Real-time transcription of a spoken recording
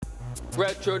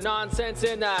Retro nonsense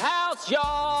in the house,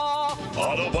 y'all!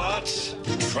 Autobots,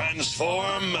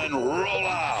 transform and roll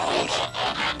out!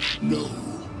 No.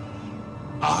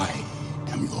 I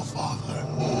am your father.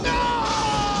 No!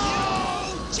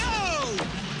 Joe!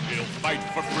 We'll fight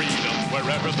for freedom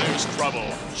wherever there's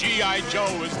trouble. G.I.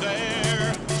 Joe is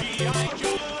there. G.I.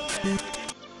 Joe.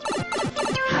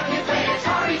 Have you played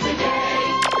Atari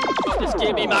today? Just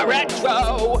give me my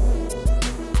retro!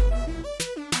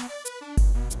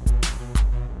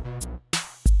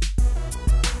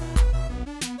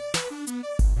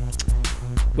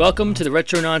 Welcome to the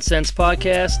Retro Nonsense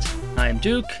Podcast. I am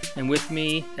Duke, and with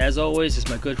me, as always, is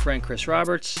my good friend Chris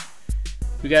Roberts.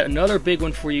 We got another big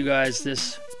one for you guys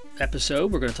this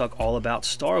episode. We're going to talk all about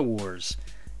Star Wars,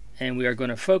 and we are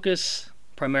going to focus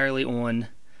primarily on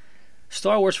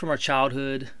Star Wars from our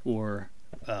childhood, or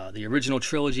the original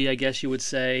trilogy, I guess you would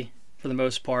say, for the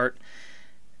most part,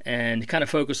 and kind of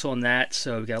focus on that.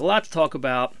 So we've got a lot to talk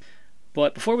about.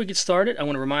 But before we get started, I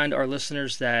want to remind our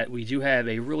listeners that we do have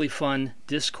a really fun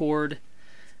Discord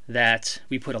that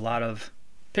we put a lot of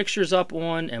pictures up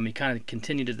on, and we kind of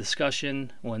continue the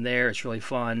discussion on there. It's really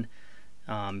fun.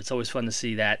 It's always fun to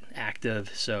see that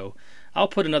active. So I'll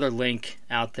put another link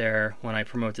out there when I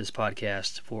promote this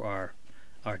podcast for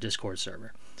our Discord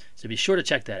server. So be sure to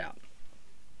check that out.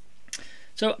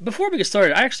 So before we get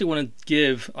started, I actually want to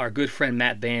give our good friend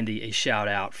Matt Bandy a shout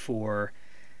out for...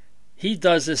 He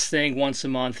does this thing once a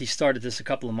month. He started this a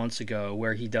couple of months ago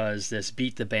where he does this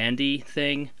Beat the Bandy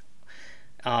thing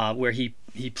where he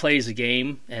plays a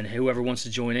game and whoever wants to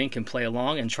join in can play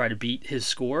along and try to beat his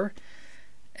score.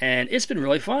 And it's been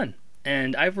really fun.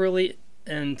 And I really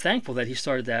am thankful that he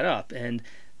started that up. And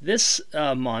this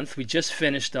month we just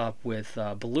finished up with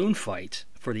Balloon Fight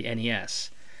for the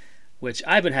NES, which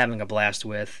I've been having a blast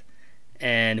with.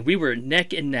 And we were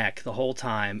neck and neck the whole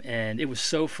time, and it was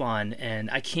so fun. And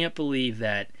I can't believe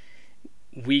that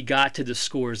we got to the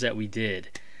scores that we did.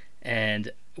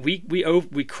 And we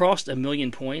crossed 1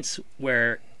 million points,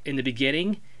 where in the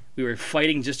beginning we were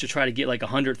fighting just to try to get like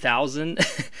 100,000,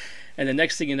 and the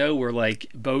next thing you know, we're like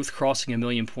both crossing 1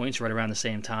 million points right around the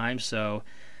same time. So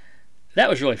that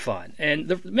was really fun. And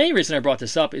the main reason I brought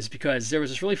this up is because there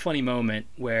was this really funny moment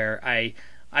where I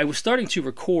was starting to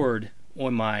record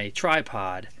on my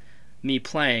tripod me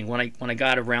playing when I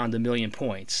got around 1 million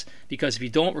points, because if you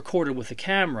don't record it with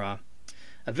a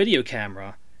video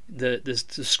camera, the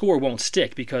score won't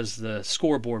stick because the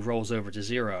scoreboard rolls over to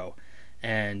 0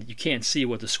 and you can't see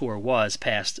what the score was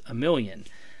past 1 million.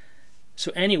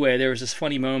 So anyway, there was this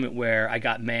funny moment where I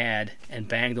got mad and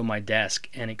banged on my desk,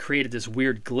 and it created this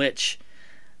weird glitch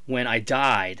when I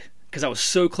died because I was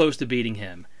so close to beating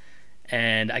him.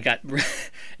 And I got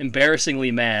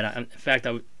embarrassingly mad. In fact,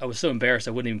 I was so embarrassed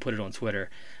I wouldn't even put it on Twitter.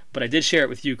 But I did share it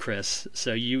with you, Chris.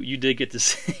 So you did get to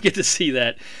see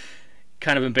that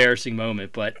kind of embarrassing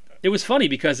moment. But it was funny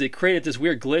because it created this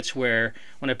weird glitch where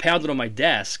when I pounded on my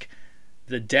desk,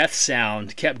 the death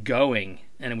sound kept going,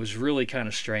 and it was really kind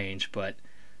of strange. But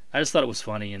I just thought it was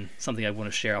funny and something I want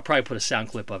to share. I'll probably put a sound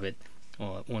clip of it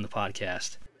on the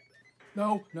podcast.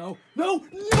 No!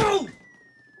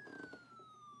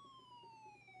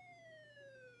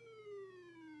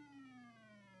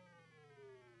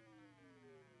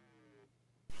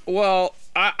 Well,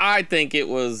 I think it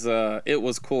was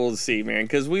cool to see, man,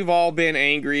 because we've all been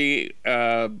angry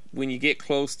when you get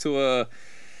close to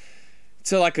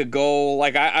like a goal.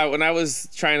 Like I when I was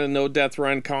trying to no death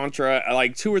run Contra,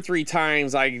 like 2 or 3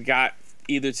 times I got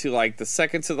either to like the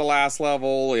second to the last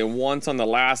level and once on the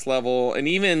last level, and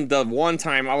even the one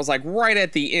time I was like right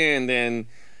at the end, and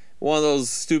one of those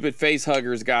stupid face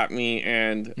huggers got me,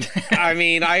 and I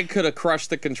mean, I could have crushed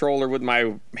the controller with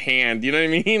my hand. You know what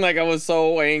I mean? Like, I was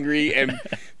so angry and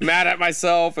mad at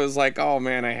myself. It was like, oh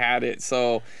man, I had it.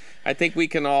 So I think we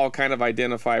can all kind of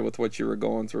identify with what you were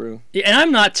going through. Yeah, and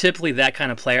I'm not typically that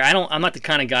kind of player. I'm not the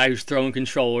kind of guy who's throwing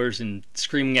controllers and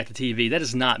screaming at the TV. That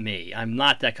is not me. I'm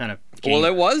not that kind of gamer. Well,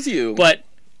 it was you. But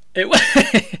it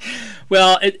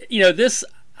well, this.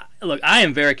 Look, I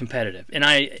am very competitive, and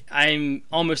I'm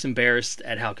almost embarrassed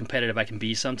at how competitive I can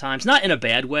be sometimes. Not in a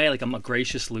bad way, like I'm a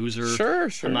gracious loser.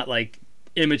 Sure. I'm not like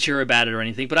immature about it or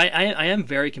anything, but I am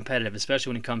very competitive,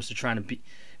 especially when it comes to trying to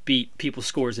beat people's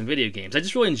scores in video games. I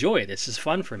just really enjoy it. It's just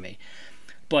fun for me.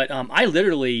 But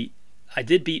I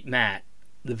did beat Matt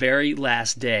the very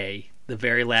last day, the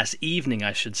very last evening,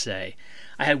 I should say.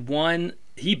 I had one.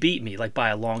 He beat me like by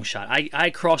a long shot. I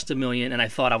crossed 1 million, and I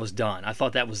thought I was done. I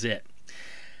thought that was it.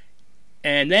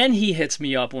 And then he hits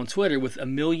me up on Twitter with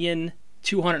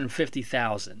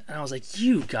 1,250,000. And I was like,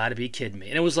 you got to be kidding me.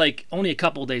 And it was like only a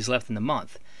couple of days left in the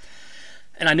month.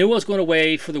 And I knew I was going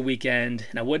away for the weekend,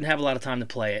 and I wouldn't have a lot of time to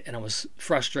play it, and I was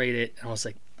frustrated, and I was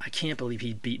like, I can't believe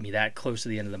he beat me that close to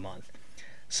the end of the month.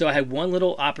 So I had one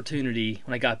little opportunity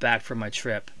when I got back from my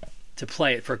trip to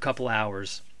play it for a couple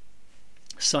hours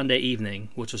Sunday evening,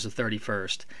 which was the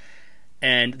 31st.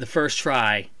 And the first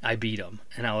try, I beat him,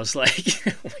 and I was like,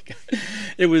 "Oh my god!"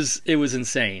 It was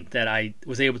insane that I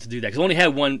was able to do that because I only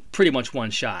had pretty much one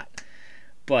shot.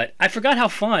 But I forgot how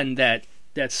fun that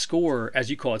score, as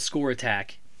you call it, score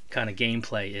attack kind of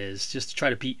gameplay is, just to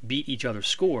try to beat each other's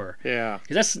score. Yeah,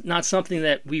 because that's not something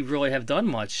that we really have done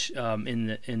much in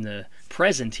the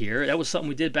present here. That was something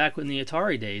we did back in the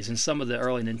Atari days and some of the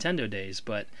early Nintendo days,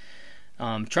 but.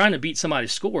 Trying to beat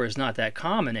somebody's score is not that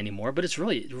common anymore, but it's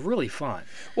really fun.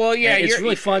 Well, yeah, and it's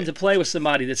really fun to play with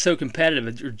somebody that's so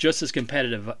competitive, or just as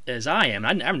competitive as I am.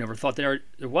 I never thought there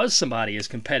was somebody as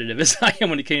competitive as I am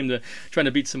when it came to trying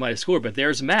to beat somebody's score, but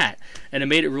there's Matt, and it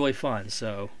made it really fun,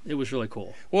 so it was really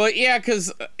cool. Well, yeah,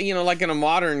 because, like in a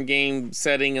modern game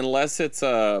setting, unless it's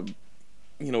a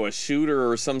shooter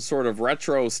or some sort of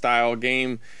retro-style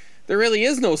game, there really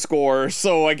is no score,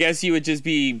 so I guess you would just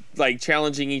be like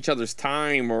challenging each other's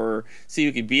time or see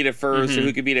who could beat it first or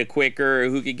who could beat it quicker or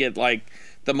who could get like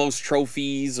the most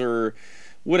trophies or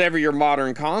whatever your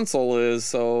modern console is.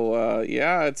 So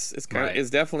yeah, it's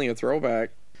definitely a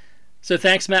throwback. So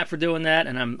thanks, Matt, for doing that,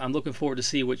 and I'm looking forward to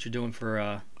see what you're doing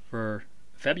for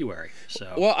February.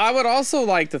 So well, I would also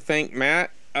like to thank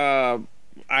Matt.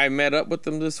 I met up with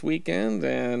them this weekend,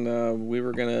 and we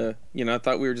were gonna, I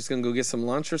thought we were just gonna go get some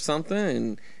lunch or something,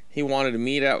 and he wanted to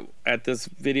meet at this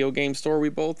video game store we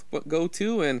both go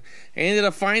to, and I ended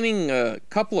up finding a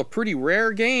couple of pretty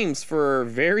rare games for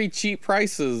very cheap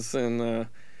prices, and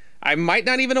I might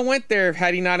not even have went there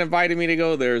had he not invited me to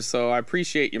go there. So I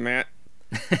appreciate you, Matt.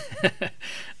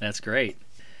 That's great.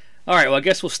 All right, well, I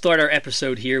guess we'll start our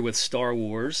episode here with Star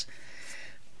Wars.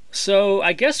 So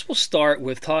I guess we'll start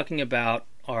with talking about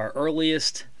our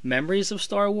earliest memories of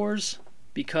Star Wars,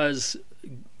 because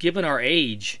given our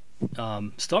age,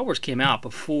 Star Wars came out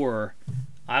before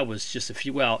I was just it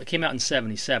came out in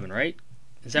 1977, right?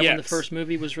 Is that when the first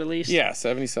movie was released? Yeah,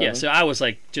 1977. Yeah, so I was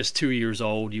like just 2 years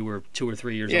old. You were 2 or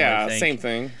 3 years old, I think. Yeah, same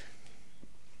thing.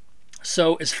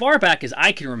 So as far back as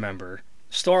I can remember,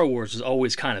 Star Wars was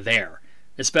always kind of there,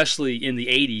 especially in the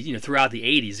 80s. Throughout the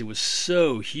 80s, it was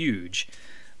so huge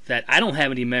that I don't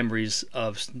have any memories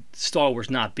of Star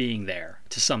Wars not being there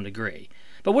to some degree.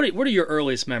 But what are your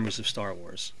earliest memories of Star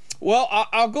Wars? Well,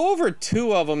 I'll go over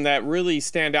two of them that really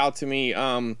stand out to me.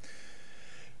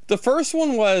 The first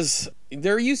one was,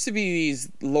 there used to be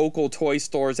these local toy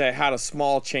stores that had a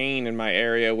small chain in my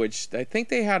area, which I think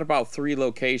they had about 3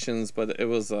 locations, but it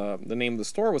was the name of the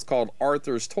store was called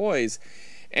Arthur's Toys.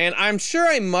 And I'm sure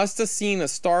I must have seen a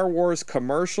Star Wars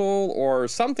commercial or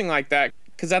something like that,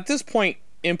 because at this point,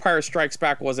 Empire Strikes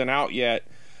Back wasn't out yet,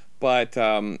 but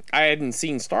I hadn't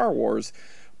seen Star Wars.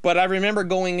 But I remember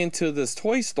going into this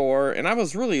toy store, and I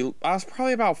was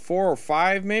probably about 4 or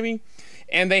 5 maybe,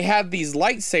 and they had these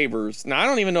lightsabers. Now, I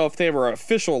don't even know if they were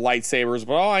official lightsabers,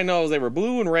 but all I know is they were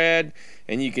blue and red,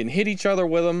 and you can hit each other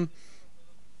with them.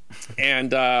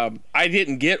 And I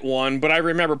didn't get one, but I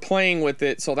remember playing with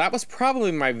it. So that was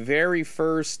probably my very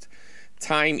first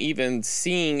time even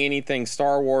seeing anything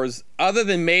Star Wars, other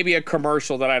than maybe a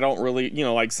commercial that I don't really,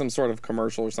 like some sort of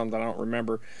commercial or something I don't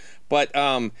remember. But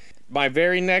my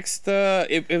very next,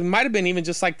 it might have been even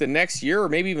just like the next year or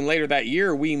maybe even later that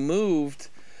year, we moved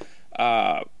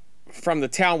from the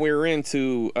town we were in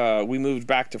we moved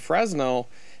back to Fresno.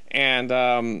 And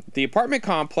the apartment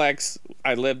complex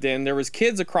I lived in, there was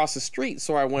kids across the street,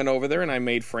 so I went over there and I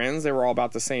made friends. They were all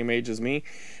about the same age as me,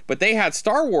 but they had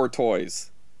Star Wars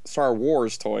toys,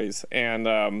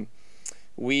 and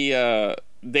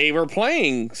they were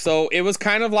playing. So it was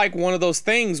kind of like one of those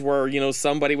things where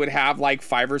somebody would have like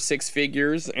 5 or 6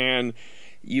 figures, and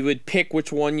you would pick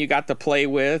which one you got to play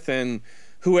with, and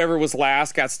whoever was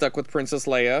last got stuck with Princess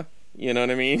Leia. You know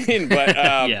what I mean? But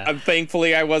yeah.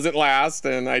 Thankfully, I wasn't last,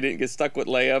 and I didn't get stuck with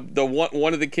Leia.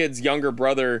 One of the kids' younger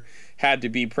brother had to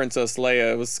be Princess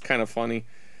Leia. It was kind of funny.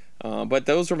 But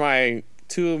those were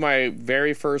 2 of my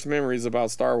very first memories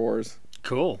about Star Wars.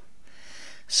 Cool.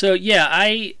 So yeah,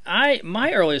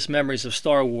 my earliest memories of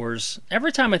Star Wars,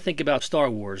 every time I think about Star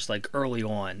Wars, like early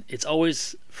on, it's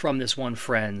always from this one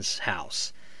friend's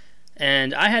house.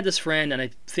 And I had this friend, and I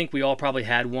think we all probably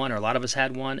had one, or a lot of us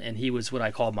had one, and he was what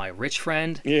I call my rich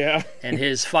friend. Yeah. And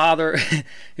his father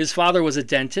was a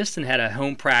dentist and had a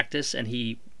home practice, and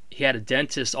he had a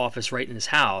dentist office right in his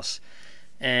house.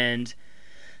 And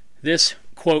this,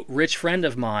 quote, rich friend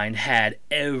of mine had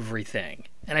everything.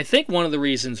 And I think one of the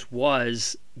reasons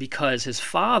was because his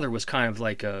father was kind of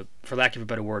like a, for lack of a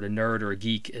better word, a nerd or a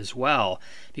geek as well,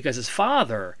 because his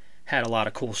father had a lot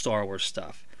of cool Star Wars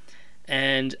stuff.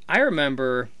 And I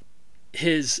remember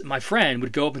my friend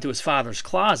would go up into his father's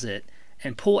closet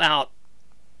and pull out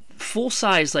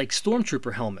full-size like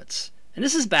stormtrooper helmets. And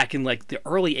this is back in like the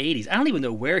early 80s. I don't even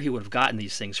know where he would have gotten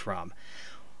these things from.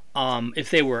 If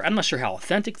they were, I'm not sure how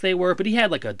authentic they were, but he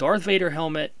had like a Darth Vader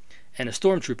helmet and a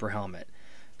stormtrooper helmet.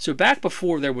 So back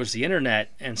before there was the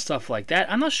internet and stuff like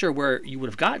that, I'm not sure where you would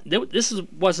have gotten.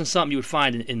 Wasn't something you would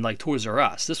find in like Toys R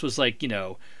Us. This was like,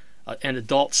 an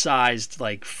adult-sized,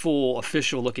 like full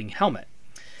official-looking helmet.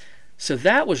 So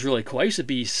that was really cool. I used to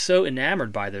be so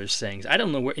enamored by those things. I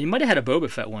don't know where he might have had a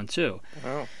Boba Fett one too.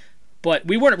 Wow. But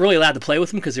we weren't really allowed to play with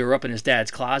them because they were up in his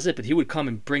dad's closet. But he would come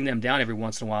and bring them down every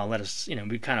once in a while and let us,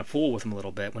 we'd kind of fool with him a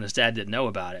little bit when his dad didn't know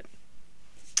about it.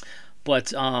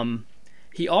 But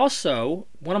he also,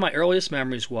 one of my earliest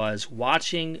memories was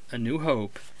watching A New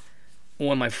Hope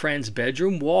on my friend's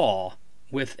bedroom wall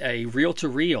with a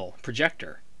reel-to-reel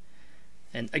projector.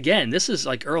 And again, this is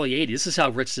like early 80s. This is how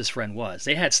rich this friend was.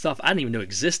 They had stuff I didn't even know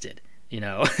existed,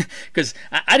 because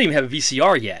I didn't even have a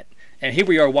VCR yet. And here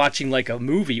we are watching like a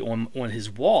movie on his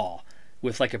wall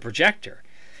with like a projector.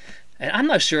 And I'm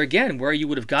not sure, again, where you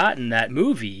would have gotten that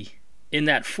movie in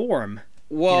that form.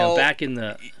 Well, back in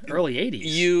the early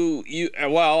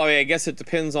 80s. Well, I mean, I guess it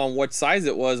depends on what size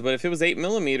it was, but if it was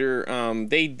 8mm,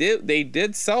 they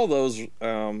did sell those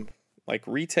like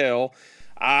retail.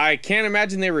 I can't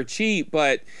imagine they were cheap,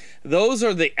 but those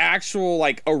are the actual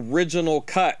like original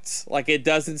cuts. Like it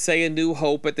doesn't say A New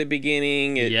Hope at the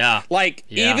beginning.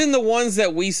 Even the ones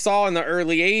that we saw in the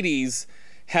early 80s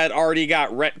had already got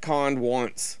retconned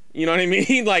once. You know what I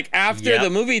mean? Like after the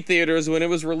movie theaters, when it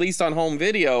was released on home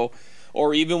video,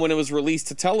 or even when it was released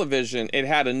to television, it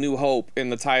had A New Hope in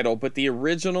the title. But the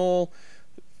original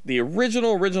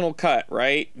cut,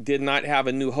 right, did not have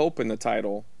A New Hope in the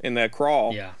title, in that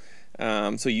crawl. Yeah.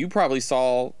 So you probably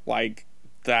saw, like,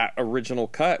 that original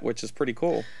cut, which is pretty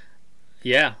cool.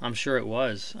 Yeah, I'm sure it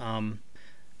was.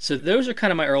 So those are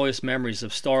kind of my earliest memories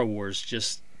of Star Wars,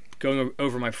 just going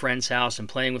over my friend's house and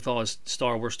playing with all his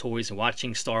Star Wars toys and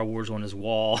watching Star Wars on his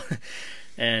wall.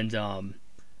 And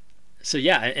so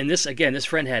yeah, and this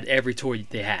friend had every toy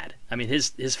they had. I mean,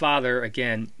 his father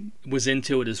again was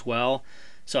into it as well,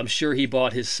 so I'm sure he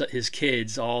bought his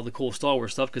kids all the cool Star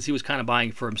Wars stuff because he was kind of buying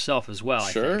it for himself as well.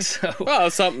 Sure. I think. So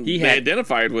well, something they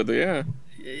identified with it, yeah.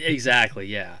 Exactly,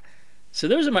 yeah. So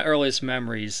those are my earliest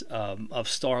memories of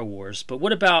Star Wars. But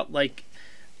what about, like,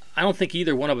 I don't think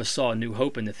either one of us saw A New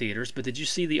Hope in the theaters, but did you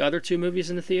see the other two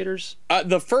movies in the theaters?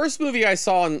 The first movie I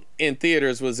saw in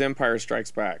theaters was Empire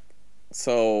Strikes Back.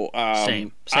 So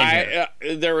same here.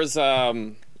 There was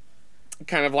kind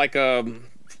of like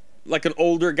an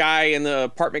older guy in the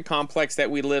apartment complex that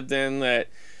we lived in that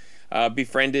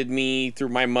befriended me through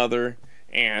my mother,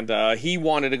 and he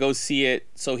wanted to go see it,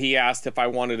 so he asked if I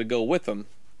wanted to go with him,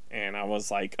 and I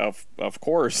was like, of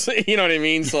course. You know what I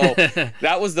mean? So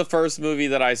that was the first movie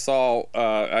that I saw,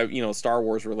 Star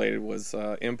Wars related, was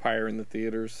Empire in the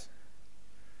theaters.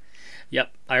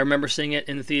 Yep, I remember seeing it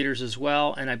in the theaters as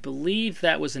well, and I believe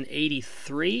that was in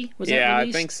 '83. Was that released? Yeah,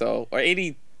 I think so. Or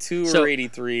 82 or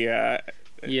 83.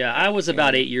 Yeah, I was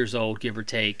about 8 years old, give or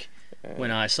take,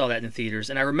 when I saw that in the theaters,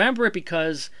 and I remember it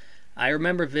because I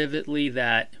remember vividly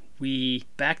that we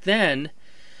back then,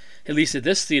 at least at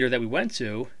this theater that we went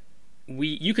to,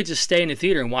 you could just stay in the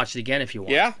theater and watch it again if you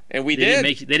want. Yeah, and we did.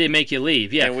 They didn't make you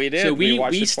leave. Yeah, and we did. So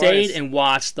we stayed twice. and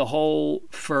watched the whole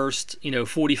first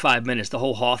 45 minutes, the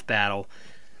whole Hoth battle.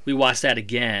 We watched that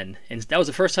again, and that was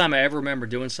the first time I ever remember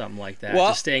doing something like that.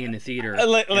 Just staying in the theater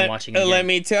and watching it again. Let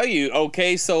me tell you.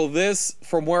 Okay, so this,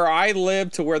 from where I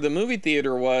lived to where the movie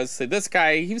theater was, so this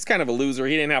guy, he was kind of a loser.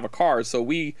 He didn't have a car, so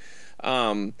we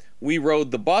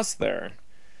rode the bus there.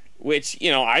 Which,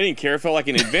 I didn't care. It felt like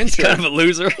an adventure. Kind of a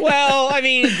loser. Well, I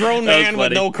mean, grown man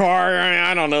with no car.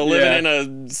 I don't know, living in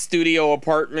a studio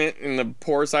apartment in the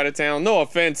poor side of town. No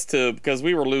offense because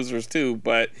we were losers too,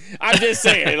 but I'm just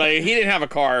saying, like, he didn't have a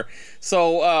car.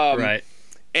 So, right.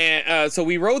 And so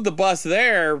we rode the bus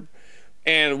there,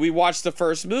 and we watched the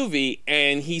first movie.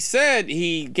 And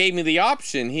he gave me the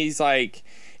option. He's like,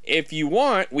 if you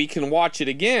want, we can watch it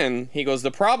again. He goes, the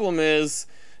problem is,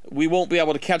 we won't be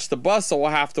able to catch the bus, so we'll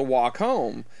have to walk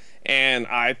home. And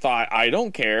I thought, I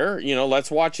don't care, let's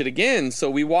watch it again.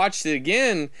 So we watched it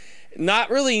again,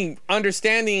 not really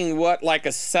understanding what like a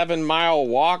 7-mile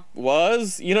walk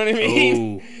was. You know what I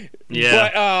mean?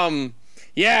 Oh,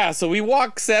 yeah. But so we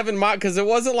walked 7 miles because it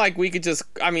wasn't like we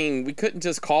couldn't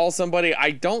just call somebody.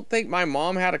 I don't think my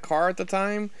mom had a car at the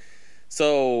time.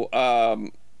 So,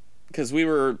 because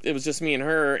it was just me and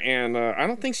her, and I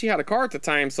don't think she had a car at the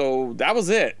time, so that was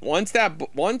it. Once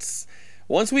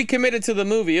we committed to the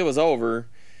movie, it was over.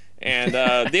 And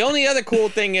the only other cool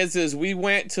thing is we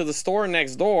went to the store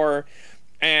next door,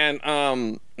 and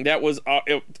that was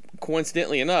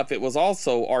coincidentally enough, it was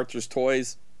also Arthur's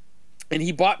Toys, and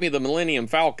he bought me the Millennium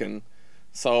Falcon.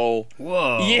 So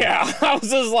whoa, yeah, I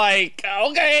was just like,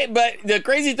 okay. But the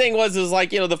crazy thing was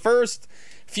like, the first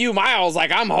few miles,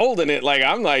 like I'm holding it, like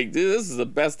I'm like, dude, this is the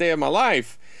best day of my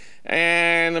life.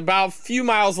 And about a few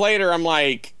miles later, I'm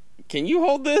like, can you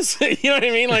hold this? You know what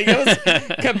I mean? Like, it was,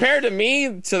 compared to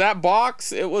me to that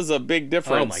box, it was a big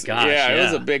difference. Oh my gosh, yeah, it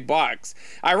was a big box.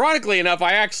 Ironically enough,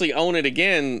 I actually own it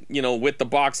again, with the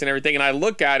box and everything, and I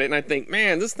look at it and I think,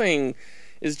 man, this thing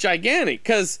is gigantic.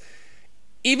 Because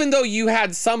even though you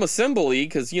had some assembly,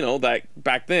 because that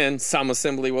back then some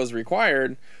assembly was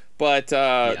required, but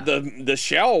the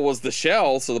shell was the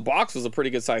shell, so the box was a pretty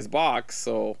good sized box.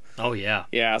 So so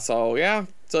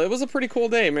it was a pretty cool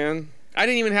day, man. I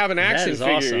didn't even have an action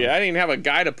figure. Awesome. I didn't even have a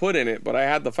guy to put in it, but I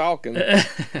had the Falcon.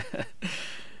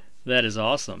 That is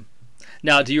awesome.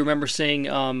 Now, do you remember seeing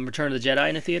Return of the Jedi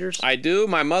in the theaters? I do.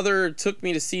 My mother took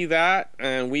me to see that,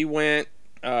 and we went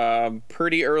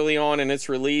pretty early on in its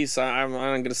release. I'm not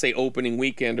going to say opening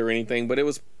weekend or anything, but it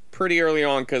was pretty early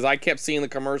on because I kept seeing the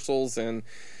commercials, and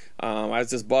I was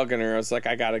just bugging her. I was like,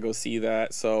 I got to go see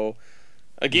that. So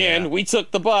again, we took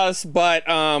the bus, but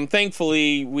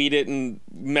thankfully we didn't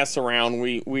mess around.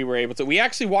 We were able to. We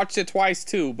actually watched it twice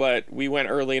too, but we went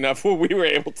early enough where we were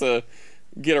able to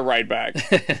get a ride back.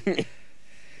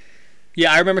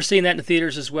 Yeah, I remember seeing that in the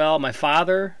theaters as well. My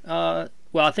father, I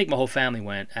think my whole family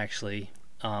went actually,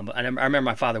 but I remember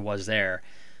my father was there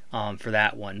for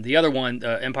that one. The other one,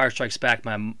 Empire Strikes Back,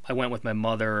 I went with my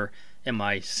mother and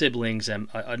my siblings and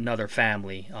another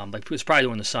family. It was probably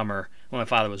during the summer when my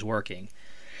father was working.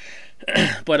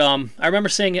 But I remember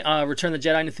seeing Return of the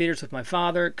Jedi in the theaters with my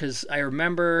father because I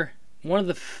remember I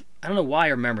don't know why I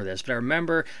remember this, but I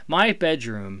remember my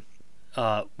bedroom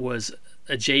was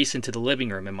adjacent to the living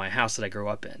room in my house that I grew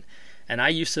up in. And I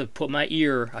used to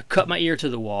I cut my ear to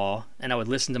the wall, and I would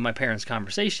listen to my parents'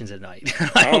 conversations at night.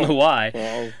 I don't know why.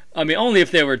 Well. I mean, only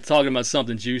if they were talking about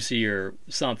something juicy or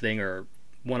something, or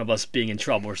one of us being in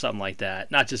trouble or something like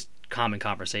that. Not just common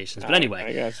conversations. But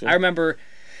anyway, I remember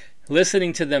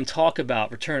listening to them talk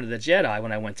about Return of the Jedi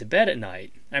when I went to bed at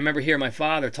night. I remember hearing my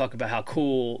father talk about how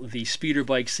cool the speeder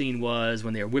bike scene was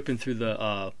when they were whipping through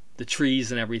the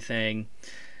trees and everything.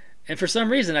 And for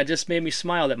some reason, it just made me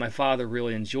smile that my father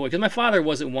really enjoyed. Because my father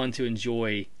wasn't one to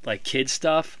enjoy like kid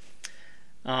stuff.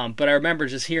 But I remember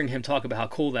just hearing him talk about how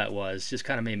cool that was. Just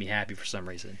kind of made me happy for some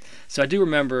reason. So I do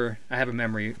remember, I have a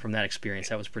memory from that experience.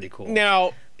 That was pretty cool.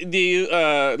 Now,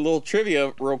 little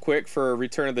trivia real quick for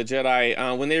Return of the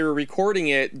Jedi. When they were recording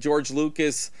it, George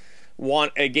Lucas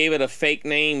gave it a fake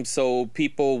name so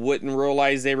people wouldn't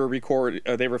realize they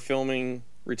were filming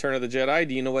Return of the Jedi.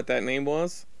 Do you know what that name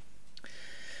was?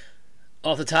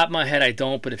 Off the top of my head, I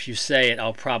don't. But if you say it,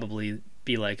 I'll probably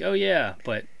be like, "Oh yeah,"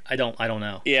 but I don't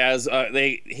know. Yeah,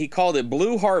 he called it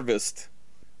Blue Harvest.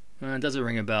 It doesn't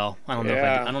ring a bell. I don't know.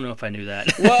 I don't know if I knew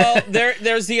that. Well,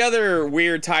 there's the other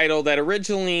weird title that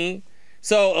originally.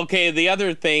 So okay, the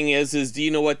other thing is do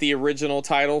you know what the original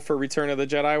title for Return of the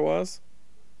Jedi was?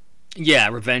 Yeah,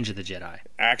 Revenge of the Jedi.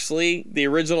 Actually, the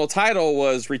original title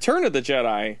was Return of the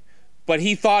Jedi, but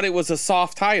he thought it was a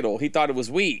soft title. He thought it was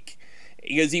weak.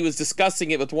 Because he was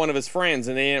discussing it with one of his friends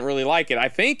and they didn't really like it. I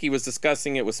think he was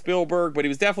discussing it with Spielberg, but he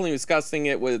was definitely discussing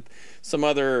it with some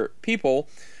other people.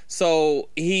 So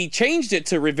he changed it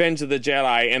to Revenge of the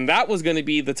Jedi, and that was going to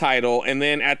be the title. And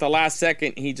then at the last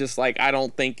second, he just I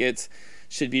don't think it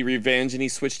should be Revenge, and he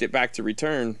switched it back to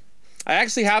Return. I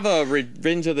actually have a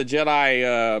Revenge of the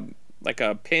Jedi like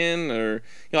a pin or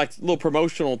like a little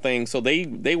promotional thing. So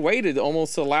they waited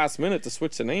almost to the last minute to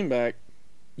switch the name back.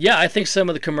 Yeah, I think some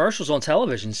of the commercials on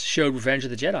television showed Revenge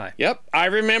of the Jedi. Yep, I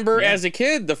remember as a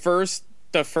kid the first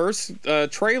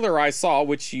trailer I saw,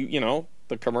 which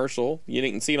the commercial, you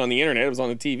didn't see it on the internet, it was on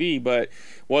the TV, but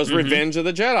was Revenge of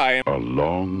the Jedi. A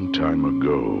long time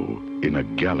ago, in a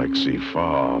galaxy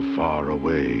far, far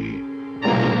away.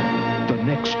 The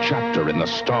next chapter in the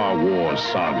Star Wars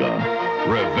saga,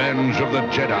 Revenge of the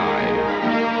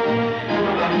Jedi.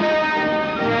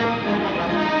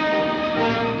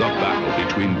 The battle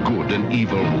between good and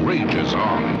evil rages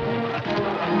on.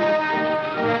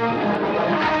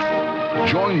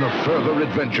 Join the further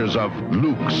adventures of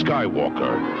Luke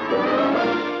Skywalker,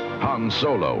 Han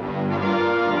Solo,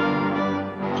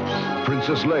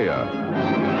 Princess Leia,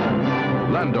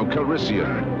 Lando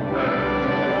Calrissian,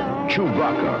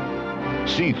 Chewbacca,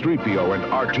 C-3PO and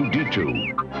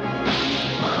R2-D2,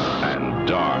 and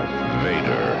Darth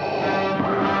Vader.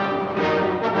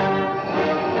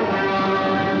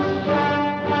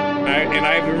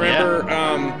 I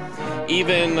remember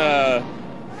even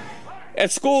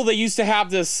at school they used to have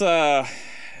this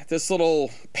this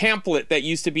little pamphlet that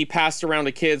used to be passed around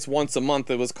to kids once a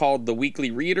month. It was called the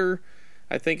Weekly Reader,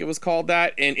 I think it was called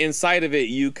that. And inside of it,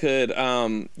 you could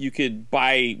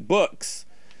buy books,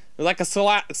 like a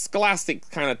scholastic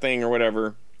kind of thing or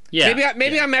whatever. Yeah.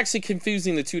 Maybe I'm actually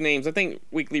confusing the two names. I think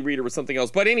Weekly Reader was something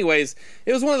else. But anyways,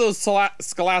 it was one of those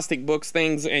scholastic books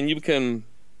things, and you can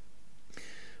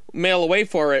mail away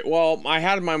for it. Well, I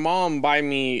had my mom buy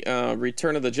me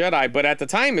Return of the Jedi, but at the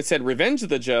time it said Revenge of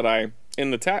the Jedi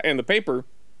in the paper.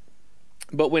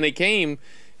 But when it came,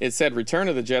 it said Return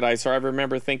of the Jedi, so I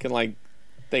remember thinking like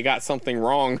they got something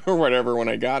wrong or whatever when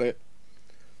I got it.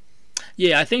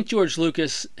 Yeah, I think George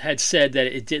Lucas had said that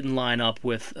it didn't line up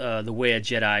with the way a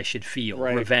Jedi should feel.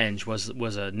 Right. Revenge was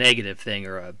a negative thing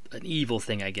or an evil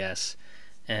thing, I guess.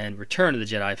 And Return of the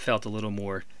Jedi felt a little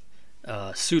more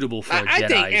suitable for a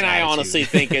Jedi's attitude. I honestly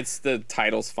think it's the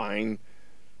title's fine.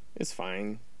 It's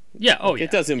fine. Yeah. Oh, yeah.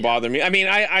 It doesn't bother me. I mean,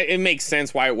 it makes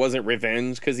sense why it wasn't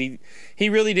revenge, because he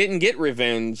really didn't get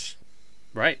revenge.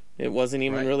 Right. It wasn't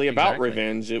even really about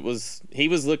revenge. He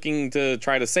was looking to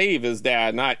try to save his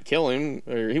dad, not kill him.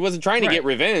 Or he wasn't trying to get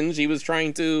revenge. He was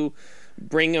trying to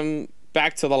bring him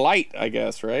back to the light, I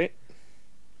guess, right?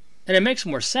 And it makes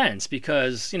more sense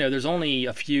because, there's only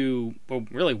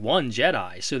really one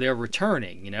Jedi, so they're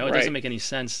returning, It doesn't make any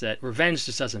sense that revenge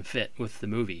just doesn't fit with the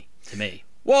movie, to me.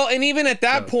 Well, and even at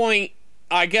that point,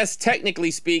 I guess technically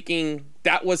speaking,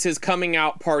 that was his coming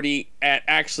out party at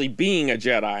actually being a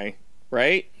Jedi,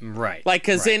 right? Right. Like,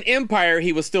 because in Empire,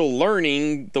 he was still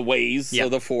learning the ways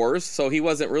of the Force, so he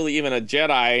wasn't really even a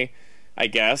Jedi, I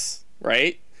guess,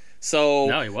 right? So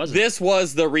no, he wasn't. This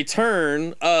was the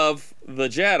return of the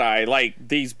Jedi. Like,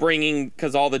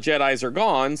 because all the Jedis are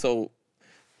gone, so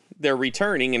they're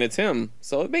returning, and it's him.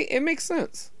 So it makes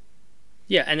sense.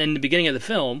 Yeah, and in the beginning of the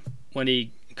film, when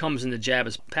he comes into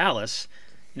Jabba's palace,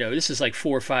 this is like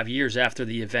 4 or 5 years after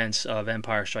the events of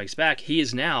Empire Strikes Back. He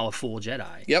is now a full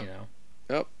Jedi. Yep.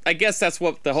 Yep. I guess that's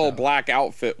what the whole black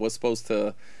outfit was supposed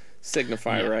to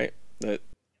signify, right? That,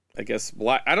 I guess,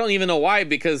 black. I don't even know why,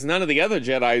 because none of the other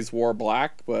Jedis wore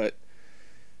black, but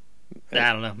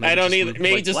I don't know. I don't either.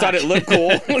 Maybe just thought it looked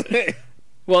cool.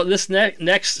 Well, this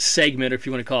next segment, if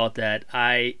you want to call it that,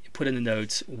 I put in the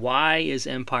notes, why is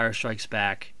Empire Strikes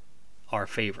Back our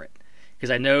favorite? Because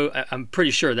I'm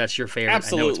pretty sure that's your favorite.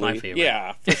 Absolutely. I know it's my favorite.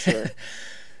 Yeah, for sure.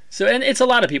 So, and it's a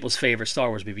lot of people's favorite Star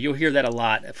Wars movie. You'll hear that a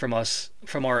lot from us,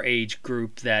 from our age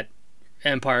group, that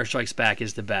Empire Strikes Back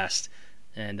is the best.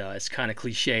 And it's kind of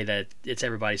cliche that it's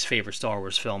everybody's favorite Star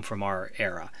Wars film from our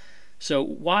era. So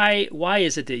why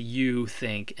is it that you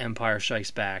think Empire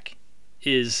Strikes Back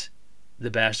is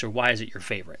the best, or why is it your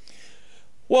favorite?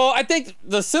 Well, I think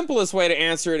the simplest way to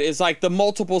answer it is like the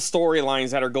multiple storylines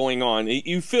that are going on.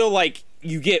 You feel like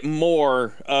you get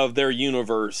more of their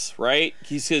universe, right?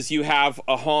 He says you have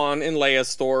a Han and Leia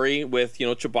story with,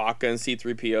 Chewbacca and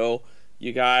C-3PO.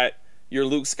 You got your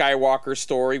Luke Skywalker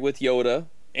story with Yoda.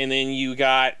 And then you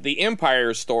got the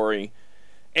Empire story.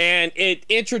 And it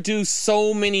introduced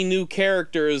so many new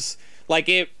characters,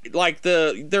 their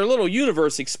little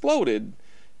universe exploded.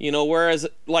 Whereas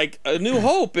like A New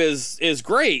Hope is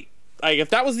great. Like, if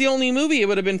that was the only movie, it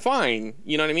would have been fine.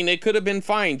 You know what I mean? It could have been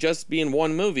fine just being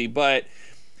one movie, but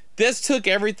this took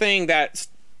everything that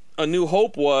A New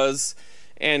Hope was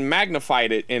and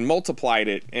magnified it and multiplied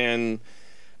it, and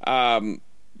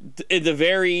the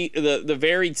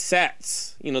varied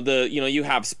sets. You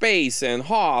have space and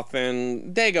Hoth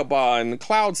and Dagobah and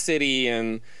Cloud City,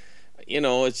 and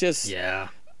it's just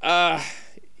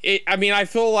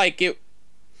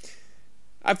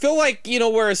I feel like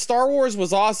whereas Star Wars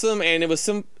was awesome and it was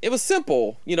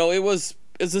simple. It was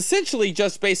essentially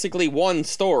just basically one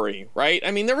story, right?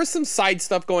 I mean, there was some side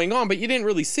stuff going on, but you didn't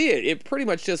really see it. It pretty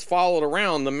much just followed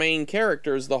around the main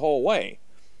characters the whole way.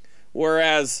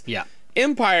 Whereas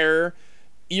Empire,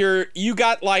 you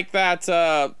got like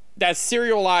that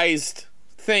serialized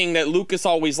thing that Lucas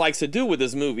always likes to do with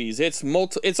his movies. It's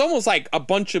almost like a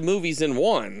bunch of movies in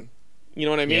one. You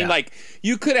know what I mean? Like,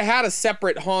 you could have had a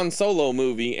separate Han Solo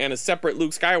movie and a separate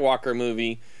Luke Skywalker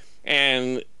movie,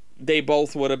 and they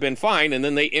both would have been fine, and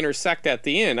then they intersect at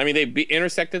the end. I mean, they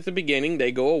intersect at the beginning,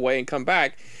 they go away and come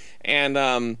back. And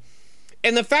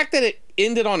the fact that it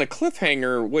ended on a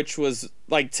cliffhanger, which was,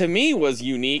 like, to me, was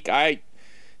unique. At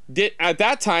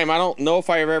that time, I don't know if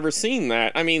I've ever seen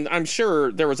that. I mean, I'm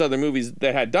sure there was other movies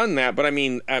that had done that, but I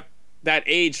mean, that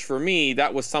age for me,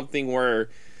 that was something where,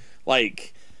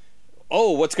 like,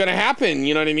 oh, what's gonna happen?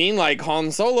 You know what I mean? Like,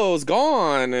 Han Solo's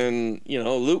gone, and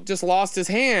Luke just lost his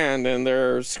hand, and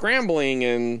they're scrambling,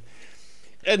 and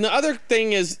the other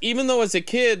thing is, even though as a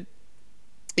kid,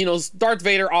 Darth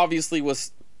Vader obviously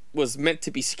was meant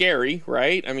to be scary,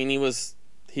 right? I mean, he was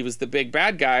the big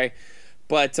bad guy,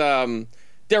 but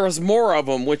there was more of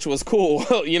him, which was cool.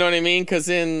 You know what I mean? Because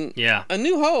in A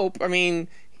New Hope, I mean,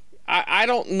 I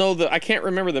don't know I can't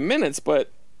remember the minutes,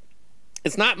 but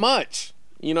it's not much.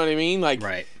 You know what I mean? Like,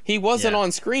 right. He wasn't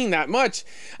on screen that much.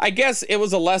 I guess it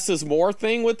was a less is more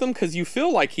thing with him because you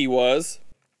feel like he was,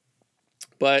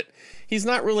 but he's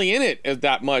not really in it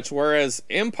that much. Whereas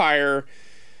Empire,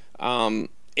 and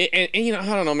I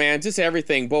don't know, man, just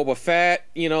everything. Boba Fett,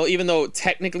 even though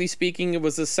technically speaking it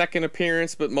was a second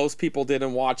appearance, but most people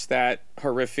didn't watch that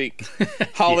horrific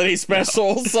holiday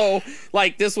special. No. So,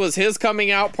 like, this was his coming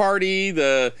out party.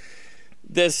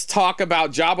 This talk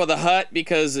about Jabba the Hutt,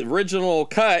 because original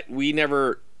cut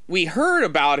we heard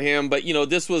about him, but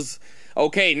this was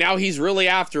okay. Now he's really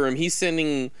after him. He's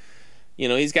sending,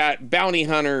 he's got bounty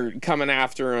hunter coming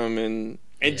after him, and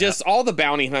just all the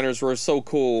bounty hunters were so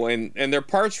cool, and their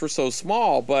parts were so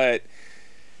small, but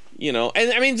and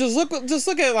I mean, just look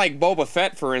at like Boba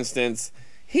Fett, for instance.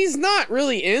 He's not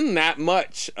really in that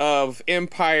much of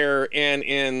Empire and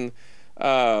in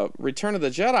Return of the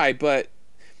Jedi, but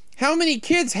how many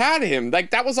kids had him?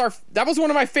 Like, that was one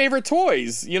of my favorite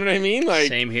toys. You know what I mean? Like,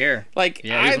 same here. Like,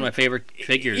 yeah, he's one of my favorite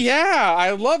figures. Yeah,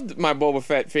 I loved my Boba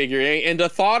Fett figure, and the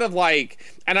thought of, like,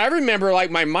 and I remember,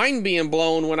 like, my mind being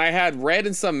blown when I had read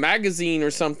in some magazine or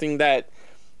something that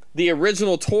the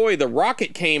original toy, the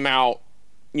rocket, came out.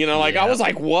 I was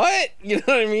like, what? You know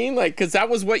what I mean? Like, because that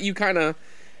was what you kind of,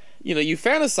 you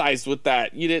fantasized with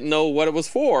that. You didn't know what it was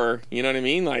for. You know what I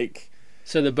mean? Like.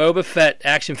 So the Boba Fett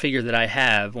action figure that I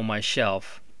have on my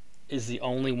shelf is the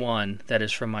only one that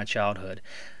is from my childhood.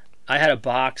 I had a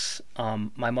box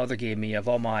my mother gave me of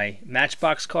all my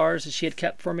Matchbox cars that she had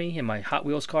kept for me and my Hot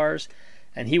Wheels cars,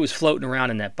 and he was floating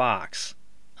around in that box.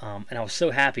 And I was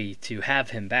so happy to have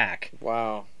him back.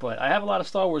 Wow. But I have a lot of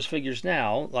Star Wars figures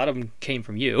now. A lot of them came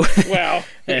from you. Wow.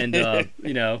 And,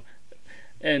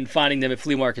 and finding them at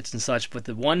flea markets and such. But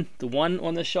the one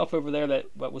on the shelf over there that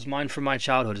was mine from my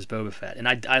childhood is Boba Fett. And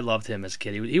I loved him as a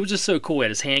kid. He was just so cool. He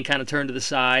had his hand kind of turned to the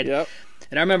side. Yep.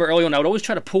 And I remember early on, I would always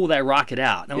try to pull that rocket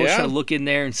out. And I always try to look in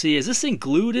there and see, is this thing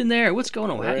glued in there? What's going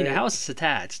on? Right. How is this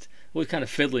attached? Always kind of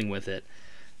fiddling with it.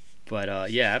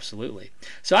 But yeah, absolutely.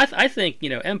 So I think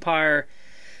Empire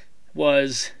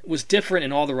was different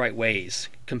in all the right ways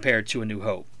compared to A New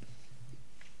Hope,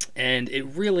 and it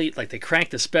really, like, they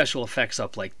cranked the special effects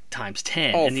up like times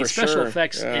 10. Oh, and the special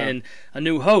effects in A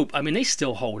New Hope, I mean, they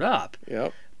still hold up.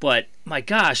 Yep. But my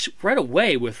gosh, right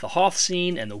away with the Hoth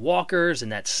scene and the walkers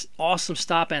and that awesome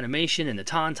stop animation and the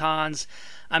tauntauns,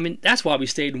 I mean, that's why we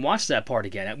stayed and watched that part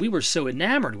again. We were so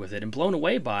enamored with it and blown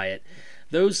away by it.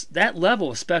 That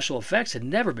level of special effects had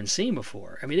never been seen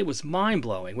before. I mean, it was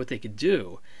mind-blowing what they could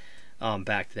do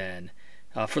back then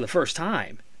for the first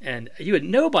time. And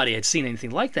nobody had seen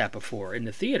anything like that before in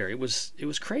the theater. It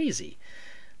was crazy.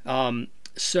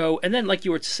 So, and then, like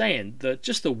you were saying,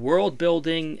 just the world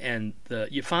building, and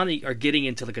you finally are getting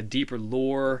into like a deeper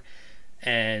lore.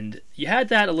 And you had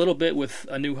that a little bit with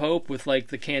A New Hope, with like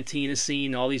the cantina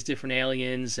scene, all these different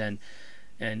aliens, and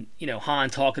Han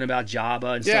talking about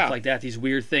Jabba and stuff like that, these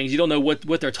weird things. You don't know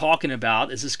what they're talking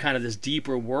about. It's just kind of this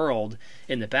deeper world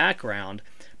in the background.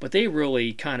 But they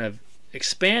really kind of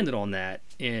expanded on that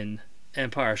in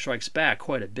Empire Strikes Back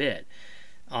quite a bit.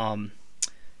 And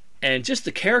just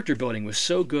the character building was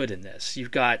so good in this.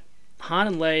 You've got Han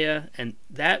and Leia, and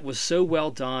that was so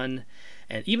well done.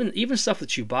 And even stuff with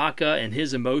Chewbacca and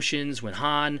his emotions when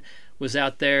Han was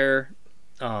out there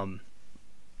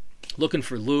looking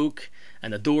for Luke,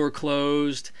 and the door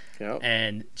closed,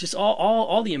 and just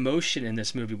all the emotion in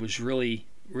this movie was really,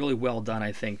 really well done,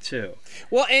 I think, too.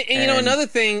 Well, and another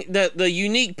thing, the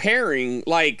unique pairing,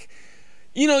 like,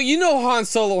 Han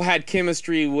Solo had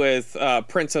chemistry with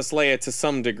Princess Leia to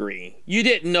some degree. You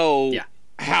didn't know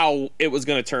how it was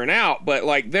going to turn out, but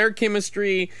like their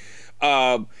chemistry,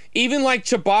 even like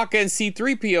Chewbacca and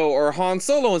C-3PO or Han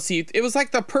Solo and it was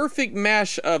like the perfect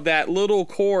mesh of that little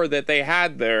core that they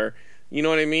had there. You know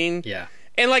what I mean? Yeah.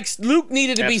 And like Luke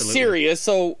needed to be serious,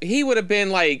 so he would have been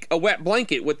like a wet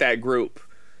blanket with that group.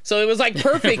 So it was like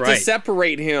perfect to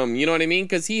separate him. You know what I mean?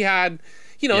 Because he had,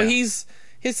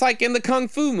 it's like in the Kung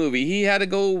Fu movie. He had to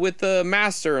go with the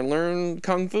master and learn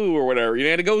Kung Fu or whatever. He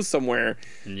had to go somewhere.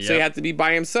 Yep. So he had to be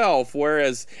by himself.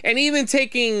 And even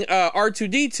taking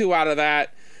R2-D2 out of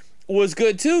that was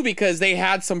good too because they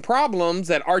had some problems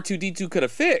that R2D2 could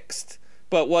have fixed,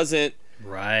 but wasn't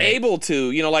able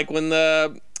to. You know, like when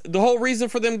the whole reason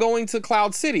for them going to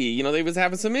Cloud City, you know, they was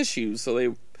having some issues, so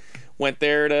they went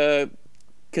there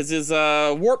because his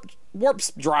warp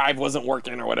drive wasn't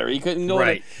working or whatever. He couldn't go.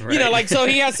 Right. You know, like, so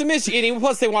he had some issues. And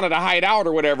plus, they wanted to hide out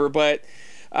or whatever. But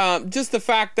just the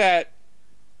fact that,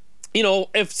 you know,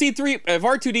 if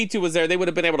R2D2 was there, they would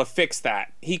have been able to fix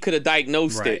that. He could have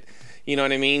diagnosed it. You know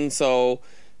what I mean? So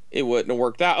it wouldn't have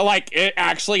worked out. Like,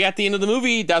 actually, at the end of the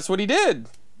movie, that's what he did.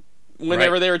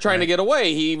 Whenever they were trying to get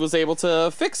away, he was able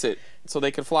to fix it so they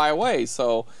could fly away.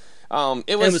 So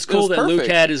it was cool that perfect. Luke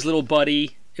had his little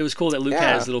buddy. It was cool that Luke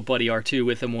had his little buddy R2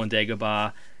 with him on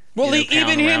Dagobah. Well,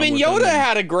 even him and Yoda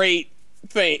had a great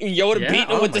thing. Yoda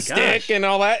beating him with the stick and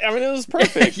all that. I mean, it was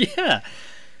perfect. Yeah.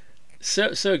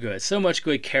 So good. So much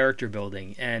good character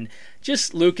building. And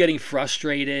just Luke getting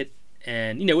frustrated.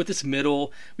 And, you know, with this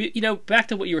middle, you know, back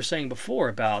to what you were saying before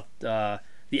about the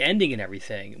ending and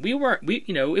everything.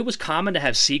 You know, it was common to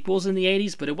have sequels in the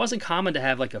 80s, but it wasn't common to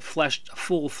have like a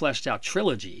full fleshed out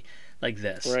trilogy like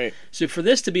this. Right. So for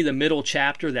this to be the middle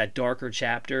chapter, that darker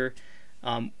chapter,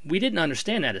 we didn't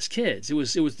understand that as kids. It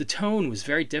was the tone was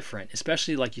very different,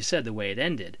 especially like you said, the way it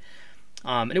ended.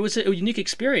 And it was a unique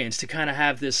experience to kind of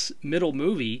have this middle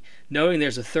movie, knowing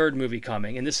there's a third movie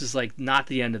coming, and this is like not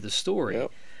the end of the story.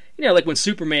 Yep. You know, like when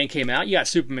Superman came out, you got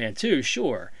Superman 2,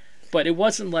 sure, but it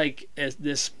wasn't like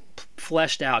this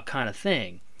fleshed out kind of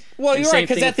thing. Well, and you're right,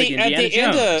 because at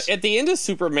the end of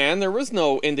Superman, there was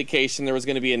no indication there was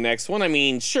going to be a next one. I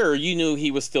mean, sure, you knew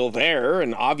he was still there,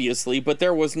 and obviously, but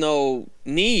there was no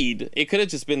need. It could have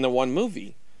just been the one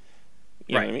movie.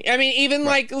 You know what I mean? I mean, even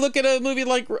like look at a movie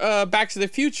like Back to the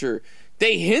Future.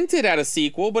 They hinted at a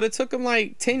sequel, but it took them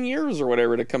like 10 years or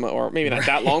whatever to come out, or maybe not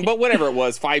that long, but whatever it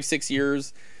was, 5-6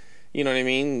 years. You know what I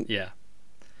mean? Yeah.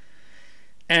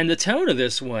 And the tone of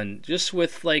this one, just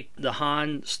with like the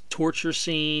Han torture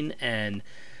scene and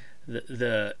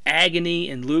the agony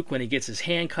in Luke when he gets his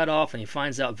hand cut off and he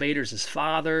finds out Vader's his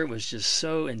father, was just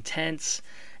so intense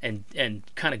and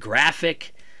kind of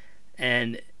graphic.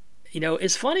 And, you know,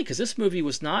 it's funny because this movie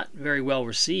was not very well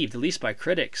received, at least by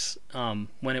critics,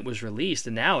 when it was released.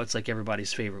 And now it's like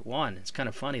everybody's favorite one. It's kind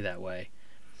of funny that way.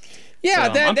 Yeah,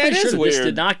 so, that is weird. This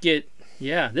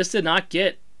did not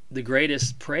get the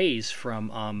greatest praise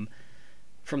from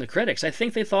the critics. I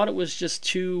think they thought it was just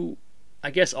too,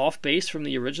 I guess, off base from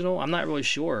the original. I'm not really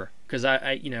sure because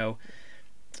I you know,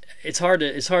 it's hard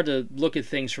to look at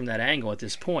things from that angle at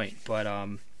this point. But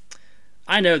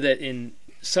I know that in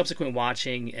subsequent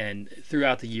watching and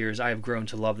throughout the years, I have grown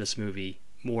to love this movie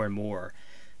more and more.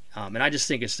 And I just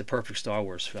think it's the perfect Star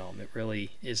Wars film. It really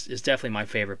is definitely my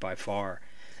favorite by far.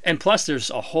 And plus,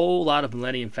 there's a whole lot of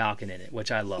Millennium Falcon in it,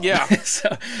 which I love. Yeah.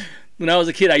 So when I was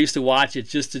a kid, I used to watch it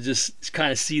just to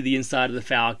kind of see the inside of the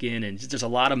Falcon. And there's a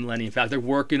lot of Millennium Falcon. They're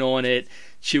working on it.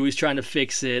 Chewie's trying to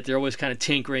fix it. They're always kind of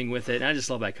tinkering with it. And I just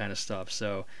love that kind of stuff.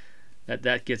 So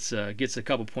that gets a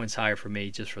couple points higher for me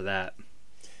just for that.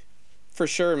 For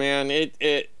sure, man.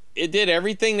 It did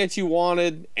everything that you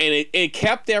wanted, and it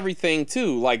kept everything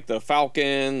too, like the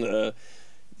Falcon,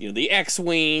 the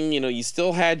X-Wing, you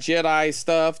still had Jedi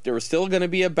stuff. There was still going to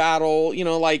be a battle,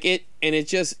 like it, and it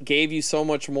just gave you so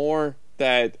much more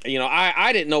that,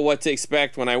 I didn't know what to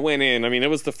expect when I went in. I mean,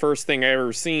 it was the first thing I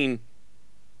ever seen.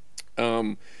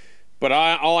 But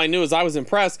all I knew is I was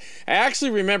impressed. I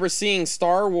actually remember seeing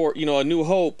Star Wars, A New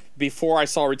Hope before I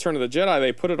saw Return of the Jedi.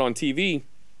 They put it on TV.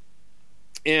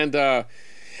 And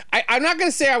I'm not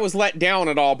going to say I was let down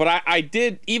at all, but I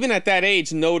did, even at that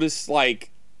age, notice, like,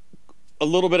 a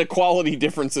little bit of quality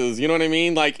differences, you know what I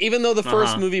mean? Like, even though the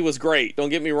first movie was great, don't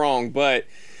get me wrong, but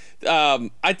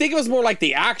I think it was more like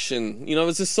the action. It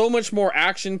was just so much more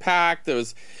action-packed.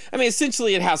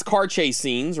 Essentially it has car chase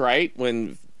scenes, right?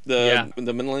 When the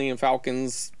Millennium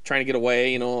Falcon's trying to get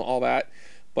away, all that.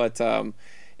 But I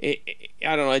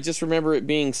don't know, I just remember it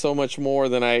being so much more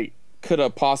than I could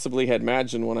have possibly had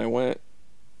imagined when I went.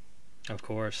 Of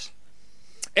course.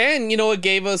 And, it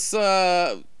gave us...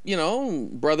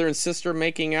 brother and sister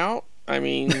making out. I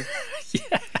mean,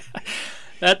 yeah,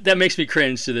 that makes me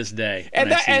cringe to this day.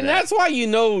 And that's why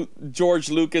George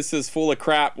Lucas is full of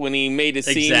crap when he made it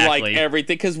seem like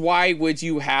everything. Because why would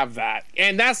you have that?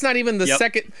 And that's not even the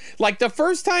second. Like the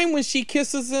first time when she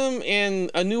kisses him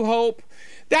in A New Hope,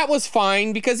 that was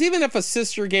fine because even if a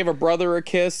sister gave a brother a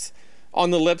kiss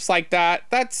on the lips like that,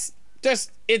 that's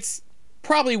just it's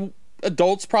probably.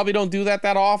 Adults probably don't do that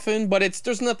often, but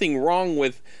there's nothing wrong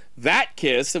with that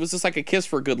kiss. It was just like a kiss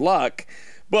for good luck.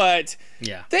 But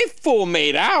Yeah. they full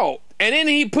made out. And then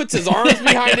he puts his arms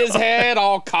behind his head,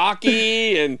 all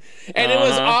cocky, and it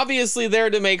was obviously there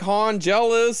to make Han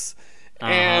jealous.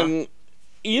 And,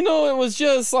 you know, it was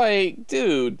just like,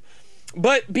 dude.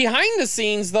 But behind the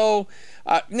scenes, though,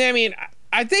 I mean,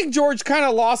 I think George kind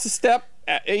of lost a step,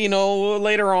 you know,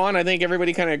 later on. I think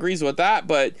everybody kind of agrees with that.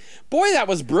 But, boy, that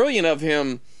was brilliant of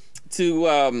him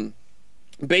to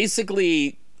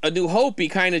basically, A New Hope, he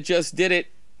kind of just did it.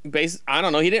 I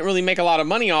don't know, he didn't really make a lot of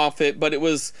money off it, but it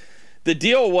was... The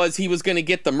deal was he was going to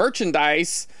get the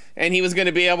merchandise and he was going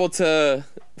to be able to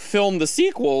film the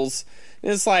sequels.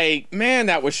 And it's like, man,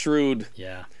 that was shrewd.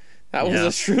 Yeah. That was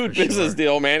a shrewd business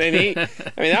deal, man. And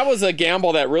I mean, that was a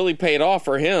gamble that really paid off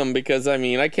for him because, I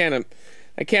mean, I can't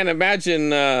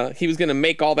imagine he was going to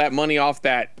make all that money off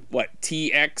that,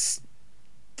 TX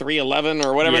 311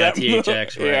 or whatever that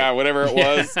THX, right. Yeah, whatever it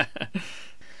was.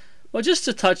 Well, just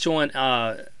to touch on,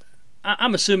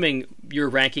 I'm assuming your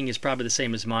ranking is probably the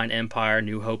same as mine, Empire,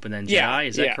 New Hope, and then Jedi.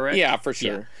 Is that correct? Yeah, for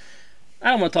sure. Yeah. I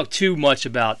don't want to talk too much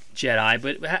about Jedi,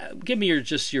 but give me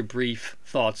your brief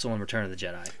thoughts on Return of the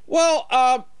Jedi. Well,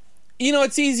 you know,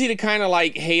 it's easy to kind of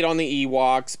like hate on the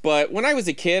Ewoks, but when I was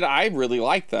a kid, I really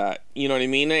liked that. You know what I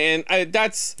mean? And and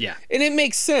it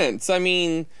makes sense. I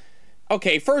mean,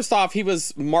 okay, first off, he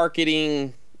was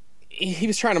trying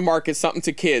to market something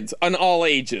to kids on all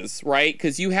ages, right?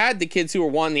 Because you had the kids who were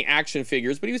wanting the action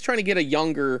figures, but he was trying to get a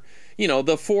younger, you know,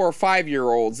 the 4 or 5 year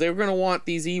olds. They were going to want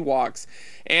these Ewoks.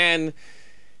 And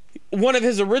one of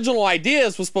his original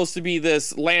ideas was supposed to be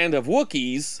this land of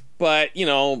Wookiees, but, you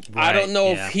know, I don't know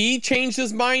if he changed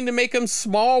his mind to make them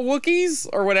small Wookiees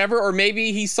or whatever, or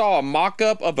maybe he saw a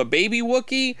mock-up of a baby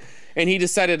Wookiee and he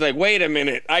decided, like, wait a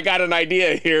minute, I got an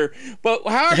idea here. But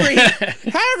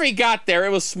however he got there,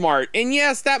 it was smart. And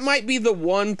yes, that might be the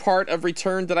one part of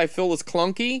Return that I feel is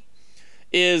clunky,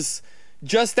 is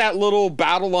just that little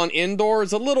battle on Endor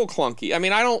is a little clunky. I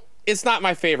mean, it's not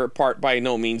my favorite part by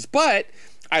no means, but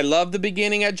I loved the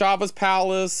beginning at Jabba's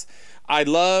palace. I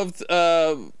loved,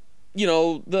 you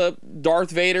know, the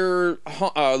Darth Vader,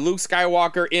 Luke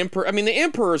Skywalker, Emperor. I mean, the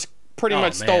Emperor's pretty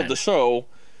much stole the show.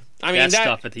 I mean, that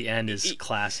stuff at the end is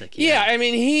classic. Yeah, I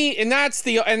mean, and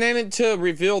then to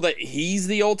reveal that he's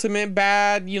the ultimate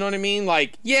bad, you know what I mean?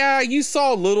 Like, yeah, you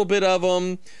saw a little bit of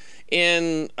him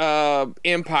in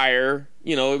Empire,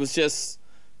 you know, it was just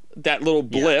that little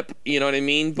blip, you know what I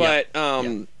mean? But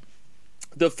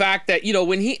the fact that, you know,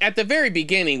 when he, at the very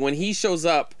beginning, when he shows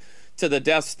up to the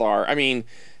Death Star, I mean,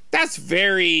 that's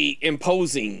very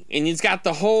imposing. And he's got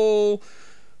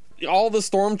all the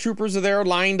stormtroopers are there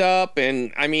lined up,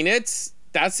 and I mean, that's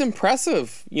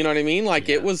impressive. You know what I mean? Like,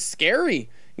 it was scary.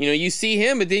 You know, you see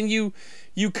him, and then you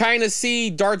kind of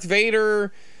see Darth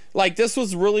Vader. Like, this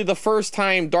was really the first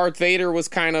time Darth Vader was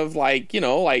kind of like, you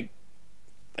know, like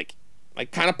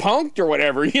kind of punked or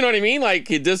whatever. You know what I mean? Like,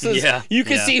 this is you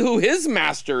can see who his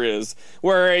master is.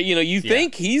 Where, you know, you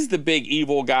think he's the big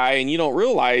evil guy, and you don't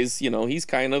realize, you know, he's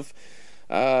kind of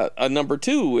a number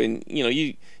 2, and you know,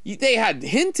 they had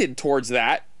hinted towards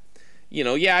that, you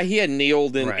know. Yeah, he had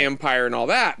kneeled in Empire and all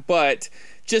that, but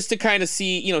just to kind of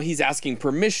see, you know, he's asking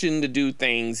permission to do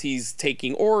things, he's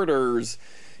taking orders,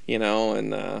 you know,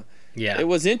 and it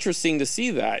was interesting to see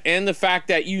that. And the fact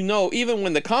that, you know, even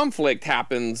when the conflict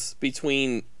happens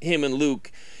between him and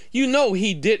Luke, you know,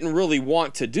 he didn't really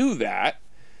want to do that,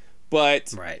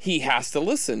 but he has to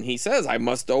listen. He says, I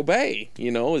must obey,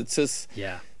 you know. It's just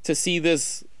to see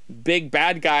this big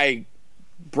bad guy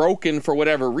broken for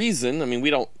whatever reason. I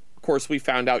mean, of course we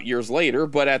found out years later,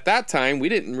 but at that time we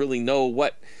didn't really know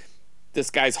what this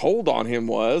guy's hold on him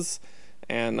was,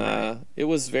 and it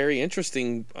was very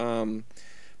interesting.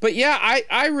 But yeah,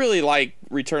 I really like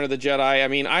Return of the Jedi. I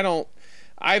mean,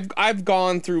 I've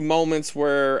gone through moments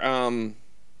where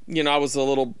you know, I was a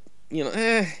little, you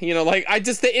know, like,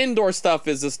 the Endor stuff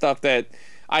is the stuff that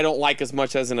I don't like as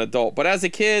much as an adult, but as a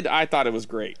kid I thought it was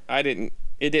great. It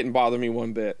didn't bother me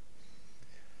one bit.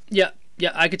 Yeah,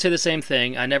 I could say the same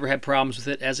thing. I never had problems with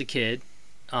it as a kid,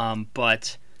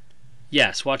 but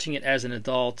yes, watching it as an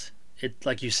adult, it,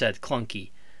 like you said, clunky.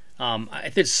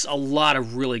 There's a lot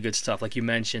of really good stuff, like you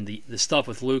mentioned. The stuff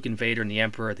with Luke and Vader and the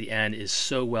Emperor at the end is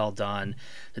so well done.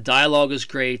 The dialogue is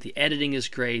great, the editing is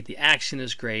great, the action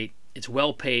is great. It's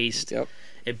well paced. Yep.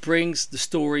 It brings the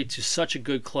story to such a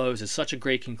good close. It's such a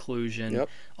great conclusion. Yep.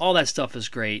 All that stuff is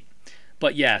great.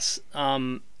 But yes,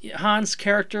 Han's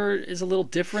character is a little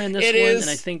different in this one, and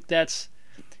I think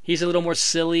he's a little more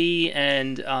silly,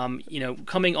 and you know,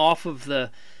 coming off of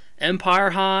the Empire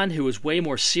Han, who was way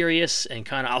more serious and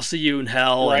kind of, I'll see you in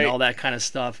hell Right. and all that kind of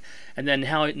stuff. And then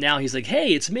now he's like,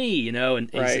 hey, it's me, you know, and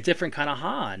he's a Right. different kind of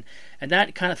Han. And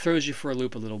that kind of throws you for a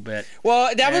loop a little bit.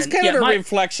 Well, that was And, kind yeah, of a my-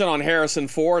 reflection on Harrison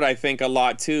Ford, I think, a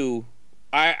lot too.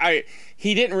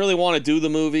 He didn't really want to do the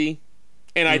movie,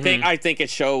 and Mm-hmm. I think it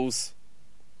shows.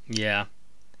 Yeah.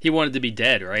 He wanted to be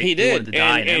dead, right? He did, wanted to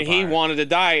die in and he Empire. wanted to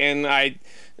die, and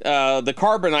the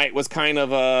carbonite was kind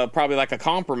of probably like a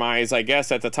compromise, I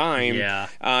guess, at the time.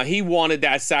 Yeah. He wanted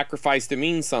that sacrifice to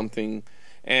mean something,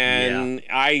 and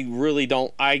I really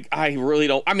don't. I really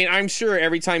don't. I mean, I'm sure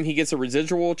every time he gets a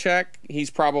residual check, he's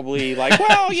probably like,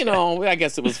 well, you know, I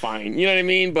guess it was fine. You know what I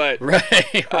mean? But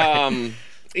Right.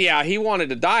 yeah, he wanted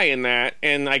to die in that,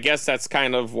 and I guess that's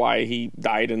kind of why he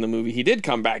died in the movie. He did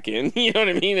come back in. You know what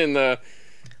I mean?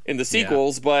 In the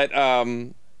sequels, but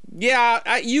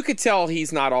you could tell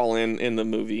he's not all in the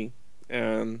movie.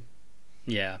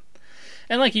 Yeah.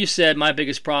 And like you said, my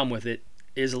biggest problem with it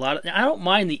is I don't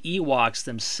mind the Ewoks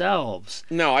themselves.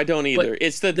 No, I don't either. But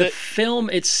It's the the film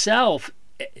itself,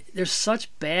 there's such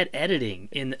bad editing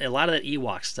in a lot of that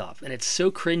Ewok stuff, and it's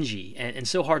so cringy and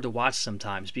so hard to watch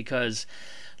sometimes because,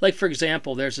 like, for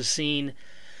example, there's a scene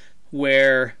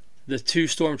where the two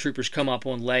stormtroopers come up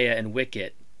on Leia and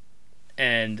Wicket,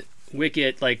 and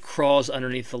Wicket, like, crawls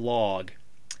underneath the log,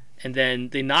 and then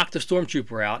they knock the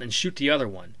stormtrooper out and shoot the other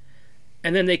one.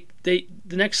 And then the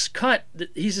next cut,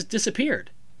 he's just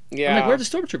disappeared. yeah. I'm like, where'd the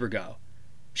stormtrooper go?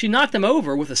 She knocked him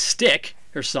over with a stick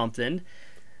or something,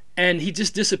 and he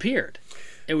just disappeared.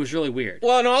 It was really weird.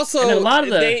 Well, and also And a lot of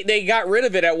they got rid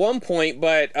of it at one point,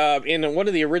 but in one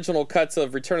of the original cuts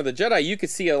of Return of the Jedi, you could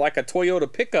see a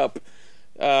Toyota pickup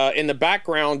in the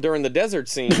background during the desert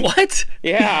scene. What?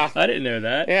 Yeah. I didn't know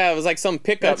that. Yeah, it was like some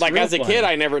pickup. That's Like real as a funny. kid,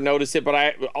 I never noticed it, but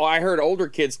I heard older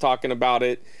kids talking about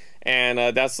it, and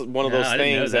that's one of No, those I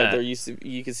didn't know things that that.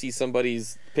 you can see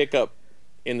somebody's pickup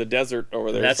in the desert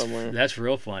over there somewhere. That's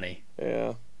real funny.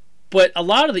 Yeah. But a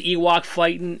lot of the Ewok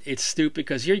fighting, it's stupid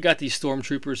because here you got these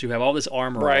stormtroopers who have all this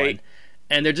armor Right. on,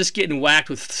 and they're just getting whacked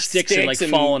with sticks and like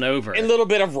falling over. And a little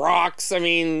bit of rocks. I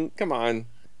mean, come on.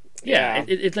 Yeah,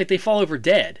 it's like they fall over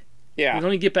dead. Yeah. They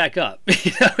don't even get back up.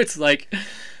 You know, it's like,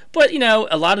 but you know,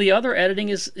 a lot of the other editing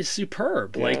is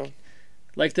superb. Yeah.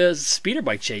 Like the speeder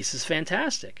bike chase is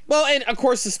fantastic. Well, and of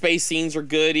course the space scenes are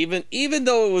good, even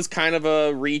though it was kind of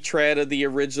a retread of the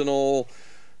original,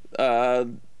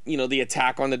 the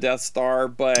attack on the Death Star.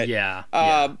 But Yeah.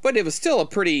 but it was still a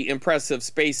pretty impressive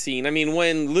space scene. I mean,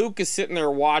 when Luke is sitting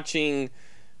there watching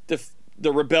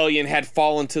the rebellion had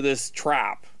fallen to this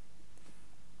trap,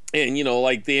 and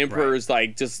like the Emperor's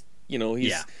like just he's.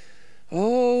 Yeah.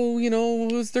 Oh,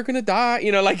 they're gonna die.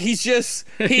 Like he's just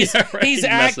he's Yeah, right. he's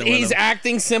Messing with he's him.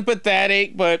 acting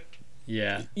sympathetic, but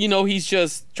Yeah. he's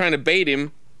just trying to bait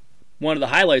him. One of the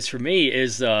highlights for me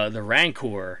is the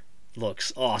Rancor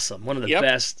looks awesome. One of the Yep.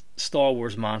 best Star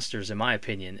Wars monsters in my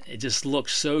opinion. It just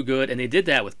looks so good, and they did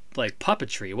that with like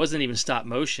puppetry. It wasn't even stop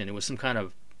motion. It was some kind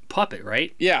of puppet,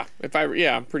 right? Yeah,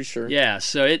 I'm pretty sure. Yeah,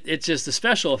 so it's just the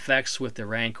special effects with the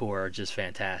Rancor are just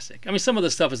fantastic. I mean, some of the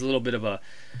stuff is a little bit of a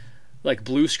like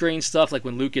blue screen stuff, like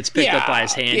when Luke gets picked up by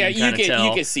his hand. Yeah, you can tell.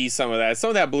 you can see some of that. Some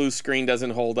of that blue screen doesn't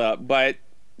hold up, but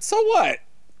so what?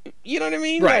 You know what I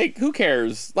mean? Right. Like, who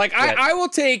cares? Like, Right. I will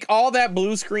take all that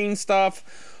blue screen stuff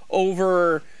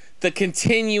over the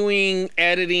continuing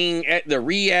editing, the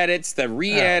re-edits.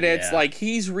 yeah. Like,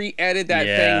 he's re-edited that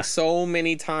Yeah. thing so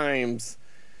many times.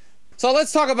 So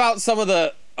let's talk about some of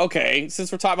the. Okay,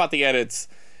 since we're talking about the edits.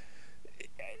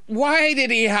 Why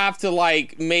did he have to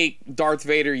like make Darth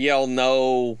Vader yell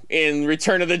no in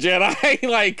Return of the Jedi?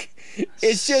 Like,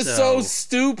 it's just so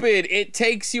stupid. It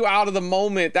takes you out of the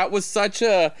moment. That was such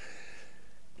a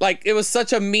it was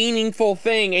such a meaningful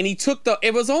thing, and he took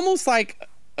it was almost like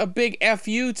a big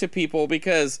FU to people,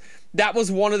 because that was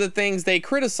one of the things they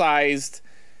criticized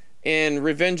in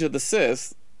Revenge of the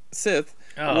Sith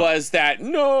was that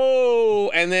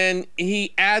no, and then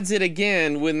he adds it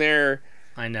again when they're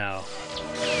I know.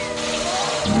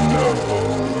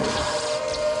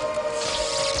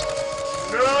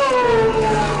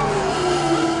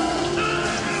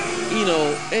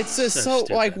 it's just So so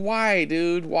stupid. like, why,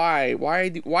 dude? Why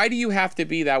do you have to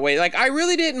be that way? Like, I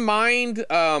really didn't mind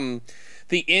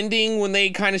the ending when they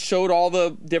kind of showed all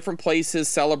the different places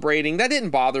celebrating. That didn't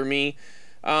bother me.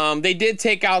 They did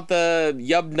take out the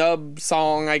Yub Nub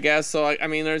song, I guess. So I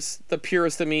mean, there's the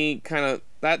purist of me kind of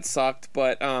that sucked,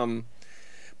 but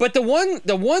the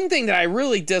one thing that I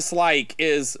really dislike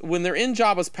is when they're in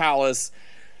Jabba's palace.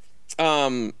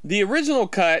 The original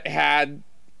cut had,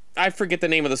 I forget the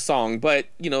name of the song, but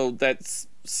that's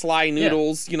Sly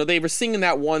Noodles. They were singing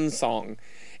that one song,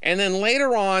 And then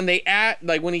later on, they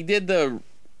like when he did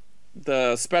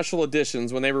the special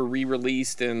editions when they were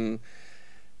re-released in,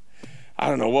 I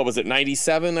don't know, what was it,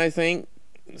 97, I think,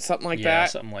 something like that. Yeah,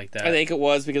 something like that. I think it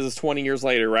was, because it's 20 years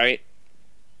later, right?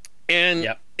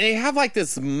 And they have like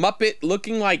this Muppet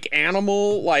looking like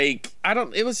animal, like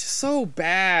it was just so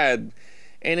bad.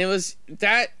 And it was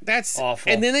that's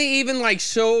awful. And then they even like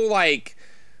show like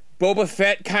Boba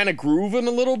Fett kind of grooving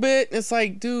a little bit. And it's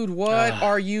like, dude, what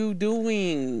are you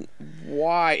doing?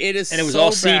 Why? It is, and it was so all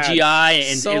bad.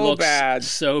 CGI, and so it looks bad.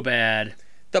 so bad.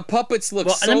 The puppets look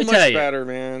so much better,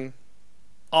 man.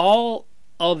 All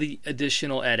the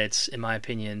additional edits, in my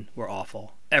opinion, were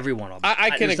awful. Every one of them.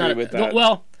 I can agree with that.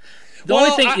 Well, the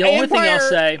only thing I'll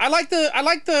say, I like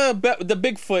the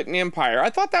Bigfoot in Empire.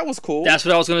 I thought that was cool. That's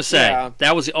what I was going to say. Yeah.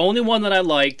 That was the only one that I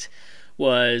liked,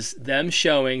 was them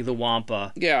showing the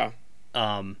Wampa. Yeah.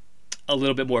 A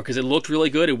little bit more, because it looked really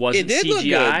good. It wasn't did CGI. Look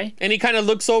good. And he kind of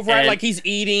looks over at, like he's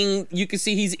eating. You can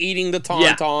see he's eating the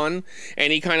tauntaun,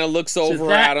 and he kind of looks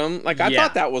over at him. Like, I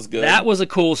thought that was good. That was a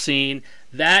cool scene.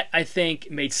 That, I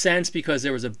think, made sense because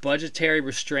there was a budgetary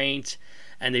restraint,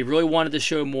 and they really wanted to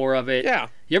show more of it. Yeah.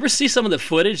 You ever see some of the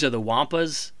footage of the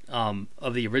Wampas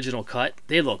of the original cut?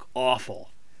 They look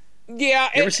awful. Yeah.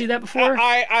 You ever see that before?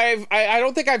 I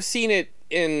don't think I've seen it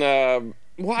in.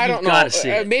 Well, I don't know. Gotta see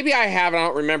it. Maybe I have. I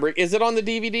don't remember. Is it on the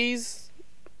DVDs?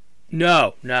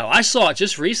 No. I saw it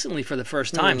just recently for the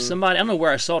first time. Somebody, I don't know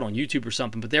where I saw it, on YouTube or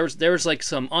something, but there was like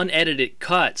some unedited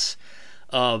cuts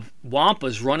of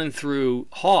Wampas running through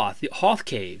the Hoth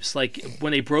caves, like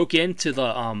when they broke into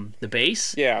the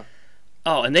base. Yeah.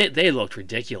 Oh, and they looked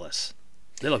ridiculous.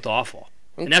 They looked awful,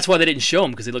 and that's why they didn't show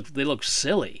them, because they looked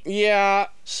silly. Yeah.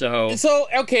 So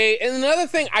okay, and another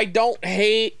thing I don't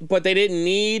hate, but they didn't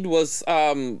need, was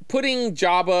putting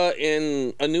Jabba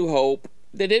in A New Hope.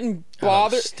 They didn't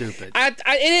bother. Stupid. It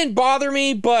didn't bother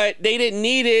me, but they didn't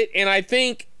need it, and I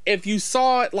think if you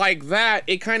saw it like that,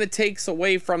 it kind of takes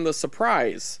away from the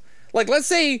surprise. Like, let's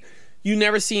say you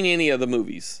never seen any of the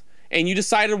movies, and you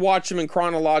decided to watch them in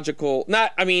chronological,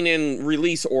 in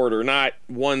release order, not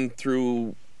 1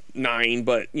 through 9,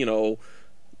 but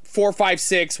 4, 5,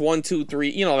 6, 1, 2,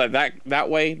 3, that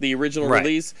way, the original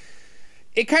release.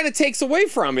 It kind of takes away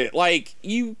from it. Like,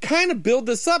 you kind of build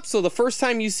this up, so the first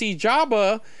time you see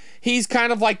Jabba, he's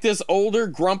kind of like this older,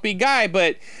 grumpy guy,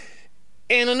 but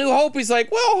in A New Hope, he's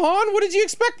like, well, Han, what did you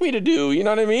expect me to do? You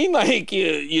know what I mean? Like,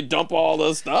 you dump all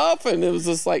the stuff, and it was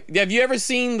just like, have you ever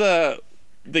seen the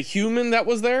human that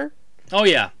was there? Oh,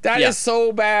 yeah. That is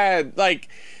so bad. Like,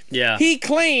 yeah. He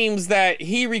claims that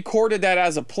he recorded that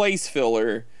as a place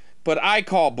filler, but I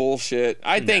call bullshit.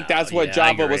 I think that's what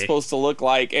Jabba was supposed to look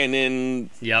like, and then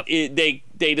they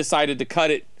decided to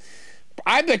cut it.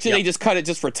 I bet you they just cut it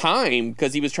just for time,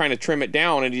 because he was trying to trim it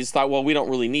down, and he just thought, well, we don't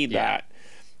really need that.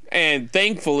 And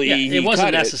thankfully, it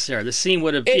wasn't necessary. The scene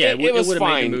would have, it would have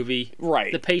made the movie,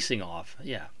 the pacing off.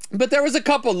 Yeah. But there was a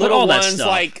couple little ones,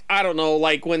 like, I don't know,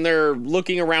 like when they're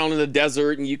looking around in the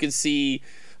desert and you can see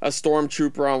a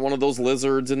stormtrooper on one of those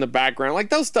lizards in the background. Like,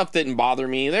 those stuff didn't bother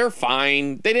me. They were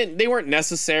fine. They weren't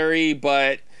necessary,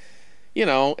 but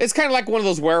it's kind of like one of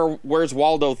those Where's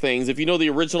Waldo things. If you know the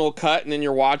original cut and then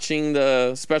you're watching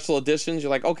the special editions, you're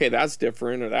like, okay, that's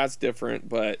different, or that's different,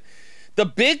 but the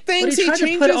big things he changes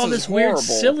to put all this weird,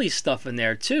 silly stuff in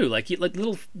there too, like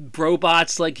little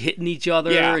robots like hitting each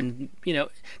other, and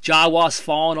Jawas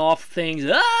falling off things.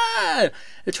 They're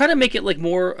trying to make it like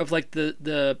more of like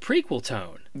the prequel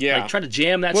tone. Yeah, like try to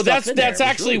jam that. Well, stuff in that's there.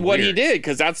 actually what he did,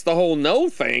 because that's the whole no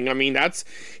thing. I mean, that's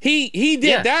he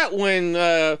did that when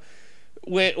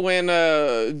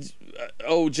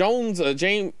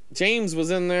James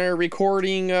was in there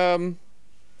recording.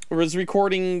 Was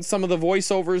recording some of the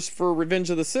voiceovers for Revenge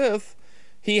of the Sith.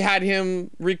 He had him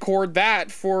record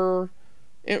that for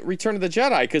Return of the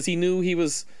Jedi, because he knew he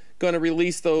was going to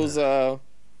release those the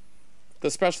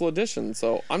special edition.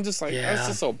 So I'm just like, that's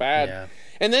just so bad. Yeah.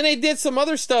 And then they did some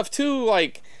other stuff too,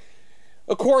 like,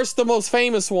 of course, the most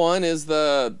famous one is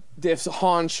if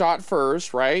Han shot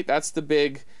first, right? That's the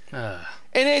big. And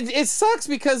it sucks,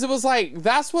 because it was like,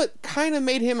 that's what kind of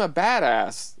made him a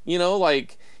badass.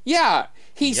 Like, yeah.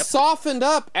 He softened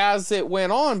up as it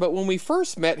went on, but when we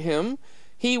first met him,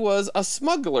 he was a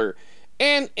smuggler.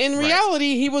 And in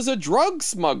reality, he was a drug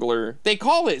smuggler. They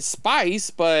call it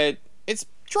spice, but it's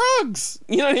drugs.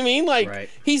 You know what I mean? Like,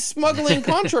 he's smuggling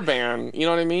contraband. You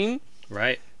know what I mean?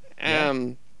 Right.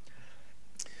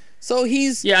 So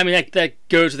he's... Yeah, I mean, that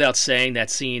goes without saying. That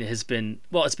scene has been...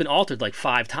 Well, it's been altered like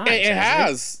 5 times.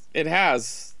 It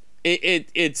has.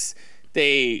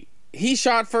 He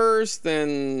shot first,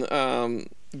 then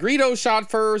Greedo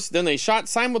shot first, then they shot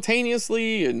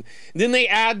simultaneously, and then they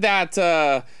add that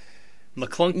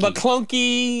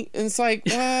McClunky, and it's like,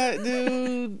 what,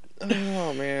 dude?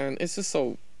 Oh man, it's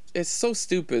so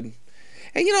stupid.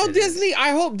 And you know, Disney,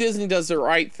 I hope Disney does the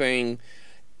right thing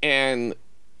and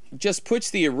just puts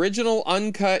the original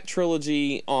uncut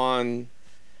trilogy on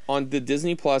the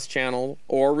Disney Plus channel,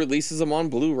 or releases them on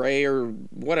Blu-ray or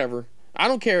whatever. I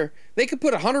don't care. They could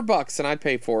put $100 and I'd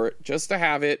pay for it just to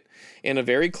have it in a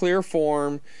very clear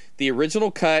form. The original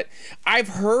cut. I've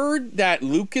heard that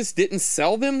Lucas didn't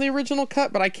sell them the original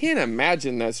cut, but I can't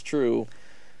imagine that's true.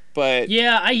 But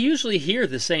yeah, I usually hear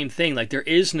the same thing. Like, there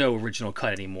is no original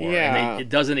cut anymore. Yeah. And it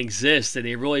doesn't exist, and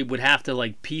they really would have to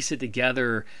like piece it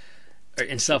together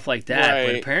and stuff like that. Right.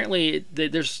 But apparently,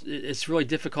 it's really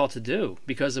difficult to do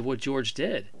because of what George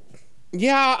did.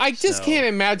 yeah, I just can't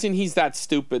imagine he's that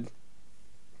stupid.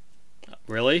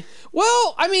 Really?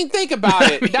 Well, I mean, think about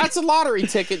it. That's a lottery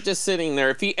ticket just sitting there.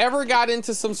 If he ever got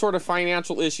into some sort of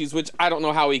financial issues, which I don't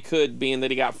know how he could, being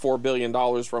that he got $4 billion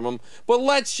from him, but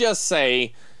let's just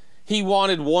say he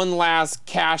wanted one last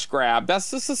cash grab.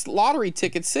 That's just a lottery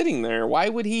ticket sitting there. Why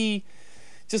would he?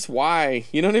 Just why?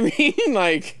 You know what I mean?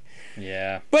 Like,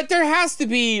 yeah. But there has to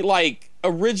be like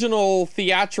original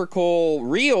theatrical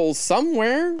reels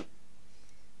somewhere.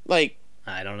 Like,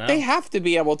 I don't know. they have to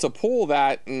be able to pull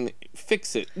that and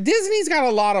fix it. Disney's got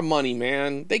a lot of money,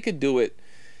 man. They could do it.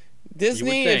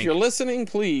 Disney, if you're listening,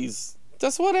 please.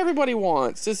 That's what everybody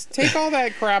wants. Just take all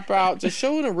that crap out. Just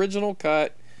show an original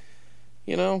cut.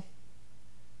 You know?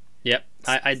 Yep.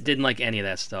 I didn't like any of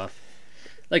that stuff.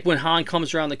 Like when Han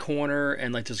comes around the corner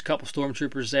and like there's a couple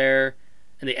stormtroopers there,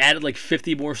 and they added like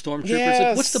 50 more stormtroopers. Yes.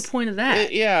 Like, what's the point of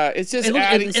that? It's just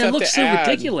adding stuff it looked to so add.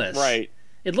 ridiculous. Right.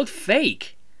 It looked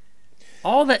fake.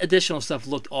 All that additional stuff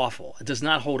looked awful. It does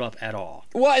not hold up at all.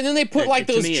 Well, and then they put like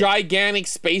To those me, gigantic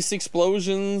space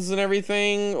explosions and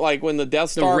everything, like when the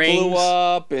Death Star blew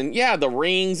up, and yeah, the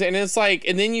rings, and it's like,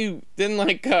 and then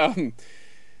like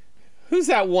who's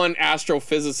that one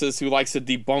astrophysicist who likes to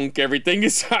debunk everything?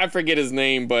 I forget his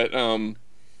name, but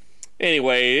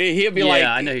anyway, he'll be like,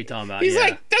 yeah, I know who you're talking about. He's yeah.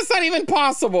 like, that's not even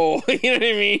possible. You know what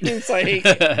I mean? It's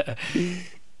like.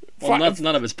 Well,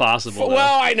 none of it's possible. Though.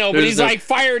 Well, I know, but he's like,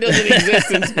 fire doesn't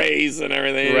exist in space and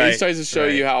everything. Right, He tries to show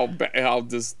you how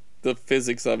just the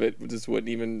physics of it just wouldn't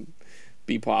even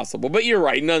be possible. But you're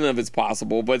right, none of it's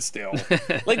possible. But still,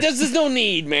 like, there's just no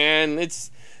need, man.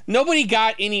 Nobody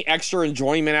got any extra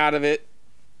enjoyment out of it.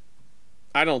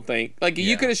 I don't think. Like,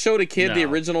 you could have showed a kid the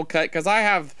original cut, because I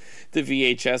have the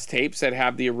VHS tapes that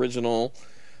have the original.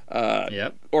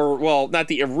 Yep. Or, well, not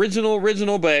the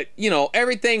original, but, you know,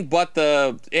 everything but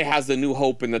it has the New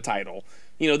Hope in the title.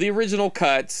 You know, the original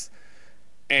cuts,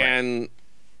 and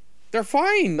they're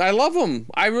fine. I love them.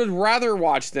 I would rather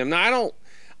watch them. Now,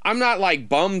 I'm not, like,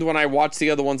 bummed when I watch the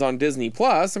other ones on Disney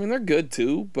Plus. I mean, they're good,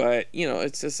 too, but, you know,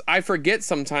 it's just, I forget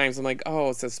sometimes. I'm like,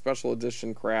 oh, it's a special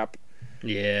edition crap.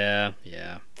 Yeah,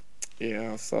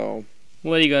 so.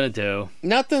 What are you going to do?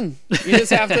 Nothing. You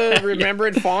just have to remember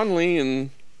it fondly, and...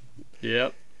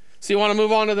 Yep. So you want to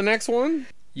move on to the next one?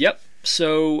 Yep.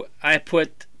 So I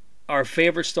put our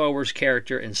favorite Star Wars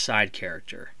character and side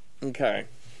character. Okay.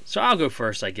 So I'll go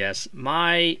first, I guess.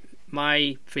 My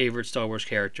favorite Star Wars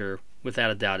character, without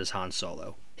a doubt, is Han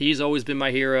Solo. He's always been my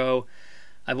hero.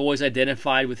 I've always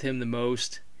identified with him the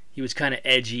most. He was kind of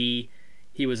edgy.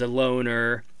 He was a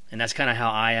loner, and that's kind of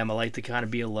how I am. I like to kind of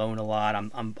be alone a lot.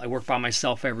 I work by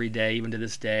myself every day, even to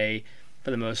this day, for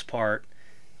the most part.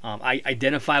 I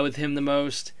identify with him the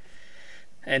most,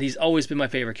 and he's always been my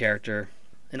favorite character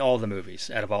in all the movies.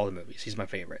 Out of all the movies, he's my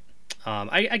favorite.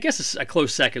 I guess a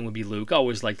close second would be Luke. I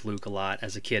always liked Luke a lot,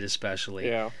 as a kid especially.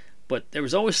 Yeah. But there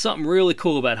was always something really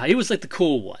cool about how he was like the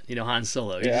cool one, you know, Han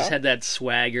Solo. He Yeah. just had that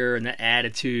swagger and that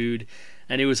attitude,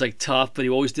 and he was like tough, but he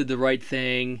always did the right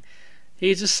thing.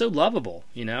 He's just so lovable,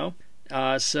 you know.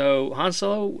 So Han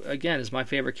Solo, again, is my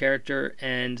favorite character,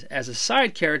 and as a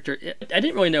side character, I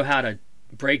didn't really know how to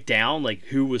break down like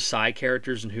who was side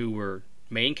characters and who were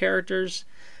main characters,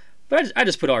 but I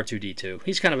just put R2D2.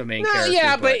 He's kind of a main character.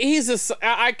 Yeah, but he's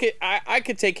I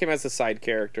could take him as a side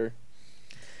character.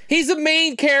 He's a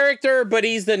main character, but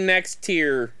he's the next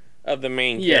tier of the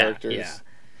main characters. Yeah.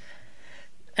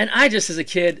 And I just, as a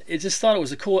kid, just thought it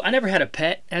was I never had a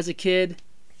pet as a kid,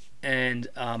 and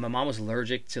my mom was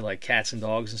allergic to like cats and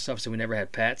dogs and stuff, so we never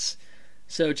had pets.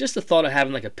 So just the thought of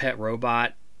having like a pet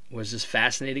robot was just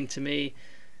fascinating to me.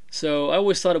 So I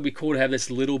always thought it'd be cool to have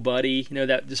this little buddy, you know,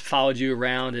 that just followed you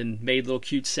around and made little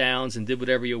cute sounds and did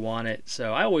whatever you wanted.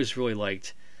 So I always really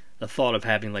liked the thought of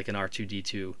having like an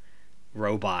R2D2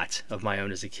 robot of my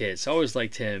own as a kid. So I always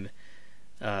liked him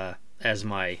as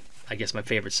my I guess, my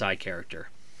favorite side character.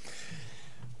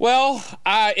 Well,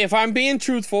 if I'm being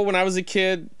truthful, when I was a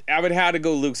kid, I would have to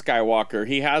go Luke Skywalker.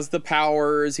 He has the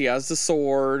powers. He has the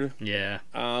sword. Yeah.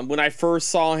 When I first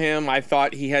saw him, I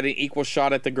thought he had an equal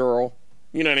shot at the girl.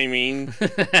 You know what I mean?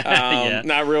 Yeah.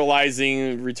 Not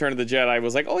realizing Return of the Jedi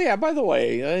was like, oh yeah, by the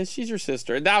way, she's your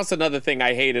sister. That was another thing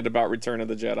I hated about Return of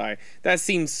the Jedi. That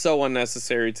seemed so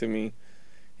unnecessary to me.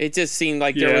 It just seemed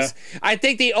like there was... I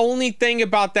think the only thing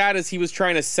about that is he was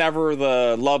trying to sever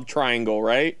the love triangle,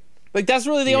 right? Like, that's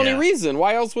really the only reason.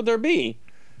 Why else would there be?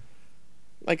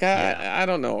 Like, I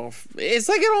don't know. It's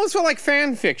like, it almost felt like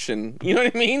fan fiction. You know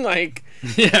what I mean? Like...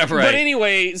 Yeah, right. But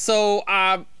anyway, so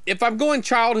if I'm going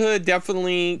childhood,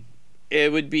 definitely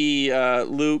it would be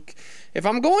Luke. If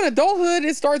I'm going adulthood,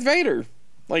 it's Darth Vader.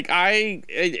 Like,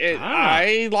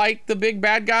 I like the big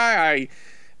bad guy.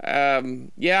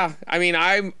 Yeah. I mean,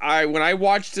 I when I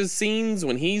watch the scenes,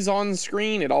 when he's on the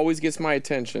screen, it always gets my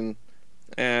attention.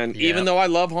 And even though I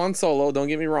love Han Solo, don't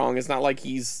get me wrong, it's not like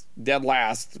he's dead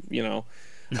last, you know.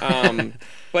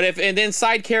 But then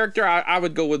side character, I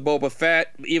would go with Boba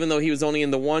Fett, even though he was only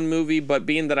in the one movie. But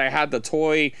being that I had the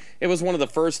toy, it was one of the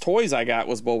first toys I got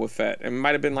was Boba Fett. It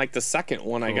might have been like the second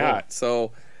one I got.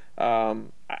 So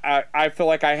I feel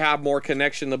like I have more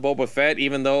connection to Boba Fett,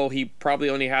 even though he probably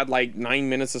only had like 9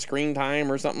 minutes of screen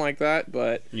time or something like that.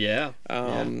 But yeah,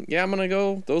 I'm gonna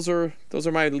go. Those are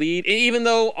my lead. Even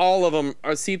though all of them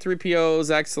are, C-3PO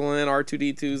is excellent,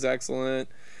 R2-D2 is excellent,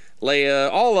 Leia,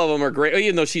 all of them are great.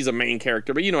 Even though she's a main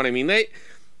character, but you know what I mean.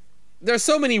 There's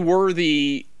so many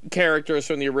worthy characters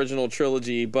from the original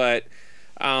trilogy, but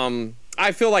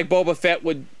I feel like Boba Fett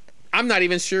would. I'm not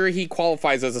even sure he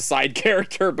qualifies as a side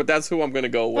character, but that's who I'm going to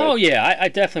go with. Oh, yeah. I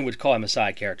definitely would call him a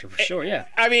side character for sure, yeah.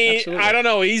 I mean, absolutely. I don't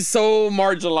know. He's so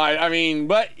marginalized. I mean,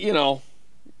 but, you know,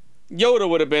 Yoda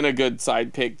would have been a good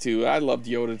side pick, too. I loved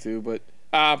Yoda, too, but...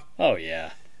 oh,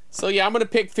 yeah. So, yeah, I'm going to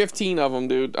pick 15 of them,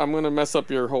 dude. I'm going to mess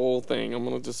up your whole thing. I'm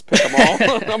going to just pick them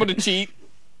all. I'm going to cheat.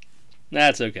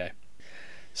 That's okay.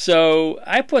 So,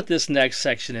 I put this next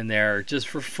section in there just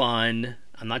for fun.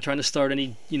 I'm not trying to start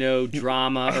any,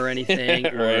 drama or anything,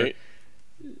 or right.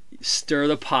 stir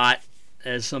the pot,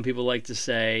 as some people like to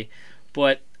say.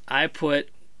 But I put,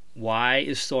 why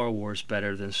is Star Wars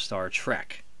better than Star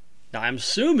Trek? Now, I'm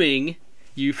assuming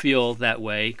you feel that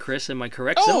way, Chris. Am I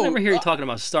correct? 'Cause I don't ever hear you talking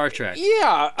about Star Trek.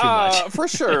 Yeah, for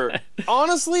sure.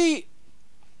 Honestly,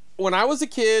 when I was a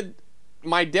kid,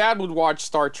 my dad would watch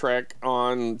Star Trek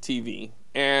on TV,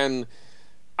 and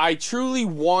I truly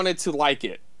wanted to like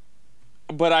it.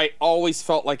 But I always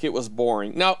felt like it was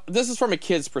boring. Now, this is from a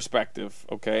kid's perspective,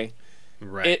 okay?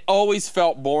 Right. It always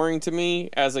felt boring to me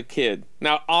as a kid.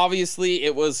 Now, obviously,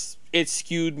 it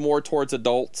skewed more towards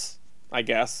adults, I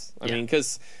guess. I mean,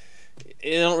 because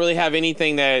it don't really have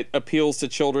anything that appeals to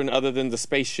children other than the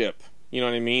spaceship. You know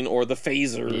what I mean? Or the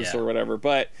phasers or whatever.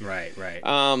 But right.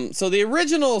 so the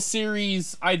original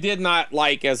series I did not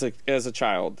like as a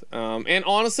child. And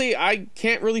honestly, I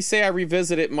can't really say I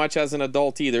revisit it much as an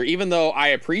adult either, even though I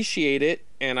appreciate it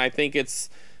and I think it's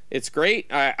great.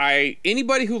 I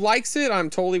anybody who likes it, I'm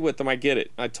totally with them. I get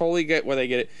it. I totally get where they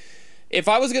get it. If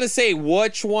I was going to say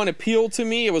which one appealed to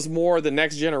me, it was more The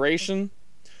Next Generation.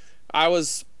 I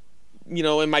was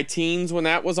in my teens when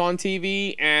that was on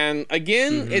TV, and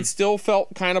again, it still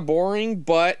felt kind of boring,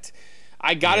 but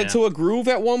I got into a groove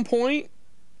at one point,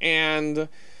 and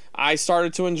I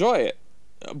started to enjoy it.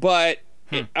 But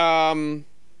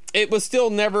it was still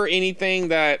never anything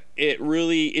that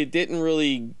it didn't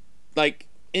really, like,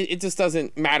 it just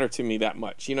doesn't matter to me that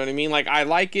much. You know what I mean? Like, I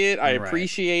like it, I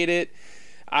appreciate it.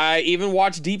 I even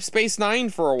watched Deep Space Nine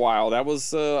for a while. That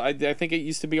was, I think it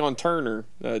used to be on Turner.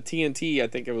 TNT, I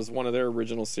think it was one of their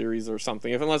original series or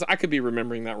something. Unless I could be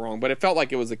remembering that wrong. But it felt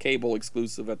like it was a cable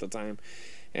exclusive at the time.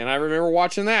 And I remember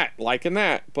watching that, liking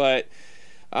that. But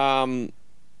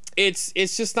it's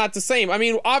just not the same. I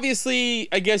mean, obviously,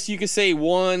 I guess you could say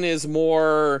one is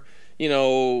more,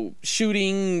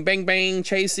 shooting, bang, bang,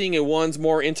 chasing, and one's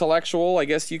more intellectual. I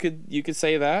guess you could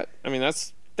say that. I mean,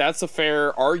 that's a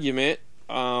fair argument.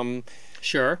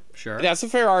 Sure. That's a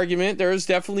fair argument. There's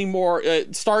definitely more.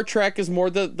 Star Trek is more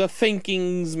the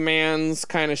thinking's man's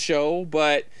kind of show,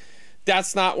 but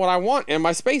that's not what I want in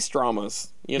my space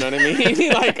dramas. You know what I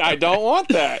mean? Like, I don't want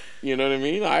that. You know what I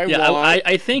mean?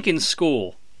 I think in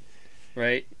school,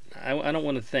 right? I don't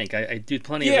want to think. I do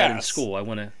plenty of that in school. I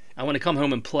want to come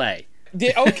home and play.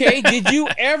 Did you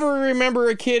ever remember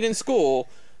a kid in school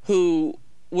who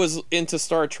was into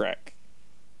Star Trek?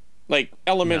 Like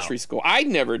elementary school. I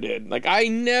never did. Like, I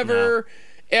never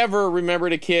ever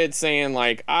remembered a kid saying,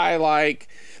 like, I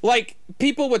like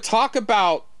people would talk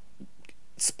about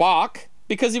Spock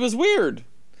because he was weird.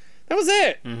 That was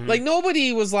it. Like,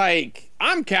 nobody was like,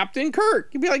 I'm Captain Kirk.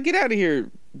 You'd be like, get out of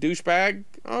here, douchebag.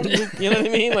 You know what I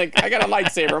mean? Like, I got a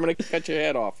lightsaber. I'm going to cut your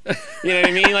head off. You know what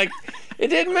I mean? Like, it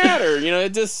didn't matter. You know,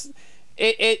 it just...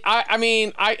 I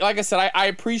mean, like I said, I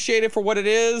appreciate it for what it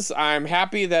is. I'm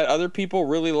happy that other people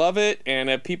really love it, and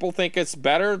if people think it's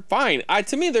better, fine.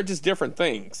 To me, they're just different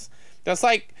things. That's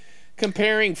like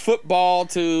comparing football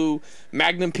to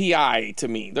Magnum PI to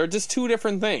me. They're just two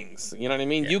different things. You know what I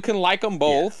mean? Yeah. You can like them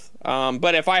both,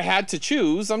 but if I had to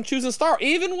choose, I'm choosing Star.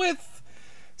 Even with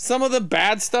some of the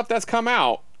bad stuff that's come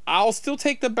out, I'll still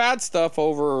take the bad stuff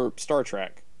over Star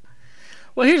Trek.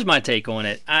 Well, here's my take on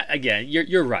it. Again,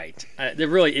 you're right. There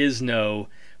really is no...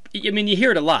 I mean, you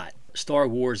hear it a lot. Star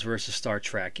Wars versus Star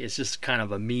Trek. It's just kind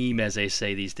of a meme, as they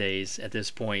say these days, at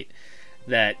this point,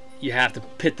 that you have to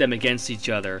pit them against each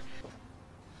other.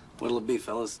 What'll it be,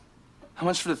 fellas? How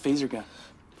much for the phaser gun?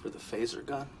 For the phaser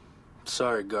gun?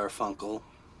 Sorry, Garfunkel.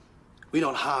 We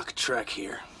don't hawk Trek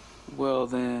here. Well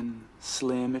then,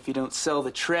 Slim, if you don't sell the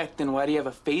Trek, then why do you have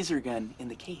a phaser gun in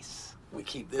the case? We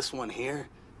keep this one here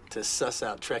to suss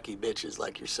out Trekkie bitches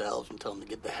like yourselves and tell them to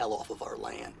get the hell off of our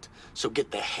land. So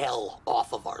get the hell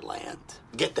off of our land.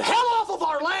 Get the hell off of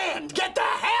our land! Get the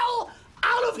hell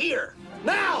out of here!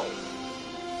 Now!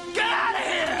 Get out of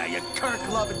here, you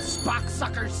Kirk-loving Spock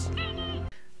suckers!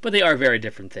 But they are very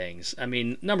different things. I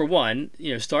mean, number one,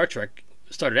 Star Trek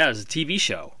started out as a TV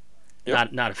show,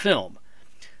 not a film.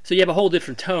 So you have a whole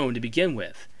different tone to begin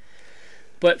with.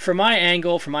 But from my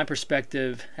angle, from my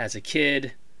perspective as a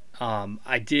kid,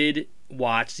 I did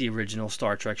watch the original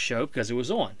Star Trek show because it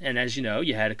was on. And as you know,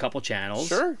 you had a couple channels.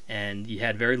 Sure. And you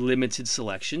had very limited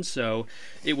selection. So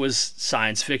it was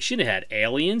science fiction. It had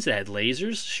aliens. It had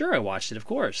lasers. Sure, I watched it, of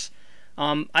course.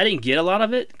 I didn't get a lot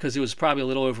of it because it was probably a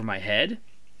little over my head.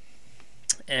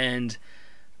 And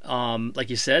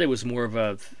like you said, it was more of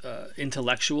a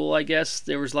intellectual, I guess.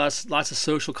 There was lots of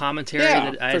social commentary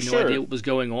that I had no idea what was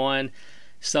going on,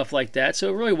 stuff like that. So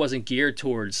it really wasn't geared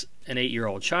towards an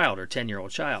 8-year-old child or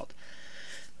 10-year-old child.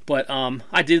 But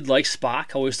I did like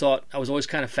Spock. I was always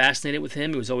kind of fascinated with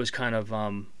him. It was always kind of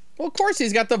well, of course,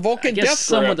 he's got the Vulcan death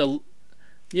grip.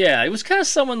 Yeah, it was kind of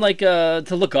someone like to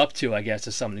look up to, I guess,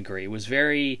 to some degree. It was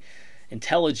very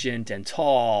intelligent and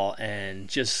tall and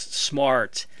just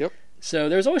smart. Yep. So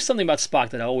there's always something about Spock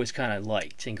that I always kind of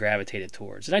liked and gravitated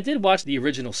towards. And I did watch the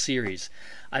original series.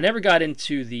 I never got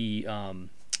into the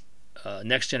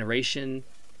Next Generation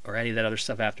or any of that other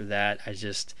stuff after that.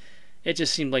 It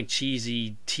just seemed like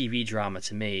cheesy TV drama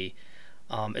to me,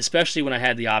 especially when I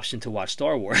had the option to watch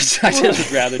Star Wars. I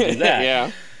just would rather do that.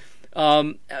 Yeah.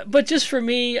 But just for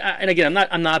me, and again,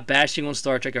 I'm not bashing on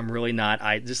Star Trek. I'm really not.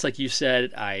 Just like you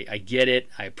said, I get it.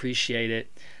 I appreciate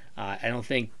it. I don't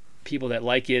think people that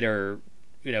like it are,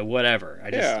 whatever.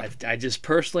 I just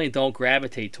personally don't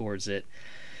gravitate towards it.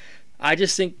 I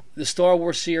just think the Star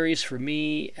Wars series for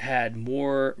me had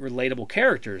more relatable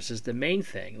characters is the main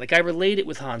thing. Like I related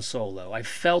with Han Solo. I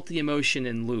felt the emotion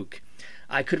in Luke.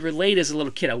 I could relate as a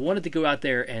little kid. I wanted to go out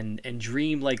there and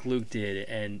dream like Luke did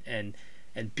and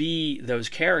be those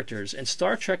characters. And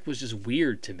Star Trek was just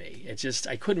weird to me.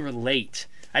 I couldn't relate.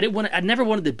 I never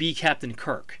wanted to be Captain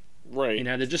Kirk. Right.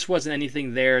 There just wasn't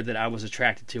anything there that I was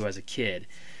attracted to as a kid.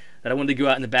 That I wanted to go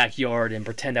out in the backyard and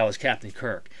pretend I was Captain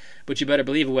Kirk. But you better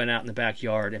believe I went out in the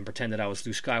backyard and pretended I was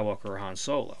Luke Skywalker or Han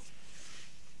Solo.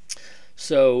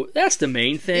 So that's the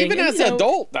main thing. Even as an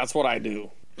adult, that's what I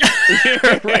do.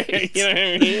 Right. You know what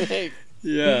I mean?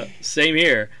 Yeah, same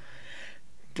here.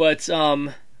 But,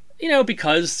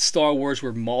 because Star Wars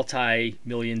were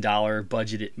multi-million-dollar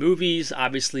budgeted movies,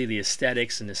 obviously the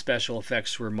aesthetics and the special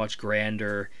effects were much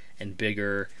grander and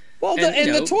bigger. Well,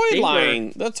 the toy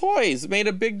line, the toys made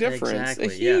a big difference. Exactly, a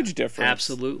huge difference.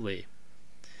 Absolutely.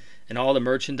 And all the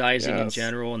merchandising in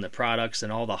general and the products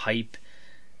and all the hype.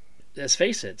 Let's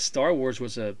face it, Star Wars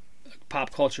was a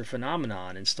pop culture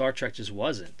phenomenon, and Star Trek just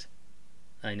wasn't.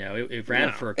 I know, it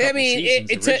ran for a couple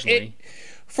seasons originally.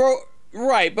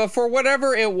 But for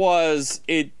whatever it was,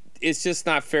 it's just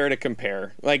not fair to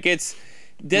compare. Like, does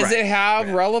it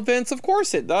have relevance? Of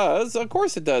course it does. Of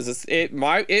course it does. It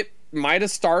might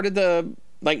have started the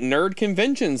nerd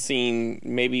convention scene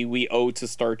maybe we owe to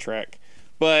Star Trek.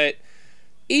 But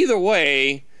either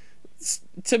way,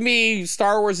 to me,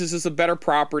 Star Wars is just a better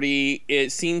property.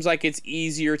 It seems like it's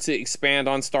easier to expand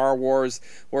on Star Wars,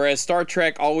 whereas Star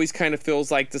Trek always kind of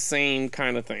feels like the same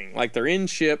kind of thing. Like they're in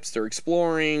ships, they're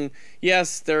exploring.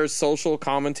 Yes, there's social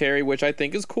commentary, which I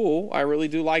think is cool. I really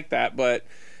do like that. But,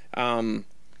 and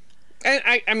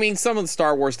I mean, some of the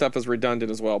Star Wars stuff is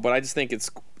redundant as well, but I just think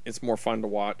it's more fun to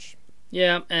watch.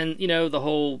 Yeah, and the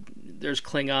whole there's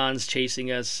Klingons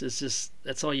chasing us. It's just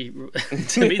that's all you.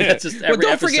 To me, that's just every Well,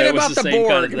 don't episode forget was about the the same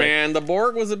Borg, kind of thing. man. The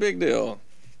Borg was a big deal.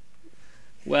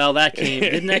 Well, that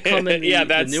didn't that come in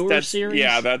the newer series?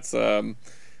 Yeah, that's no,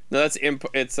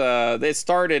 they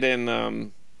started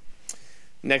in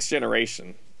Next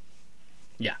Generation.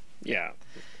 Yeah. Yeah.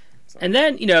 And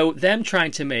then them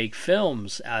trying to make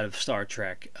films out of Star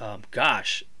Trek.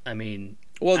 Gosh, I mean.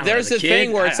 Well, I don't know, there's as a a kid,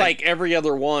 thing where it's like every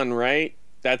other one, right?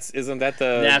 Isn't that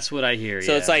the? That's what I hear.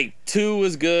 So it's like 2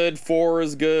 is good, 4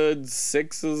 is good,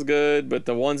 6 is good, but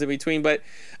the ones in between. But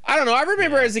I don't know. I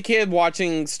remember as a kid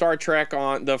watching Star Trek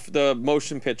on the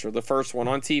motion picture, the first one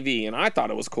on TV, and I thought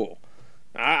it was cool.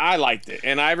 I liked it,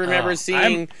 and I remember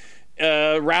seeing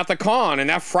Wrath of Khan, and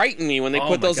that frightened me when they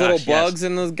put those little bugs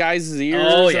in those guys' ears.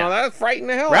 Oh, and all that frightened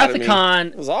the hell Wrath out of of me. Khan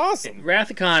It was awesome. Wrath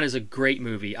of Khan is a great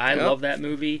movie. I love that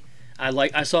movie.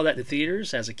 I saw that in the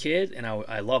theaters as a kid, and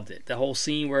I loved it. The whole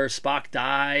scene where Spock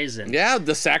dies, and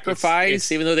the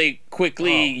sacrifice. Even though they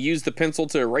quickly used the pencil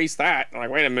to erase that, I'm like,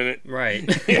 wait a minute, right?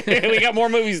 We got more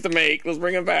movies to make. Let's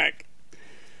bring them back.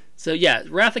 So yeah,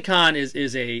 Wrath of Khan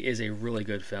is a really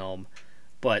good film,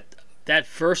 but that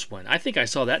first one, I think I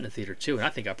saw that in the theater too, and I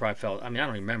think I probably felt. I mean, I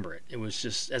don't remember it. It was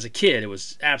just as a kid, it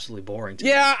was absolutely boring to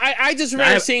me. Yeah, I just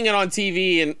remember seeing it on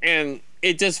TV, and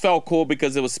it just felt cool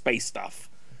because it was space stuff.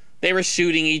 They were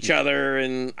shooting each other,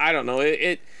 and I don't know.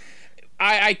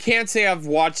 I can't say I've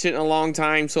watched it in a long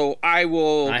time, so I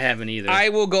haven't either. I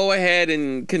will go ahead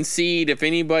and concede if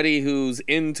anybody who's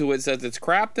into it says it's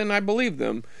crap, then I believe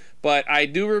them. But I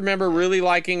do remember really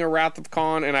liking A Wrath of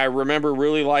Khan, and I remember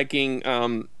really liking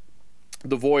The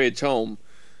Voyage Home.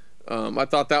 I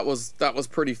thought that was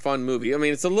pretty fun movie. I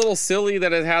mean, it's a little silly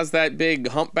that it has that big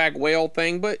humpback whale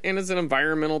thing, and it's an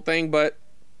environmental thing, but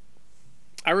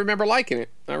I remember liking it.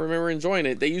 I remember enjoying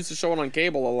it. They used to show it on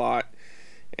cable a lot,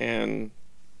 and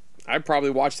I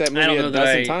probably watched that movie a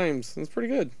dozen times. It's pretty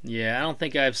good. Yeah, I don't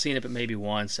think I've seen it, but maybe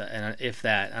once, and if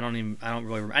that, I don't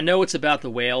really remember. I know it's about the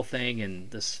whale thing,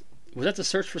 and this was that the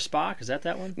Search for Spock? Is that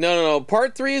one? No.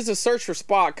 Part 3 is the Search for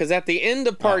Spock, because at the end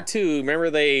of Part 2,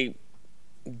 remember they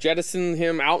jettisoned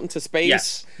him out into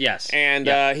space? Yes. And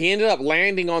he ended up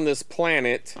landing on this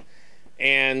planet,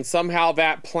 and somehow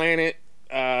that planet.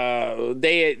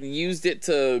 They had used it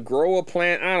to grow a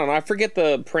plant. I don't know. I forget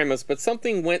the premise, but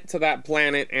something went to that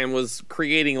planet and was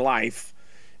creating life.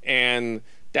 And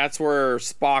that's where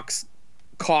Spock's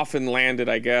coffin landed,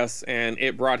 I guess, and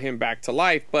it brought him back to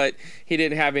life, but he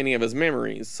didn't have any of his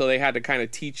memories. So they had to kind of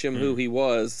teach him who he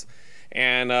was.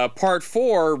 And Part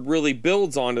 4 really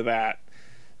builds onto that.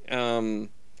 So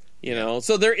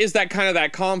there is that kind of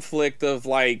that conflict of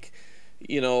like,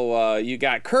 you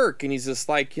got Kirk, and he's just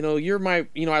like, you're my,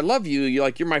 I love you.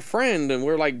 You're my friend, and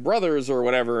we're like brothers or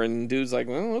whatever. And dude's like,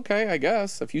 well, okay, I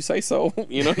guess if you say so.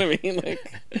 You know what I mean?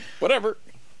 Like, whatever.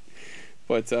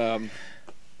 But I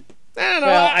don't know.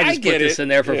 Well, I just get put this in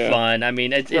there for fun. I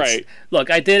mean, it's right.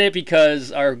 Look, I did it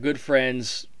because our good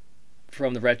friends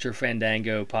from the Retro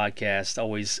Fandango podcast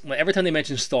every time they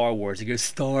mention Star Wars, they go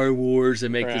Star Wars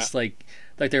and make this like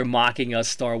they're mocking us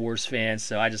Star Wars fans.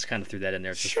 So I just kind of threw that in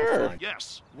there just for fun.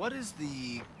 Yes. What is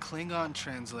the Klingon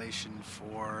translation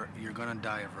for "You're gonna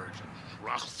die a virgin"?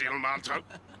 Rachsilmanto.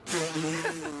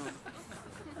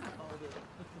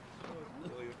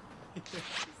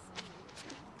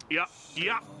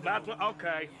 Yeah, that's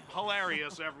okay.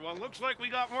 Hilarious, everyone. Looks like we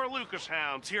got more Lucas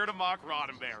hounds here to mock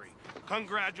Roddenberry.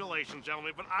 Congratulations,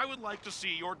 gentlemen, but I would like to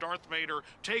see your Darth Vader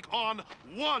take on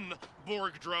one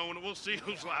Borg drone. We'll see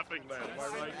who's laughing then, am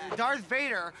I right? Darth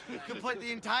Vader could put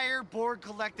the entire Borg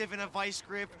collective in a vice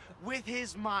grip with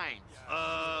his mind.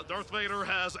 Darth Vader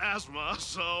has asthma,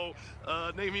 so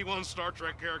name me one Star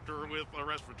Trek character with a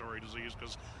respiratory disease,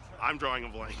 because I'm drawing a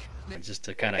blank. Just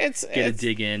to kind of get a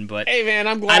dig in, but hey man,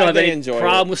 I'm glad I don't have they any enjoy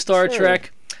problem it. with Star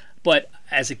Trek. But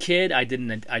as a kid, I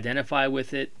didn't identify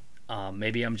with it.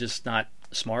 Maybe I'm just not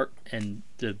smart, and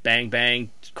the bang bang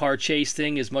car chase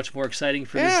thing is much more exciting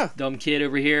for this dumb kid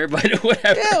over here. But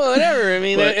whatever. Yeah, whatever. I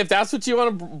mean, if that's what you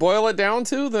want to boil it down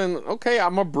to, then okay,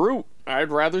 I'm a brute.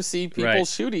 I'd rather see people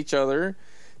shoot each other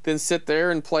than sit there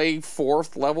and play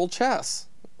 4th level chess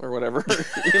or whatever.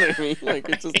 You know what I mean? Like,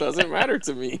 it just doesn't matter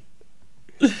to me.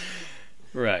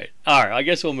 Right. All right. I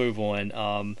guess we'll move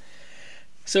on.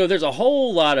 So there's a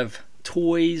whole lot of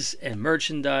toys and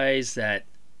merchandise that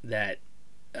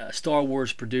Star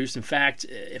Wars produced. In fact,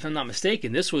 if I'm not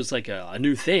mistaken, this was like a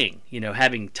new thing.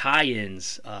 Having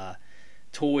tie-ins,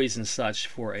 toys and such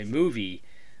for a movie.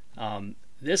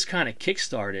 This kind of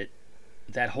kickstarted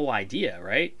that whole idea,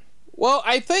 right? Well,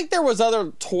 I think there was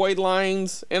other toy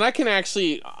lines, and I can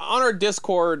actually on our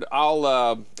Discord,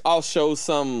 I'll show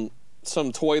some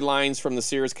some toy lines from the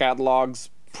Sears catalogs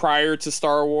prior to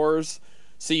Star Wars,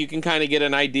 so you can kind of get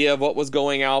an idea of what was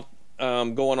going on. I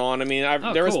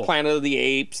mean, there was Planet of the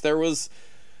Apes, there was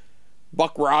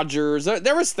Buck Rogers,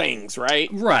 there was things, right?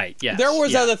 Right. Yes. There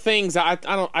was other things. I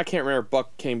can't remember if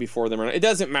Buck came before them or not. It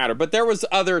doesn't matter. But there was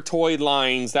other toy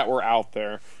lines that were out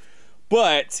there.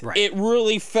 But it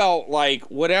really felt like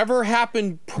whatever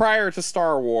happened prior to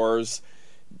Star Wars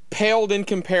paled in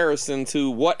comparison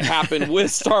to what happened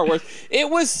with Star Wars. It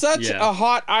was such a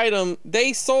hot item.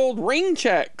 They sold rain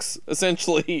checks,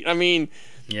 essentially. I mean,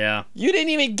 you didn't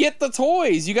even get the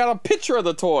toys. You got a picture of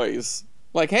the toys.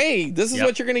 Like, hey, this is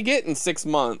what you're going to get in 6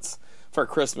 months for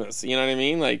Christmas. You know what I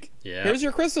mean? Like, here's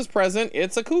your Christmas present.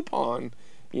 It's a coupon.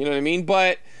 You know what I mean?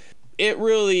 But it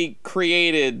really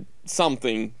created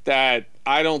something that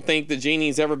I don't think the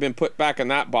genie's ever been put back in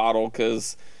that bottle,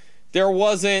 because there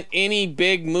wasn't any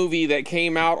big movie that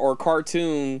came out or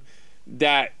cartoon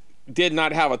that did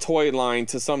not have a toy line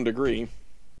to some degree.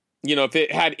 You know, if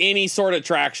it had any sort of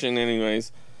traction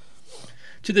anyways.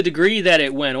 To the degree that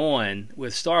it went on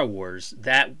with Star Wars,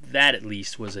 that at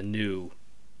least was a new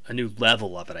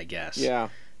level of it, I guess. Yeah.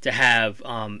 To have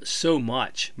so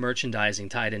much merchandising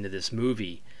tied into this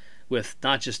movie, with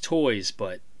not just toys,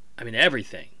 but I mean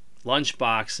everything, lunch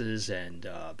boxes and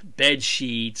bed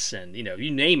sheets, and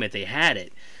you name it, they had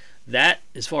it. That,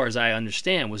 as far as I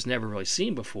understand, was never really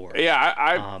seen before. Yeah,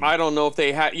 I don't know if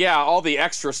they had. Yeah, all the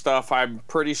extra stuff. I'm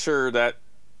pretty sure that.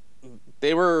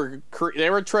 They were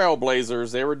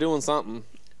trailblazers. They were doing something.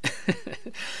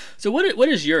 So what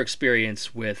is your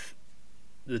experience with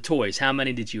the toys? How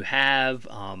many did you have?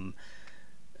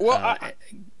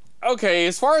 Okay,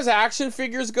 as far as action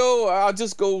figures go, I'll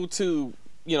just go to,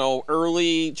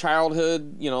 early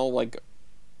childhood, like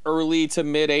early to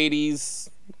mid 80s.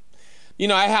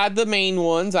 I had the main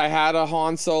ones. I had a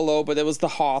Han Solo, but it was the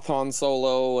Hoth Han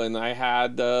Solo, and I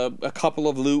had a couple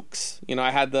of Lukes.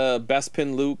 I had the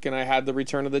Bespin Luke, and I had the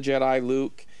Return of the Jedi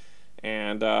Luke,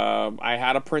 and I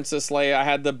had a Princess Leia. I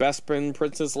had the Bespin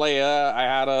Princess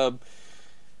Leia.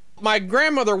 My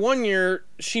grandmother, one year,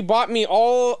 she bought me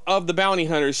all of the Bounty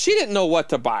Hunters. She didn't know what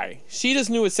to buy. She just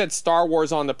knew it said Star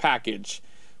Wars on the package.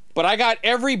 But I got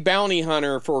every bounty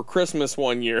hunter for Christmas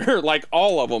one year, like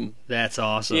all of them. That's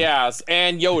awesome. Yes,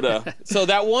 and Yoda. So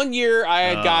that one year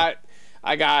I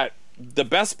got the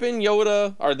Bespin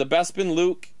Yoda, or the Bespin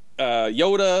Luke,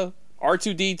 Yoda,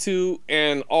 R2-D2,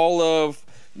 and all of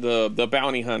the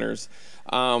bounty hunters.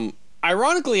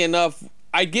 Ironically enough,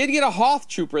 I did get a Hoth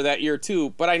Trooper that year too,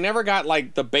 but I never got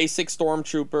like the basic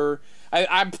Stormtrooper.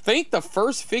 I think the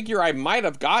first figure I might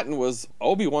have gotten was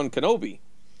Obi-Wan Kenobi.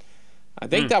 I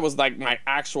think that was like my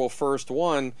actual first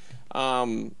one.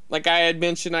 Like I had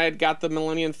mentioned, I had got the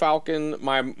Millennium Falcon.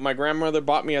 My grandmother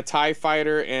bought me a TIE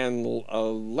Fighter, and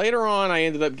later on I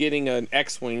ended up getting an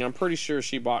X-Wing. I'm pretty sure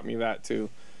she bought me that too.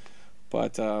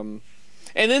 But and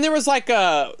then there was like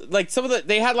some of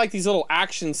they had like these little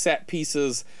action set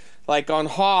pieces. Like on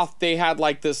Hoth, they had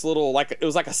like this little, like it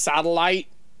was like a satellite,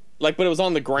 like, but it was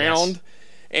on the ground,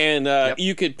 and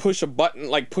you could push a button,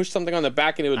 like push something on the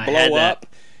back, and it would blow up.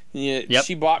 Yeah,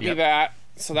 she bought me that,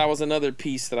 so that was another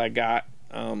piece that I got.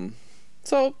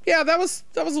 So yeah, that was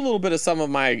a little bit of some of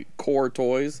my core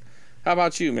toys. How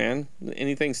about you, man?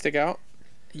 Anything stick out?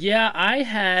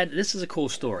 Yeah, this is a cool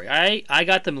story. I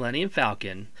got the Millennium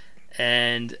Falcon,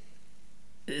 and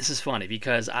this is funny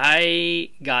because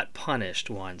I got punished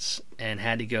once and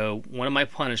had to go. One of my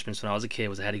punishments when I was a kid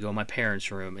was I had to go in my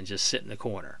parents' room and just sit in the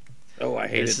corner. Oh, I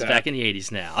hated that. This is back in the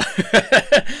 80s now.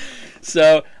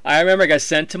 So I remember I got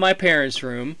sent to my parents'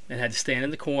 room and had to stand in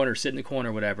the corner, sit in the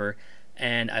corner, whatever.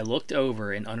 And I looked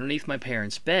over, and underneath my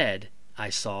parents' bed,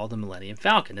 I saw the Millennium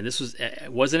Falcon. And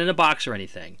it wasn't in a box or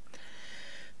anything.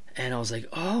 And I was like,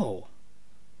 oh.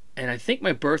 And I think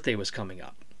my birthday was coming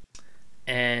up.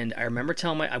 And I remember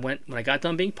when I got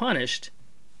done being punished,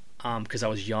 because I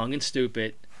was young and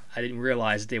stupid, I didn't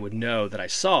realize they would know that I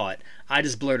saw it. I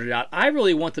just blurted out, I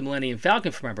really want the Millennium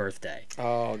Falcon for my birthday.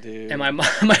 Oh, dude. And my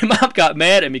mom got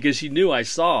mad at me because she knew I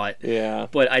saw it. Yeah.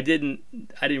 But I didn't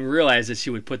realize that she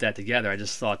would put that together. I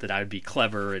just thought that I would be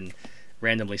clever and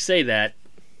randomly say that.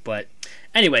 But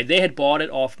anyway, they had bought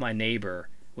it off my neighbor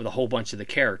with a whole bunch of the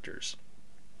characters.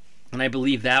 And I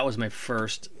believe that was my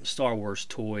first Star Wars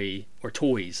toy, or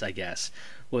toys, I guess,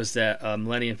 was the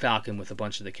Millennium Falcon with a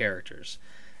bunch of the characters.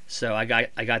 So I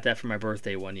got that for my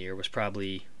birthday one year. It was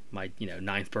probably my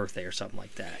 9th birthday or something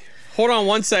like that. Hold on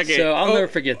one second. So I'll never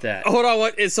forget that. Hold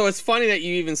on. So it's funny that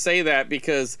you even say that,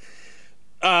 because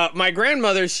my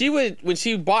grandmother, when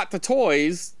she bought the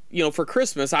toys, for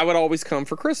Christmas, I would always come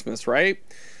for Christmas, right?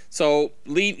 So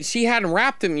she hadn't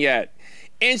wrapped them yet.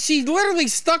 And she literally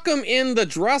stuck them in the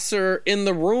dresser in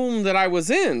the room that I was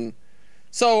in.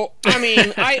 So, I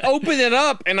mean, I opened it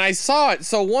up and I saw it.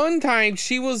 So one time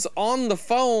she was on the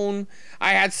phone,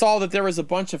 I had saw that there was a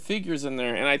bunch of figures in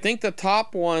there. And I think the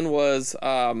top one was,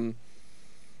 I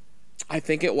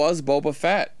think it was Boba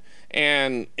Fett.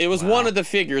 And it was one of the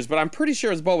figures, but I'm pretty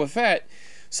sure it's Boba Fett.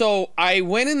 So I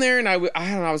went in there and I don't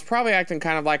know, I was probably acting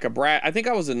kind of like a brat. I think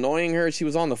I was annoying her. She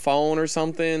was on the phone or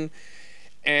something.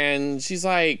 And she's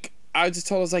like, I just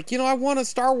told her, I was like, I want a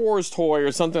Star Wars toy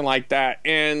or something like that.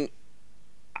 And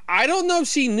I don't know if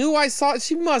she knew I saw it.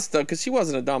 She must have, because she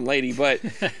wasn't a dumb lady. But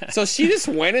so she just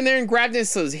went in there and grabbed it and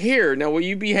says, here, now will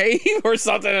you behave or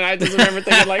something? And I just remember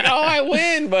thinking like, oh, I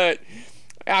win. But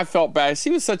I felt bad. She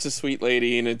was such a sweet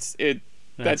lady, and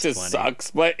that just funny.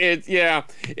 Sucks. But it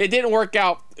didn't work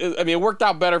out. I mean, it worked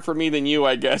out better for me than you,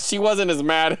 I guess. She wasn't as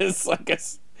mad as, I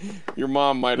guess, your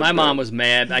mom might have been. My mom was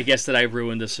mad, I guess, that I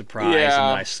ruined the surprise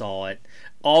and I saw it.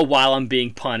 All while I'm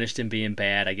being punished and being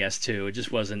bad, I guess, too. It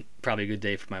just wasn't probably a good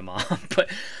day for my mom. But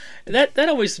that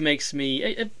always makes me,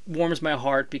 it warms my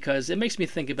heart because it makes me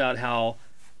think about how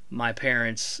my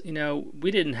parents,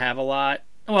 we didn't have a lot.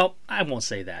 Well, I won't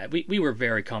say that. We were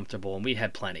very comfortable and we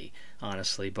had plenty,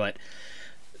 honestly. But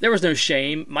there was no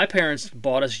shame. My parents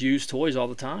bought us used toys all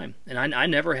the time. And I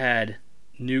never had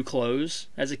new clothes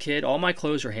as a kid. All my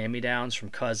clothes were hand-me-downs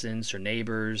from cousins or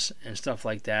neighbors and stuff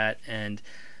like that. And,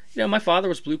 my father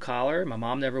was blue collar. My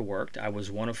mom never worked. I was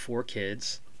one of 4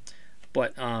 kids.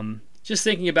 But just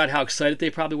thinking about how excited they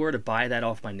probably were to buy that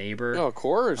off my neighbor. Oh, of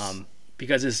course.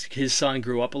 Because his son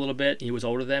grew up a little bit. He was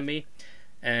older than me.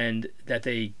 And that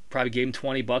they probably gave him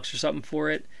 $20 or something for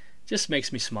it. Just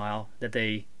makes me smile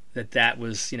that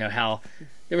was, how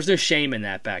there was no shame in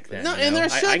that back then. No, and there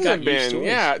shouldn't have been.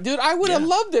 Yeah, dude, I would have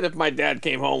loved it if my dad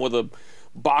came home with a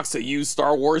box of used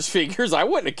Star Wars figures. I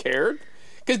wouldn't have cared.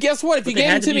 Because guess what? If you gave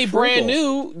them to me brand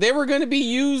new, they were going to be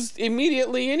used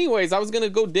immediately anyways. I was going to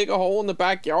go dig a hole in the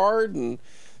backyard and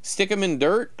stick them in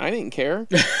dirt. I didn't care.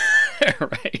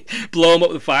 Right. Blow them up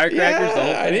with firecrackers. Yeah, the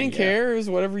whole thing. I didn't care. It was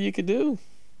whatever you could do.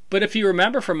 But if you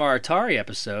remember from our Atari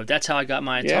episode, that's how I got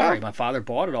my Atari. Yeah. My father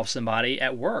bought it off somebody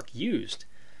at work, used.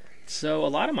 So a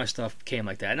lot of my stuff came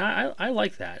like that. And I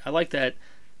like that. I like that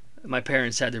my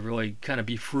parents had to really kind of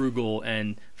be frugal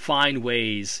and find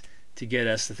ways to get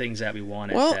us the things that we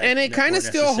wanted. Well, and it kind of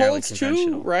still holds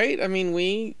true, right? I mean,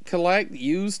 we collect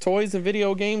used toys and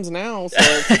video games now,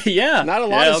 so yeah, not a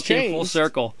lot has changed. Full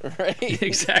circle, right?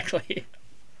 Exactly.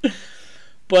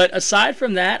 But aside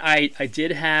from that, I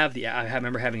did have I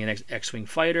remember having an X-wing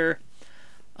fighter.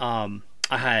 I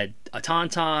had a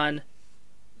Tauntaun.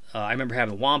 I remember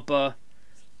having Wampa.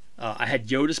 I had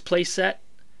Yoda's playset,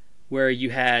 where you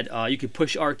had you could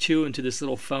push R2 into this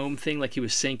little foam thing like he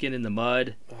was sinking in the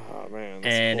mud. Oh man!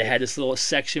 And cool. It had this little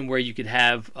section where you could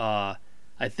have I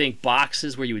think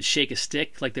boxes where you would shake a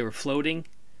stick like they were floating,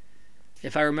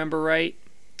 if I remember right.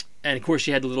 And of course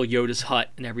you had the little Yoda's hut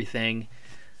and everything,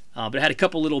 but it had a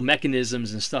couple little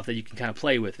mechanisms and stuff that you can kind of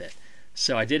play with it.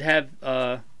 So I did have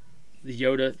the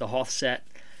Yoda, the Hoth set,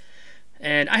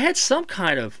 and I had some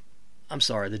kind of, the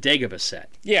Dagobah set.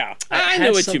 Yeah, I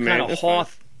knew what you meant. Kind of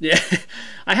Hoth. Yeah,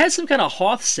 I had some kind of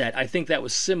Hoth set. I think that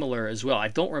was similar as well. I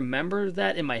don't remember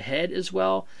that in my head as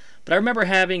well, but I remember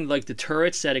having like the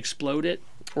turrets that exploded.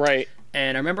 Right.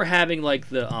 And I remember having like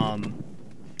the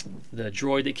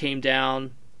droid that came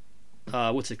down.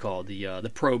 What's it called?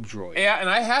 The probe droid. Yeah, and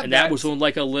I had and that was on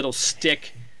like a little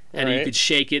stick, and you could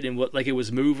shake it and like it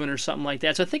was moving or something like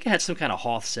that. So I think I had some kind of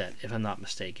Hoth set, if I'm not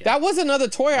mistaken. That was another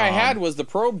toy I had, was the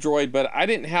probe droid, but I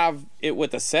didn't have it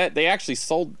with a set. They actually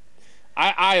sold.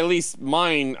 I at least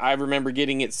mine, I remember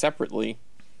getting it separately.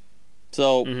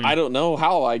 So I don't know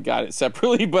how I got it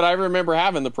separately, but I remember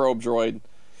having the probe droid.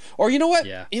 Or you know what?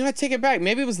 Yeah. I take it back.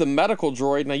 Maybe it was the medical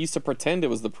droid, and I used to pretend it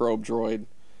was the probe droid.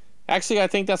 Actually, I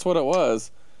think that's what it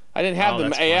was. I didn't have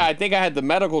I think I had the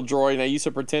medical droid, and I used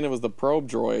to pretend it was the probe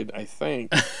droid, I think.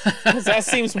 That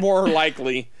seems more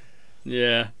likely.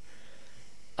 Yeah.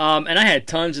 And I had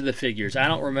tons of the figures. I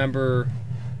don't remember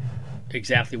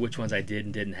exactly which ones I did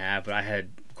and didn't have, but I had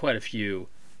quite a few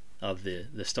of the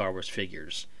Star Wars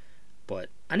figures. But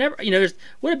I never,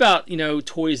 what about,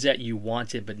 toys that you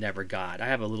wanted but never got? I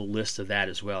have a little list of that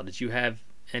as well. Did you have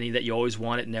any that you always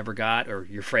wanted and never got, or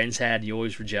your friends had and you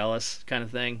always were jealous kind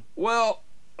of thing? Well,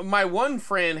 my one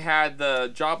friend had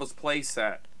the Jabba's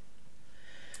playset.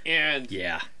 And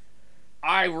yeah,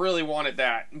 I really wanted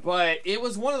that. But it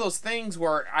was one of those things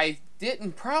where I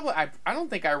didn't I don't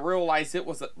think I realized it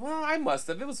was I must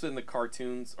have. It was in the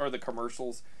cartoons or the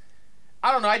commercials.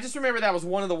 I don't know. I just remember that was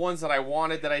one of the ones that I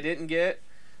wanted that I didn't get.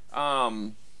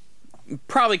 Probably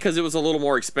because it was a little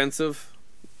more expensive.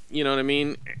 You know what I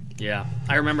mean? Yeah,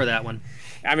 I remember that one.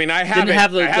 I mean, I have Didn't it.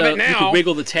 have I have it now. You could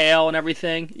wiggle the tail and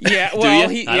everything. Yeah, well,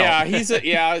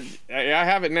 I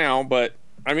have it now, but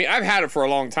I mean, I've had it for a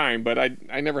long time, but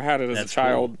I never had it as a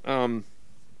child. Cool.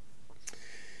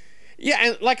 Yeah,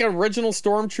 and like an original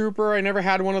Stormtrooper, I never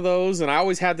had one of those, and I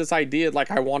always had this idea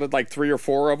like I wanted like 3 or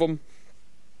 4 of them.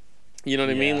 You know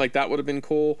what I mean? Like that would have been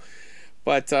cool.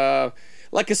 But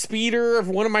like a speeder, if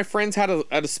one of my friends had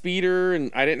a speeder,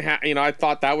 and I didn't have, I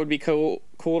thought that would be cool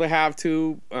to have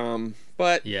too.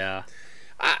 But yeah,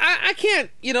 I can't,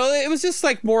 it was just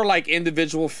like more like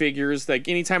individual figures. Like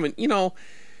anytime, back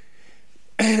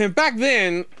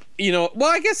then, well,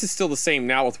 I guess it's still the same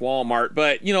now with Walmart,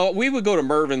 but we would go to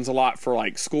Mervyn's a lot for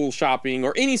like school shopping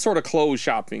or any sort of clothes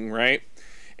shopping, right?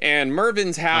 And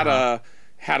Mervyn's had a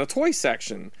toy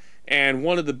section, and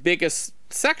one of the biggest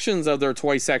sections of their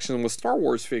toy section was Star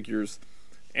Wars figures.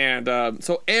 And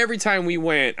so every time we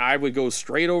went, I would go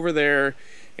straight over there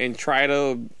and try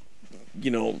to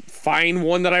find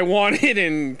one that I wanted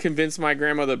and convince my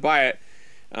grandmother to buy it.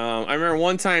 I remember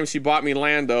one time she bought me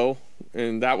Lando,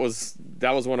 and that was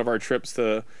one of our trips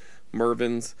to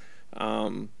Mervyn's.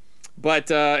 But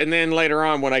and then later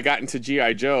on when I got into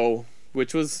G.I. Joe,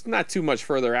 which was not too much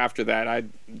further after that,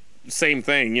 same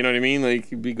thing, you know what I mean? Like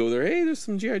we go there, hey, there's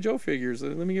some G.I. Joe figures,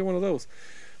 let me get one of those.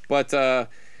 But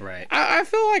right, I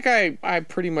feel like I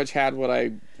pretty much had what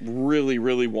I really,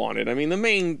 really wanted. I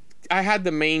mean, I had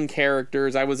the main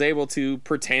characters. I was able to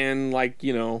pretend like,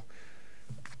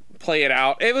 play it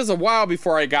out. It was a while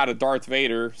before I got a Darth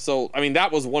Vader. So, I mean,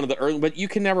 that was one of the early, but you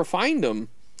can never find them.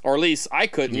 Or at least I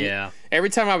couldn't. Yeah. Every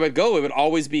time I would go, it would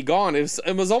always be gone.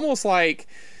 It was almost like,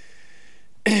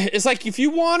 it's like if you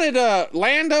wanted a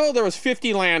Lando, there was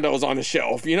 50 Landos on the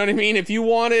shelf. You know what I mean? If you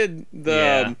wanted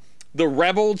the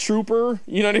Rebel Trooper,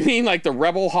 you know what I mean? Like the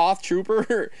Rebel Hoth Trooper.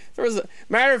 There was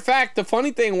matter of fact, the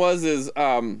funny thing was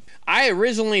I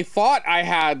originally thought I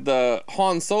had the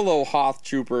Han Solo Hoth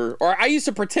Trooper, or I used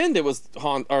to pretend it was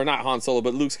not Han Solo,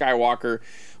 but Luke Skywalker.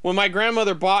 When my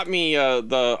grandmother bought me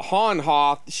the Han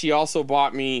Hoth, she also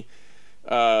bought me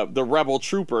the Rebel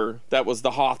Trooper that was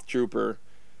the Hoth Trooper.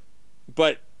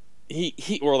 But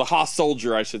he or the Hoth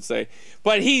Soldier, I should say.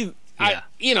 But he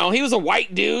he was a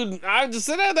white dude. I just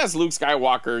said, that's Luke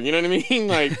Skywalker. You know what I mean?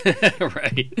 Like,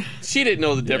 right. She didn't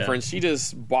know the difference. She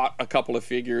just bought a couple of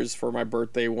figures for my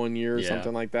birthday one year or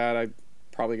something like that. I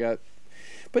probably got,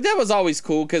 but that was always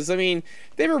cool because I mean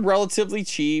they were relatively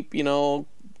cheap.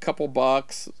 Couple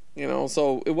bucks.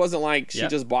 So it wasn't like she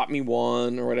just bought me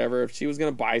one or whatever. If she was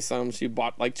gonna buy some, she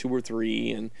bought like 2 or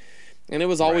 3, and it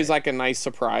was always like a nice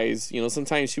surprise.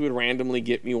 Sometimes she would randomly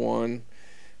get me one.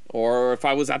 Or if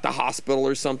I was at the hospital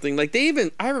or something. Like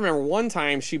I remember one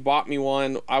time she bought me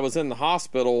one. I was in the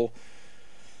hospital.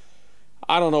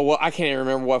 I don't know I can't even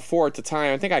remember what for at the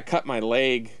time. I think I cut my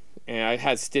leg and I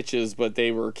had stitches, but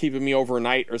they were keeping me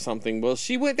overnight or something. Well,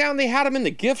 she went down, they had them in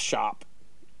the gift shop.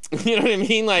 You know what I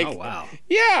mean? Like, oh, wow.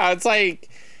 Yeah, it's like,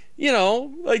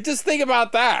 like just think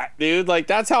about that, dude. Like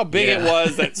that's how big it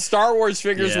was that Star Wars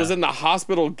figures was in the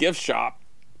hospital gift shop.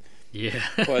 Yeah.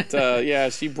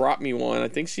 But she brought me one. I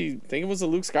think it was a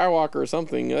Luke Skywalker or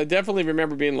something. I definitely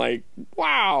remember being like,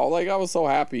 wow, like I was so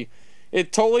happy.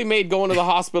 It totally made going to the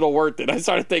hospital worth it. I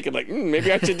started thinking like,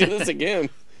 maybe I should do this again.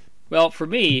 Well, for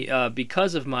me,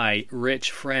 because of my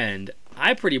rich friend,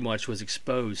 I pretty much was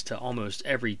exposed to almost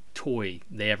every toy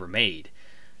they ever made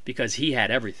because he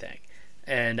had everything.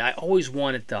 And I always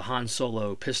wanted the Han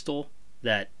Solo pistol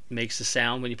that makes the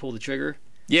sound when you pull the trigger.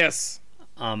 Yes.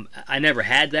 I never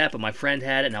had that, but my friend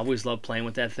had it, and I always loved playing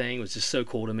with that thing. It was just so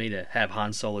cool to me to have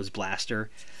Han Solo's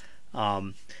blaster.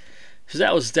 So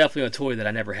that was definitely a toy that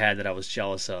I never had that I was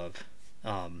jealous of.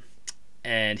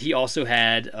 And he also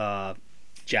had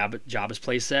Jabba's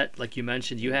playset, like you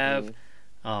mentioned. You have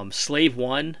Slave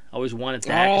One. I always wanted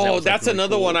that. Oh, that that's really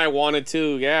another cool. one I wanted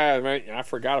too. Yeah, I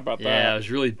forgot about that. Yeah, it was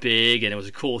really big, and it was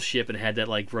a cool ship, and it had that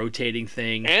like rotating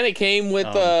thing. And it came with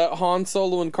Han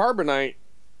Solo and Carbonite.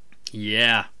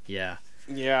 Yeah. Yeah,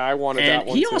 I wanted that one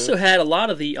too. And he also had a lot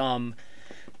of the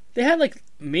they had like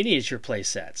miniature play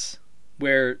sets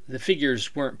where the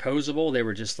figures weren't posable. They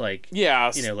were just like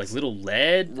like little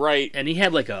lead. Right. And he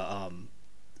had like a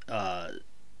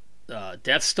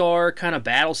Death Star kind of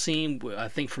battle scene, I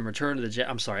think from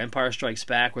Empire Strikes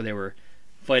Back, where they were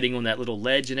fighting on that little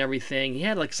ledge and everything. He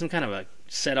had like some kind of a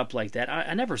setup like that.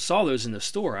 I never saw those in the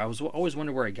store. I was always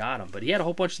wondering where he got them, but he had a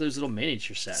whole bunch of those little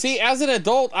miniature sets. See, as an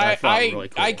adult, I really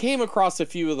cool. I came across a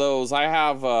few of those. I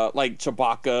have like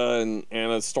Chewbacca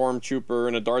and a Stormtrooper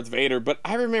and a Darth Vader, but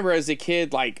I remember as a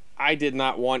kid, like I did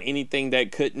not want anything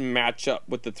that couldn't match up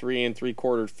with the 3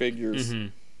 3/4 figures. Mm-hmm.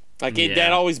 Like Yeah.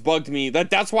 that always bugged me.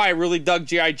 That's why I really dug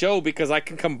G.I. Joe, because I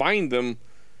can combine them.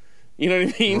 You know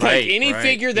what I mean? Right, like any right.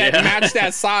 figure that Yeah. matched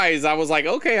that size, I was like,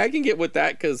 okay, I can get with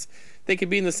that because they could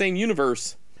be in the same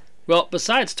universe. Well,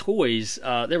 besides toys,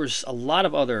 there was a lot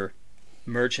of other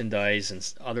merchandise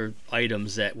and other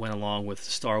items that went along with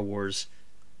the Star Wars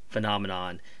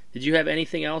phenomenon. Did you have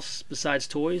anything else besides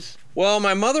toys? Well,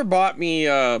 my mother bought me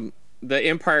the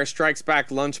Empire Strikes Back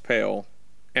lunch pail,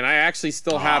 and I actually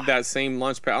still have that same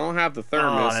lunch pail. I don't have the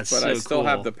thermos, that's but I so still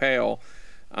have cool. the pail.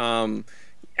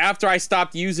 After I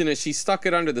stopped using it, she stuck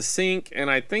it under the sink,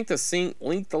 and I think the sink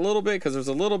leaked a little bit because there's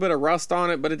a little bit of rust on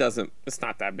it, but it's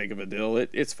not that big of a deal.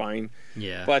 It's fine.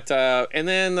 Yeah. But and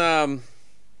then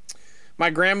my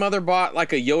grandmother bought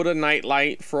like a Yoda night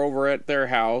light for over at their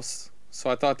house, so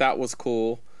I thought that was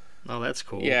cool. Oh, that's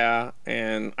cool. Yeah,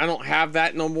 and I don't have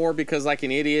that no more because, like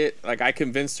an idiot, like I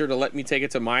convinced her to let me take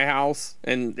it to my house,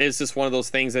 and it's just one of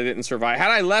those things that didn't survive. Had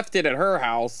I left it at her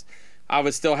house, I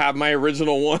would still have my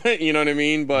original one, you know what I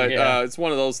mean? But Yeah. it's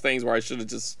one of those things where I should have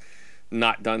just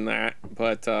not done that.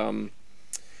 But and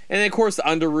then of course the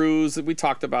Underoos, we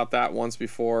talked about that once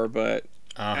before, but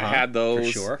I had those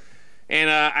for sure. And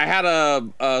I had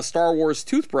a Star Wars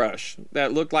toothbrush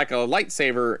that looked like a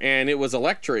lightsaber, and it was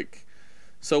electric.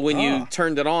 So when you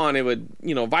turned it on, it would,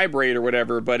 vibrate or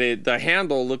whatever. But the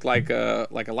handle looked like a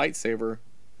lightsaber.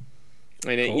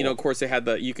 And it, Cool. of course, it had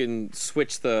you can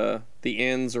switch the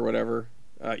ends or whatever.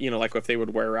 Like if they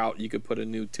would wear out, you could put a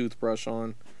new toothbrush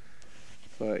on.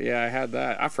 But yeah, I had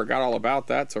that. I forgot all about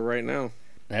that till right now.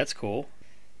 That's cool.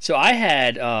 So I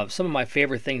had some of my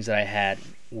favorite things that I had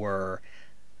were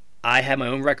I had my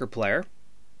own record player.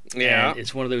 Yeah. And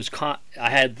it's one of those. I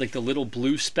had like the little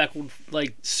blue speckled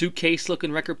like suitcase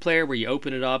looking record player where you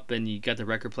open it up and you got the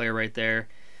record player right there.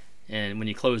 And when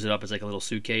you close it up, it's like a little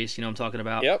suitcase. You know what I'm talking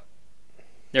about? Yep.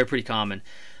 They're pretty common.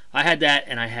 I had that,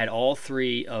 and I had all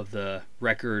three of the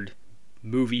record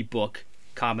movie book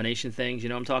combination things. You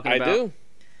know what I'm talking about? I do.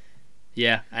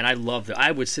 Yeah, and I loved it.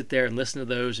 I would sit there and listen to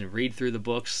those and read through the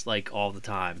books like all the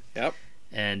time. Yep.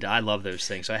 And I love those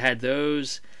things. So I had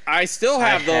those. I still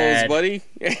have those, buddy.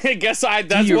 I guess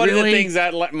that's you one of the really? things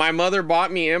that my mother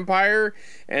bought me Empire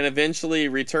and eventually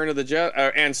Return of the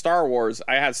Jedi and Star Wars.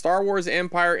 I had Star Wars,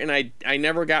 Empire, and I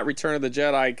never got Return of the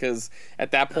Jedi because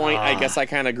at that point I guess I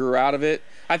kind of grew out of it.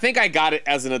 I think I got it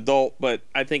as an adult, but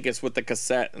I think it's with the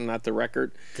cassette and not the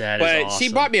record. That is awesome.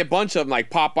 She bought me a bunch of them, like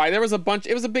Popeye. There was a bunch.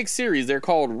 It was a big series. They're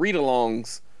called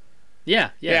read-alongs.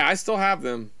 Yeah. Yeah, I still have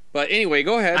them. But anyway,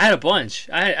 go ahead. I had a bunch.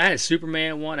 I had a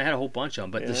Superman one. I had a whole bunch of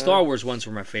them. But the Star Wars ones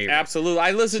were my favorite. Absolutely.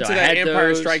 I listened So to I that had Empire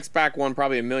those. Strikes Back one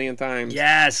probably a million times.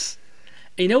 Yes.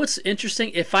 You know what's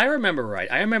interesting? If I remember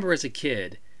right, I remember as a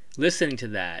kid listening to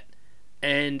that,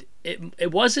 and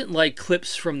it wasn't like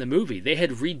clips from the movie. They had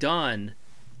redone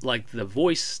like the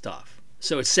voice stuff.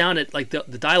 So it sounded like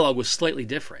the dialogue was slightly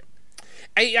different.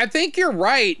 I think you're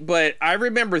right, but I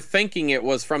remember thinking it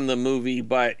was from the movie,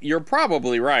 but you're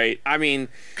probably right. I mean...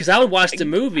 Because I would watch the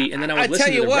movie, and then I would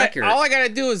listen to the record. All I got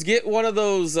to do is get one of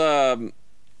those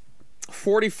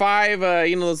 45,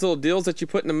 those little deals that you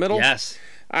put in the middle. Yes.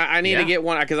 I need to get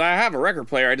one, because I have a record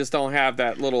player. I just don't have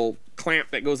that little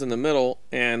clamp that goes in the middle,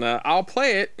 and I'll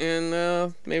play it,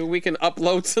 and maybe we can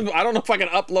upload some... I don't know if I can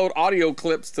upload audio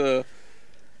clips to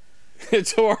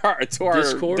our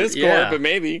Discord, yeah. but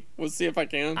maybe. We'll see if I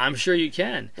can. I'm sure you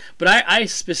can. But I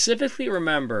specifically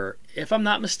remember, if I'm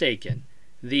not mistaken,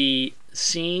 the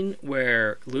scene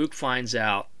where Luke finds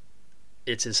out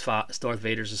it's Darth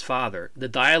Vader's father. The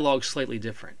dialogue's slightly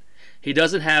different. He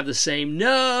doesn't have the same,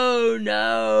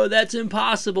 no, that's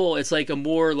impossible. It's like a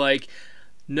more like,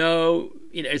 no,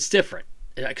 it's different.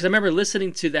 Because I remember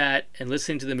listening to that and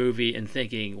listening to the movie and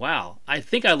thinking, wow, I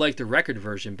think I liked the record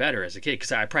version better as a kid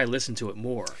because I probably listened to it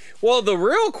more. Well, the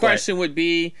real question would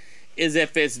be, is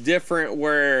if it's different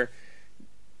where,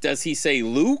 does he say,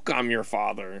 Luke, I'm your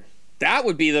father? That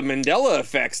would be the Mandela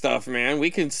effect stuff, man.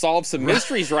 We can solve some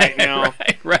mysteries right now.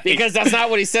 right. Because that's not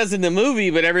what he says in the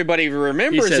movie, but everybody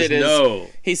remembers he says it as... No.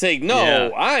 He's saying,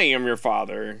 no, I am your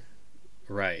father.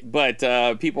 Right. But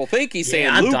people think he's saying,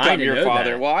 I'm Luke, dying I'm to your know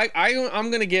father. that. Well, I'm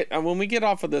going to get... when we get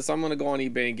off of this, I'm going to go on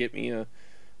eBay and get me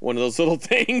one of those little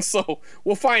things. So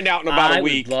we'll find out in about a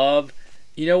week. I would love...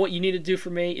 You know what you need to do for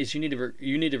me is you need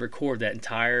to record that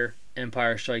entire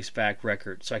Empire Strikes Back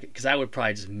record, so because I would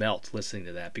probably just melt listening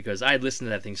to that because I had listened to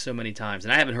that thing so many times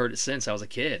and I haven't heard it since I was a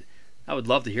kid. I would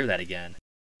love to hear that again.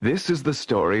 This is the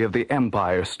story of The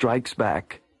Empire Strikes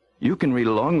Back. You can read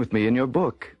along with me in your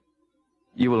book.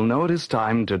 You will know it is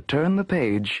time to turn the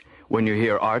page when you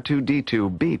hear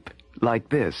R2-D2 beep like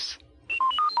this.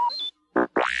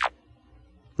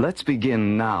 Let's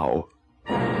begin now.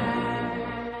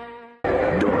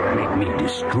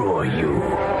 destroy you.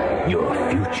 Your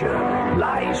future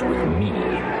lies with me,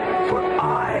 for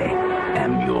I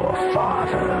am your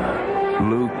father.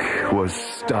 Luke was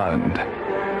stunned.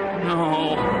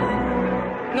 No.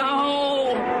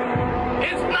 No!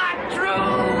 It's not true!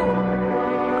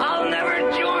 I'll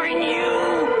never join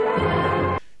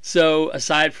you! So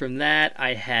aside from that,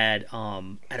 I had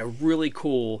a really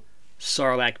cool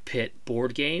Sarlacc Pit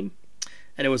board game,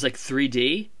 and it was like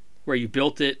 3D, where you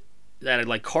built it that had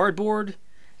like cardboard,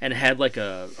 and it had like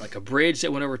a bridge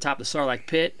that went over top of the Sarlacc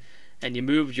Pit, and you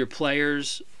moved your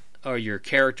players or your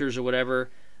characters or whatever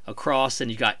across, and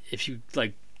you got, if you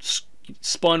like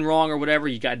spun wrong or whatever,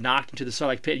 you got knocked into the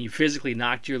Sarlacc Pit, and you physically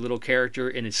knocked your little character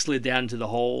and it slid down into the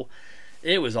hole.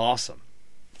 It was awesome.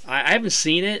 I haven't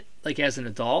seen it like as an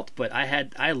adult, but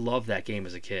I loved that game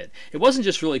as a kid. It wasn't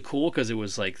just really cool because it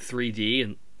was like 3D,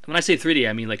 and when I say 3D,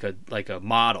 I mean like a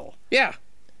model. Yeah.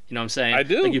 You know what I'm saying? I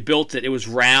do. Like you built it. It was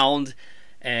round,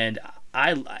 and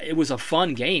it was a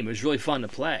fun game. It was really fun to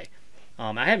play.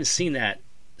 I haven't seen that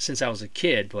since I was a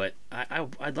kid, but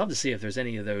I'd love to see if there's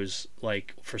any of those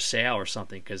like for sale or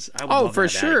something, because I would love for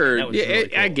to have sure. that was really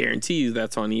cool. I guarantee you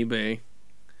that's on eBay.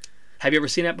 Have you ever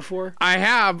seen that before? I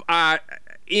have.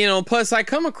 Plus I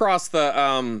come across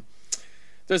the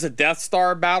there's a Death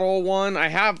Star battle one.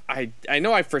 I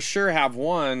know I for sure have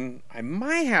one. I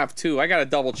might have two. I gotta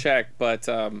double check, but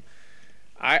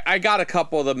I got a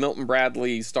couple of the Milton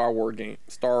Bradley Star Wars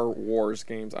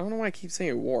games. I don't know why I keep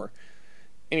saying war.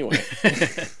 Anyway,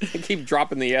 I keep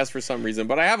dropping the S for some reason,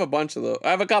 but I have a bunch of those.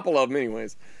 I have a couple of them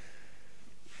anyways.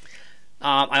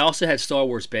 I also had Star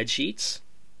Wars bed sheets.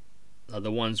 The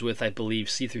ones with, I believe,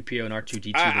 C-3PO and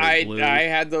R2-D2. Blue. I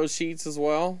had those sheets as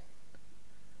well.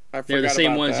 They're the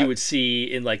same ones you would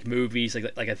see in like movies,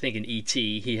 like I think in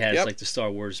E.T. he has like the Star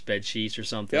Wars bed sheets or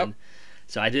something. Yep.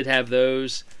 So I did have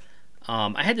those.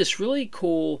 I had this really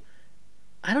cool,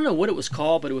 I don't know what it was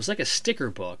called, but it was like a sticker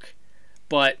book.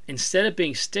 But instead of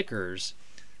being stickers,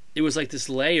 it was like this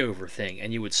layover thing,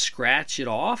 and you would scratch it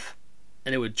off,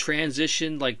 and it would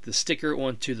transition like the sticker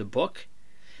onto the book,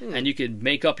 and you could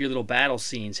make up your little battle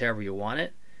scenes however you want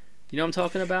it. You know what I'm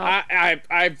talking about?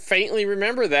 I faintly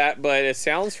remember that, but it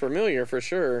sounds familiar for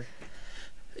sure.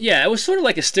 Yeah, it was sort of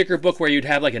like a sticker book where you'd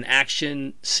have like an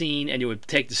action scene, and you would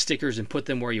take the stickers and put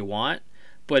them where you want.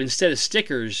 But instead of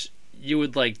stickers, you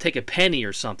would like take a penny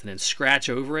or something and scratch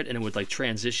over it, and it would like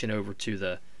transition over to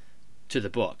the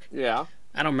book. Yeah.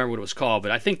 I don't remember what it was called,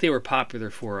 but I think they were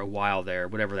popular for a while there,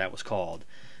 whatever that was called.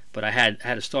 But I had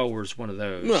a Star Wars one of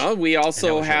those. Well, we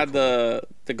also had really cool.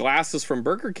 the glasses from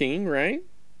Burger King, right?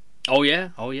 Oh yeah,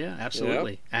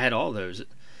 absolutely. Yep. I had all those.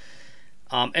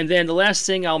 And then the last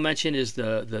thing I'll mention is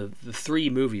the 3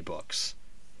 movie books,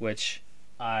 which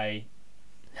I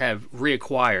have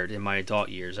reacquired in my adult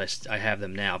years. I have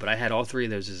them now, but I had all 3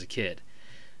 of those as a kid.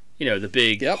 You know, the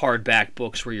big hardback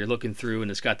books where you're looking through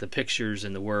and it's got the pictures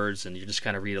and the words, and you just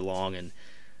kind of read along and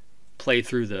play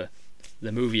through the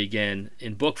movie again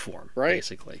in book form,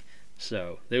 basically.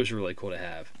 So those were really cool to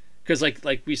have, because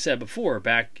like we said before,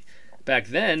 back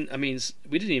then, I mean,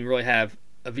 we didn't even really have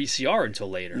a VCR until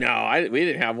later. No, we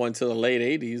didn't have one until the late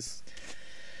 80s.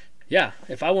 Yeah,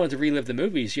 if I wanted to relive the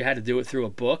movies, you had to do it through a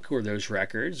book or those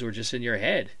records or just in your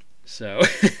head. So,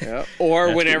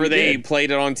 or whenever they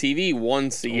played it on TV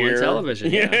once a year. On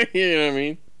television, yeah. You know what I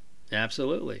mean?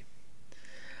 Absolutely.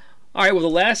 All right, well, the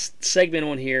last segment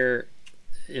on here,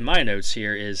 in my notes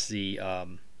here, is the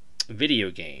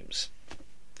video games.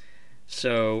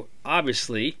 So,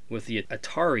 obviously, with the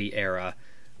Atari era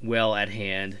well at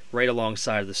hand, right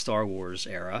alongside the Star Wars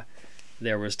era,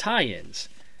 there was tie-ins.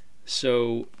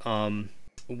 So,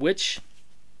 which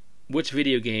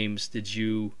video games did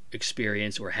you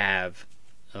experience or have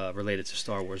related to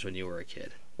Star Wars when you were a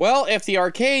kid? Well, if the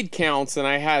arcade counts, then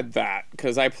I had that,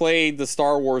 because I played the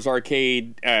Star Wars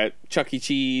arcade at Chuck E.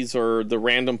 Cheese or the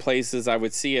random places I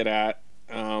would see it at.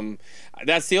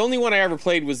 That's the only one I ever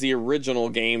played was the original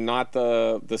game, not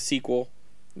the sequel.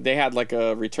 They had like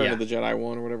a Return of the Jedi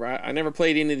one or whatever. I never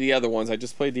played any of the other ones. I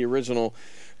just played the original.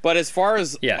 But as far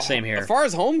as same here. As far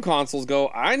as home consoles go,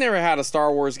 I never had a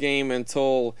Star Wars game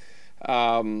until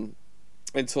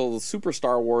Super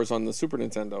Star Wars on the Super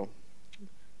Nintendo.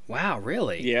 Wow,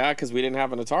 really? Yeah, because we didn't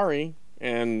have an Atari,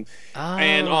 and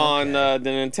on the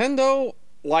Nintendo,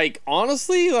 like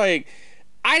honestly, like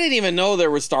I didn't even know there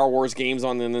were Star Wars games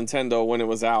on the Nintendo when it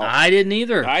was out. I didn't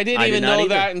either. I didn't even know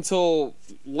that until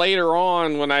later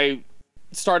on when I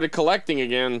started collecting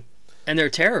again. And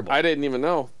they're terrible. I didn't even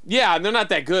know. Yeah, they're not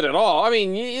that good at all. I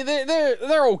mean,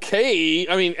 they're okay.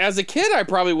 I mean, as a kid, I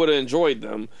probably would have enjoyed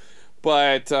them,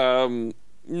 but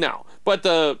no. But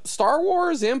the Star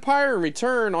Wars Empire and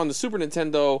Return on the Super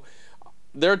Nintendo,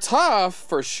 they're tough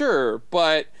for sure,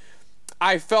 but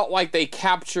I felt like they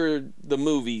captured the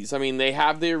movies. I mean, they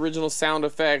have the original sound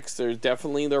effects.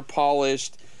 They're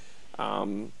polished.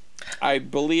 I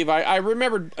believe I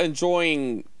remember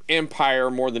enjoying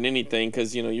Empire more than anything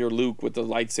because, you know, you're Luke with the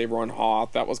lightsaber on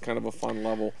Hoth. That was kind of a fun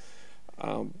level.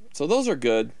 So those are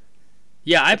good.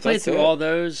 Yeah, I played through all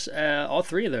those, all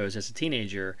three of those as a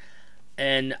teenager.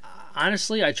 And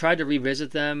honestly, I tried to revisit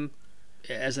them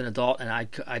as an adult, and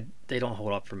they don't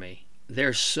hold up for me.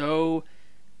 They're so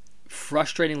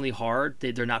frustratingly hard.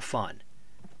 They're not fun.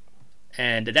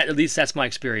 And at least that's my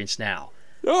experience now.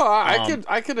 No,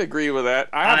 I could agree with that.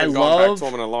 I haven't gone back to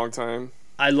them in a long time.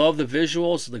 I love the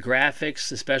visuals, the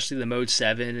graphics, especially the Mode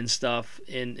 7 and stuff.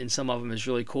 In some of them is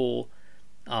really cool.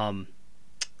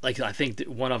 Like I think that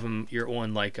one of them you're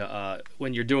on like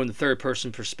when you're doing the third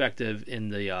person perspective in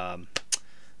the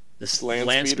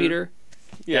land speeder.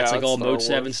 Yeah, it's like all Mode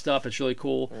 7 stuff. It's really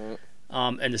cool.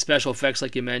 And the special effects,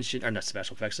 like you mentioned, or not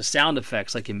special effects, the sound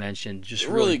effects, like you mentioned, just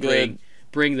really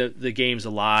bring the games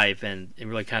alive and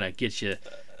really kind of get you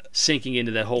sinking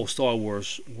into that whole Star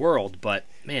Wars world. But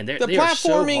man, they are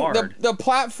so hard. The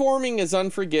platforming is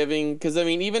unforgiving because I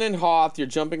mean, even in Hoth, you're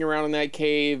jumping around in that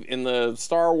cave. In the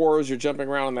Star Wars, you're jumping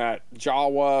around in that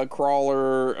Jawa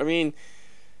crawler. I mean,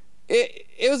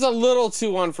 it was a little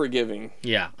too unforgiving.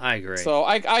 Yeah, I agree. So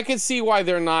I could see why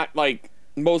they're not like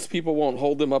most people won't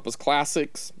hold them up as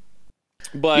classics.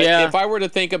 But if I were to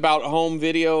think about home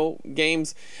video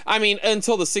games, I mean,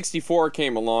 until the 64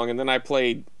 came along, and then I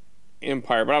played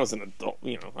Empire, but I was an adult,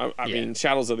 you know. I mean,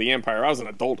 Shadows of the Empire, I was an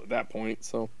adult at that point,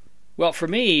 so. Well, for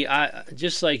me,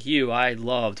 just like you, I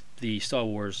loved the Star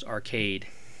Wars arcade.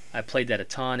 I played that a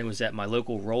ton. It was at my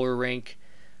local roller rink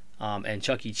and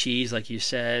Chuck E. Cheese, like you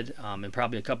said, and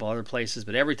probably a couple other places.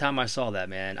 But every time I saw that,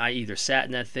 man, I either sat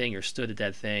in that thing or stood at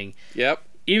that thing. Yep.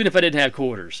 Even if I didn't have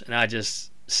quarters, and I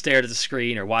just stared at the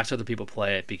screen or watched other people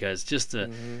play it because just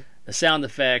the sound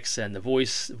effects and the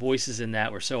voices in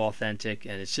that were so authentic,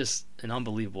 and it's just an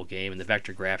unbelievable game, and the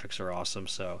vector graphics are awesome.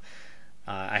 So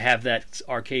I have that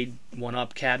arcade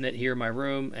 1-up cabinet here in my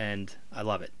room, and I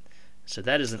love it. So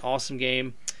that is an awesome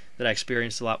game that I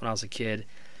experienced a lot when I was a kid.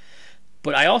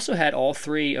 But I also had all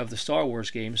three of the Star Wars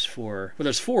games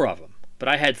there's 4 of them, but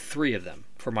I had 3 of them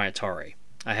for my Atari.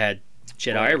 I had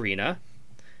Jedi Arena,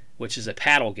 which is a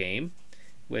paddle game,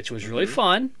 which was really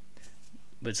fun,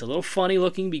 but it's a little funny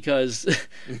looking because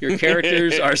your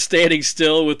characters are standing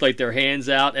still with like their hands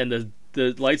out, and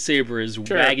the lightsaber is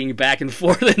wagging back and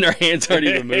forth, and their hands aren't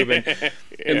even moving.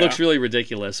 It looks really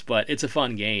ridiculous, but it's a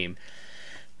fun game.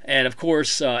 And of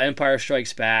course, Empire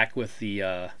Strikes Back with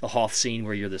the Hoth scene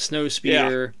where you're the snow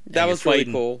speeder. Yeah, that was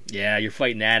really cool. Yeah, you're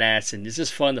fighting AT-ATs, and it's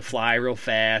just fun to fly real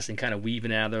fast and kind of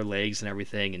weaving out of their legs and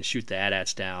everything and shoot the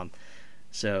AT-ATs down.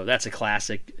 So that's a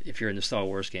classic if you're in the Star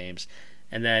Wars games.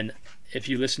 And then if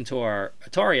you listen to our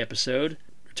Atari episode,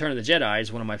 Return of the Jedi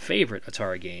is one of my favorite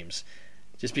Atari games,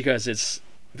 just because it's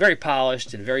very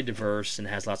polished and very diverse and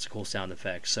has lots of cool sound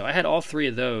effects. So I had all 3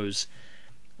 of those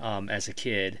as a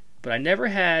kid, but I never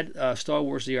had Star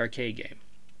Wars the arcade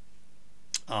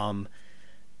game.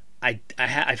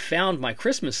 I found my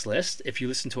Christmas list. If you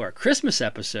listen to our Christmas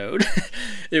episode,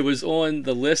 it was on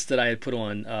the list that I had put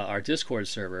on our Discord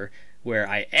server, where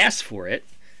I asked for it,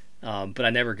 but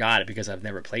I never got it because I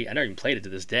never even played it to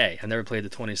this day. I've never played the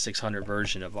 2600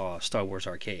 version of Star Wars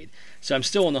Arcade. So I'm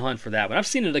still on the hunt for that one. I've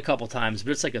seen it a couple times,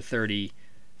 but it's like a $30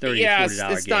 $40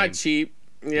 game. It's not cheap.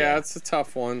 Yeah, it's a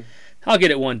tough one. I'll get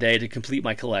it one day to complete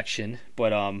my collection,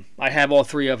 but I have all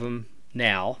 3 of them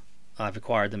now. I've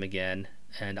acquired them again,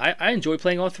 and I enjoy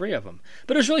playing all 3 of them.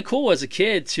 But it was really cool as a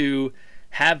kid to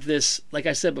have this, like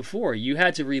I said before, you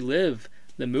had to relive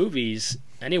the movies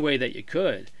any way that you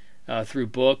could, through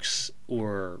books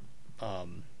or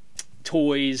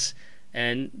toys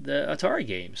and the Atari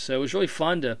games. So it was really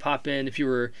fun to pop in. If you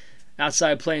were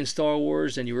outside playing Star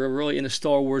Wars and you were really in a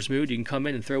Star Wars mood, you can come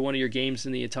in and throw one of your games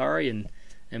in the Atari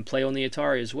and play on the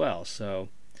Atari as well. So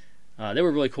they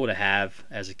were really cool to have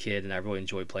as a kid, and I really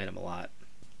enjoyed playing them a lot.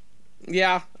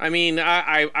 Yeah, I mean,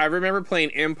 I remember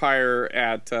playing Empire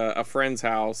at a friend's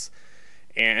house,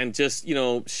 and just, you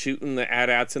know, shooting the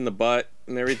AT-ATs in the butt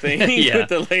and everything. Yeah.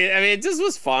 I mean, it just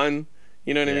was fun.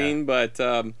 You know what I mean? But,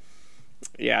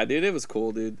 yeah, dude, it was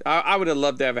cool, dude. I would have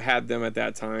loved to have had them at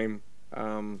that time.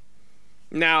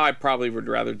 Now I probably would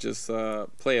rather just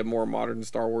play a more modern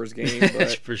Star Wars game.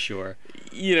 But, for sure.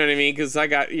 You know what I mean? Because I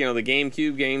got, you know, the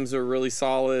GameCube games are really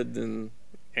solid, and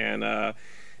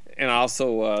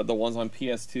also the ones on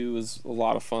PS2 is a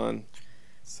lot of fun.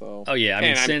 So. Oh yeah, I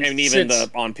mean, and even the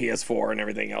on PS4 and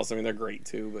everything else. I mean, they're great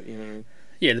too. But you know what I mean?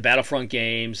 Yeah, the Battlefront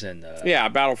games and yeah,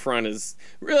 Battlefront is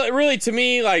really to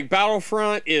me, like,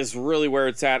 Battlefront is really where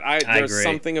it's at. There's agree.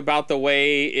 something about the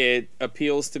way it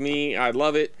appeals to me. I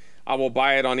love it. I will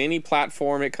buy it on any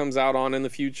platform it comes out on in the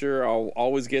future. I'll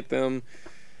always get them.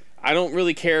 I don't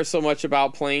really care so much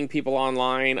about playing people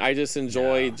online. I just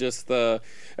enjoy just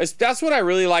that's what I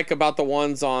really like about the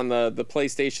ones on the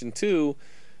PlayStation 2.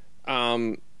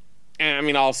 And I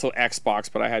mean also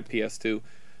Xbox, but I had PS2.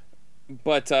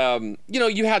 But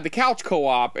you had the couch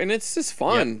co-op, and it's just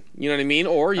fun. You know what I mean?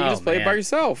 Or you can just play it by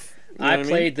yourself. You know I what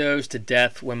played those to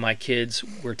death when my kids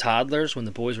were toddlers. When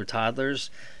the boys were toddlers,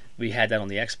 we had that on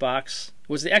the Xbox.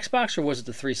 Was it the Xbox or was it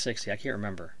the 360? I can't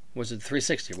remember. Was it the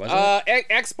 360? Was it?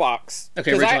 Xbox.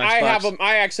 Okay, because original I Xbox. have them.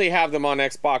 I actually have them on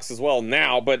Xbox as well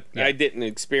now, but Yeah. I didn't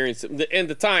experience it. At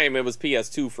the time, it was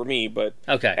PS2 for me, but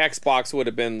Okay. Xbox would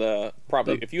have been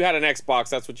probably if you had an Xbox,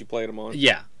 that's what you played them on.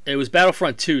 Yeah, it was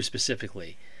Battlefront 2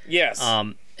 specifically. Yes.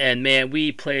 And man,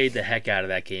 we played the heck out of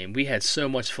that game. We had so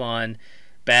much fun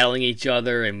battling each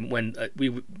other, and when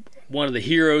one of the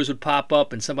heroes would pop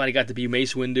up and somebody got to be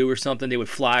Mace Windu or something, they would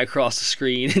fly across the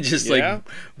screen and just like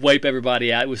wipe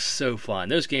everybody out. It was so fun.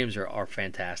 Those games are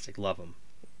fantastic. Love them.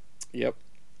 Yep.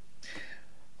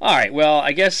 All right. Well,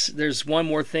 I guess there's one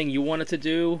more thing you wanted to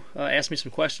do. Ask me some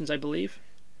questions, I believe.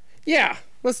 Yeah.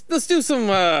 Let's do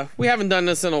some. We haven't done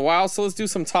this in a while, so let's do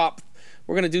some top.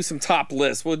 We're gonna do some top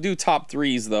lists. We'll do top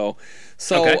threes though.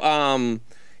 So,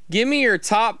 give me your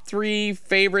top 3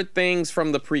 favorite things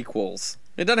from the prequels.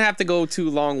 It doesn't have to go too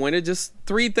long-winded. Just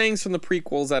 3 things from the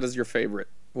prequels that is your favorite,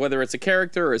 whether it's a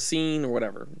character or a scene or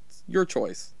whatever. It's your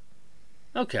choice.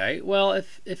 Okay. Well,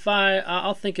 if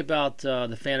I'll think about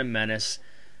the Phantom Menace.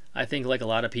 I think, like a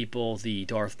lot of people, the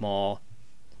Darth Maul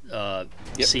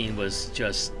scene was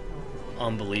just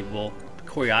unbelievable.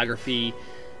 Choreography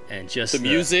and just the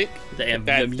music. The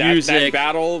music. That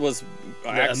battle was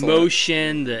excellent. The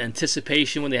emotion, the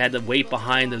anticipation when they had to wait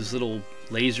behind those little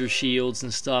laser shields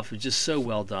and stuff. It was just so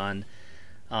well done.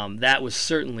 That was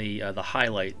certainly the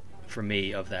highlight for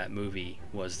me of that movie.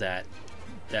 Was that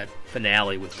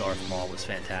finale with Darth Maul was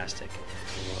fantastic.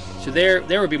 So there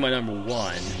would be my number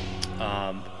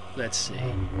 1. Let's see.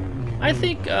 I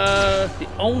think the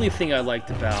only thing I liked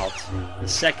about the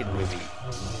second movie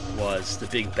was the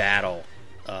big battle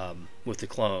with the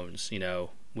clones.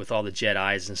 With all the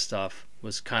Jedis and stuff. It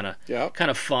was kind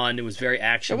of fun. It was very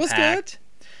action packed.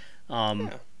 It was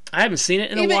good. I haven't seen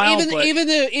it in a while. But Even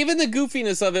the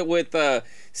goofiness of it with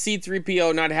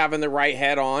C-3PO not having the right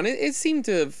head on, it seemed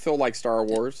to feel like Star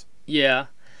Wars. Yeah.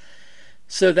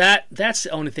 So that's the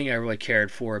only thing I really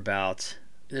cared for about.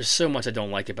 There's so much I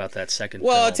don't like about that second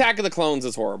film. Attack of the Clones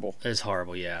is horrible. It's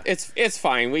horrible, yeah. It's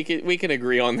fine. We can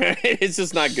agree on that. It's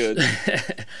just not good.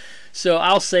 So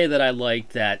I'll say that I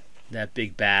liked that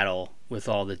big battle with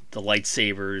all the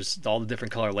lightsabers, all the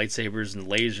different color lightsabers and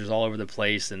lasers all over the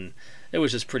place, and it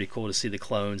was just pretty cool to see the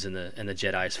clones and the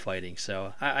Jedis fighting.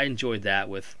 So I enjoyed that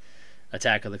with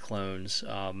Attack of the Clones.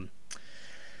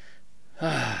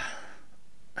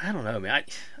 I don't know, man.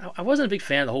 I wasn't a big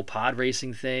fan of the whole pod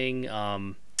racing thing.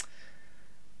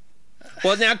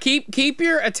 Well, now keep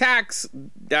your attacks.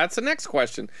 That's the next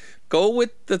question. Go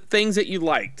with the things that you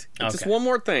liked. Okay. Just one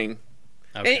more thing.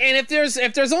 Okay. And if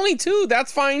there's only 2,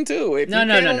 that's fine too. If No.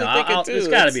 There's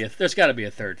There's got to be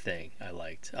a third thing I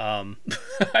liked. I'm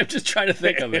just trying to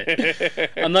think of it.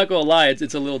 I'm not gonna lie,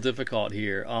 it's a little difficult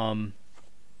here. All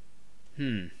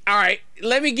right,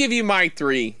 let me give you my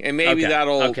 3, and maybe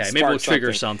that'll maybe we'll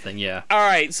trigger something. Yeah. All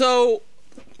right, so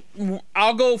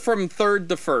I'll go from third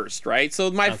to first, right?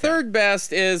 So my third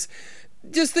best is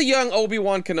just the young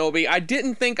Obi-Wan Kenobi. I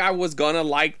didn't think I was gonna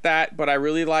like that, but I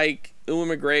really like Ewan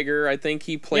McGregor. I think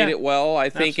he played it well. I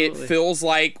think it feels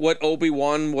like what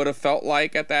Obi-Wan would have felt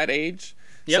like at that age.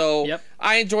 Yep.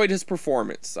 I enjoyed his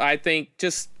performance. I think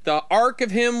just the arc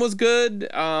of him was good.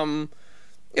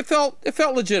 It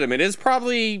felt legitimate. It's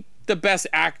probably the best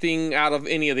acting out of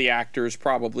any of the actors,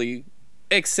 probably,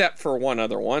 except for one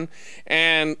other one.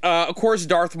 And of course,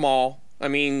 Darth Maul. I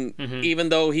mean, even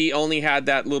though he only had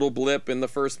that little blip in the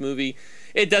first movie,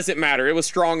 it doesn't matter. It was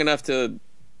strong enough to.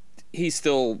 He's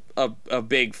still a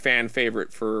big fan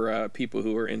favorite for people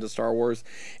who are into Star Wars.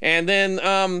 And then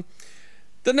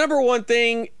the number 1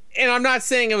 thing, and I'm not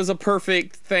saying it was a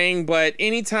perfect thing, but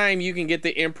anytime you can get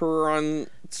the Emperor on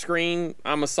screen,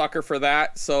 I'm a sucker for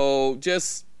that. So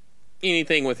just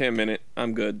anything with him in it,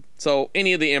 I'm good. So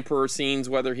any of the Emperor scenes,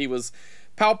 whether he was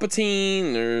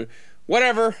Palpatine or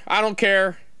whatever, I don't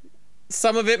care.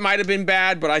 Some of it might have been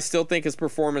bad, but I still think his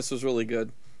performance was really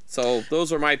good. So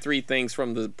those are my 3 things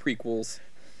from the prequels.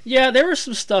 Yeah, there was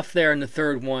some stuff there in the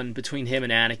third one between him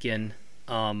and Anakin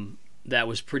that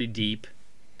was pretty deep.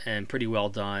 and pretty well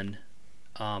done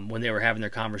when they were having their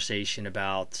conversation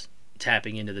about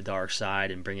tapping into the dark side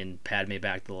and bringing Padme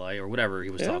back to life, or whatever he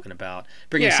was talking about,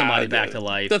 bringing somebody back to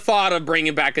life. The thought of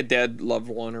bringing back a dead loved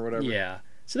one or whatever. Yeah.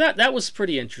 So that was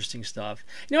pretty interesting stuff.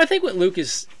 You know, I think what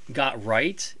Lucas got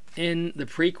right in the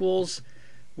prequels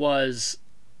was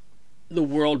the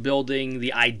world building,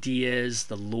 the ideas,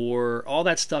 the lore, all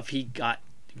that stuff he got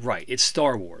right. It's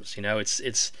Star Wars, you know,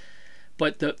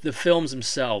 but the films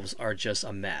themselves are just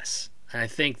a mess. And I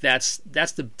think that's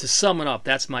to sum it up,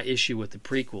 that's my issue with the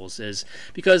prequels, is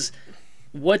because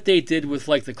what they did with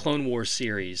like the Clone Wars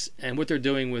series and what they're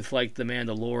doing with like the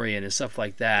Mandalorian and stuff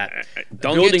like that.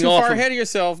 Don't get too far ahead of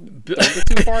yourself. Don't get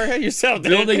too far ahead of yourself.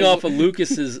 Building off of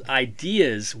Lucas's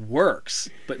ideas works,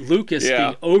 but Lucas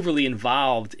being overly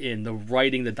involved in the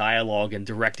writing, the dialogue, and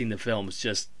directing the films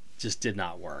just did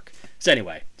not work. So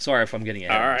anyway, sorry if I'm getting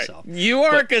ahead of myself. You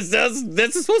are, because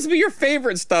this is supposed to be your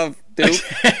favorite stuff, dude.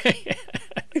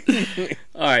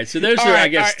 All right, so those are, I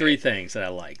guess, three things that I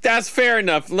liked. That's fair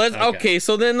enough. Okay,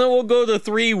 so then we'll go to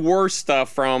three worst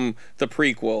stuff from the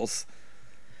prequels.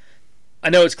 I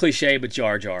know it's cliche, but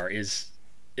Jar Jar is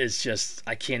just,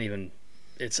 I can't even,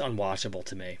 it's unwatchable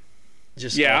to me.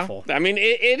 Just awful. I mean,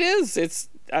 it is. It's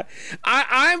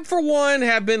I for one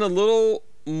have been a little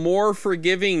more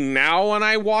forgiving now when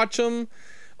I watch them,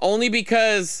 only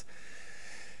because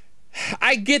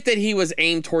I get that he was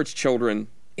aimed towards children.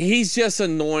 He's just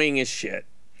annoying as shit.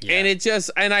 Yeah.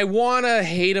 And I want to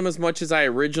hate him as much as I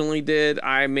originally did.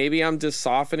 Maybe I'm just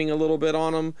softening a little bit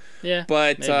on him. Yeah.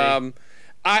 But maybe.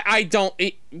 I don't.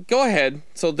 Go ahead.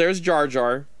 So there's Jar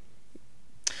Jar.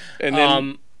 And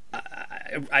then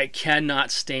I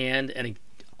cannot stand, and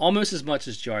almost as much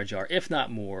as Jar Jar, if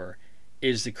not more,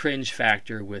 is the cringe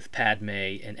factor with Padme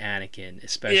and Anakin,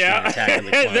 especially in Attack of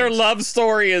the Clones. Their love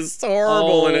story is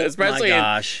horrible, and especially my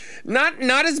gosh.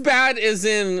 Not as bad as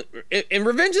in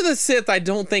Revenge of the Sith. I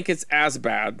don't think it's as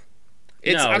bad.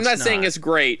 I'm not saying it's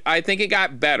great. I think it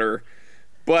got better,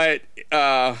 but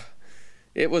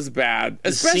it was bad,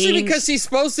 especially because she's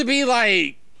supposed to be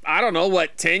like, I don't know,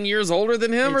 what, 10 years older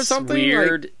than him or something.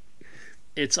 Weird.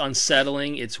 It's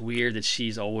unsettling. It's weird that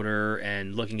she's older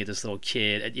and looking at this little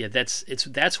kid. Yeah,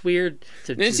 that's weird.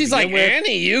 And she's like,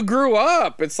 Annie, you grew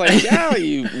up. It's like, yeah,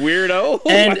 you weirdo.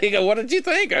 And like, what did you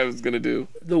think I was gonna do?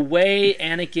 The way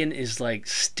Anakin is like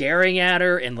staring at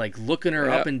her and like looking her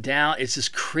up and down, it's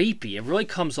just creepy. It really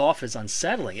comes off as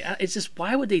unsettling. It's just,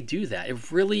 why would they do that? It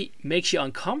really makes you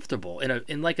uncomfortable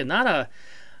in like a not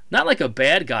like a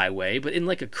bad guy way, but in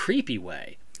like a creepy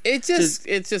way. It's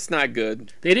just not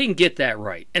good. They didn't get that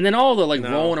right. And then all the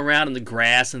rolling around in the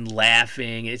grass and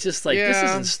laughing. It's just like, this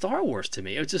isn't Star Wars to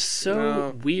me. It was just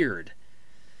so weird.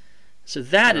 So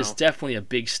that is definitely a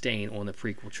big stain on the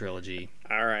prequel trilogy.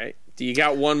 All right. Do you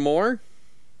got one more?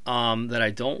 That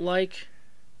I don't like?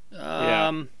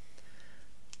 Yeah,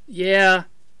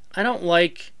 I don't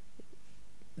like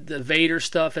the Vader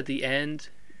stuff at the end.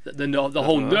 The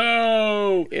whole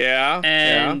no. Yeah.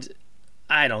 And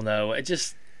I don't know.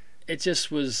 It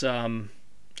just was, and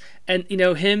you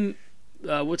know him.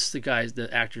 What's the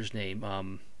actor's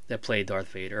name that played Darth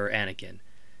Vader or Anakin?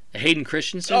 Hayden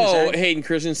Christensen. Oh, Hayden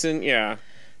Christensen. Yeah.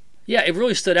 Yeah, it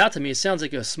really stood out to me. It sounds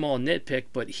like a small nitpick,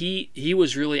 but he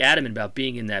was really adamant about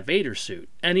being in that Vader suit,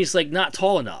 and he's like not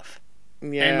tall enough.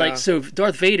 Yeah. And like, so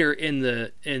Darth Vader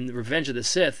in Revenge of the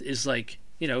Sith is like,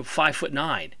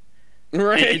 5'9".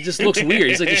 Right. And it just looks weird.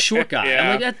 He's like a short guy. Yeah. I'm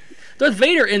like that. Darth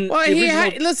Vader in the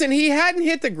original... he hadn't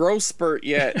hit the growth spurt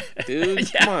yet,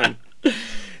 dude. Come on.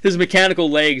 His mechanical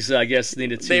legs, I guess,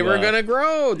 needed to... They were going to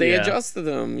grow. They adjusted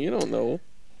them. You don't know.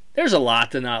 There's a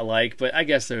lot to not like, but I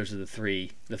guess those are the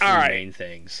three main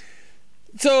things.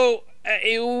 So,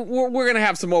 we're going to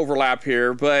have some overlap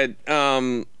here, but...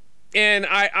 and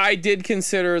I did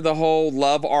consider the whole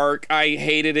love arc. I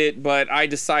hated it, but I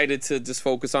decided to just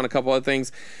focus on a couple of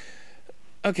things.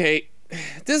 Okay,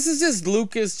 this is just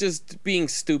Lucas just being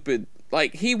stupid.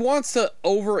 Like, he wants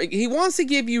to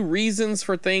give you reasons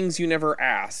for things you never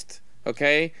asked,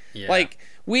 okay? Yeah. Like,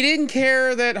 we didn't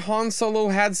care that Han Solo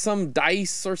had some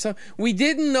dice or something. We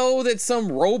didn't know that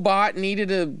some robot needed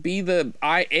to be the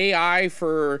AI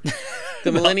for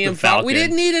the Millennium Falcon. We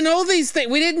didn't need to know these things.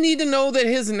 We didn't need to know that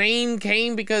his name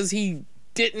came because he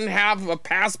didn't have a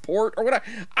passport or whatever.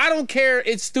 I don't care.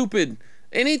 It's stupid.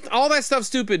 All that stuff's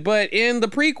stupid, but in the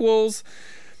prequels,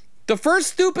 the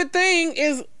first stupid thing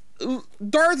is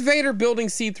Darth Vader building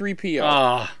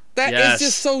C-3PO. That is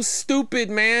just so stupid,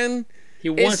 man. He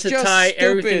wants to tie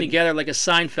everything together like a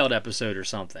Seinfeld episode or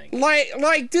something.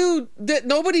 Like, dude, that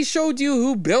nobody showed you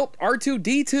who built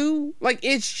R2-D2. Like,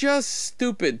 it's just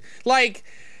stupid. Like,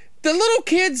 the little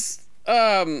kids,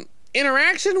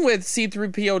 interaction with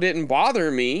C-3PO didn't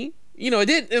bother me. You know, it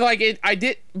didn't, like,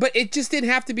 but it just didn't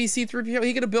have to be C-3PO.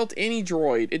 He could have built any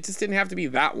droid. It just didn't have to be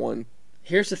that one.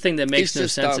 Here's the thing that makes no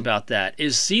sense dumb. about that,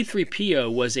 is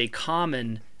C-3PO was a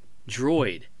common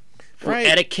droid for Right.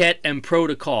 etiquette and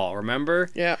protocol, remember?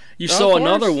 Yeah. You Of saw course.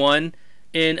 another one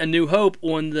in A New Hope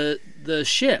on the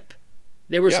ship.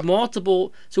 There was Yep.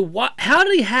 multiple. So how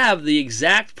did he have the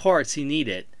exact parts he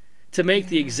needed to make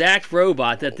the exact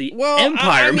robot that the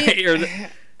Empire made?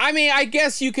 I mean, I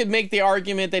guess you could make the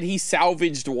argument that he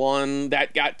salvaged one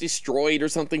that got destroyed or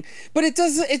something, but it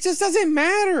just doesn't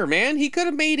matter, man. He could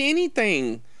have made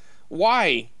anything.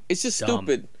 Why? It's just Dumb.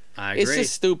 stupid. I It's agree.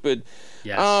 just stupid.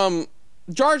 Yes.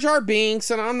 Jar Jar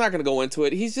Binks, and I'm not gonna go into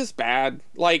it. He's just bad.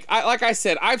 Like I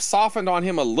said, I've softened on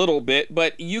him a little bit,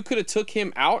 but you could have took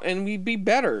him out and we'd be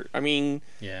better. I mean,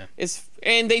 Yeah.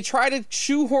 and they try to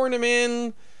shoehorn him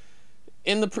in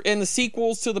the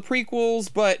sequels to the prequels,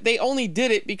 but they only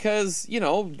did it because, you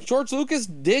know, George Lucas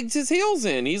digs his heels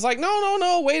in. He's like,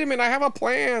 no, wait a minute, I have a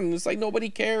plan. It's like, nobody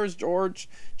cares, George.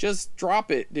 Just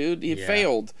drop it, dude. It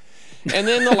failed. And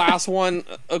then the last one,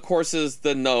 of course, is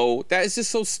the no. That is just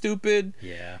so stupid.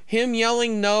 Yeah. Him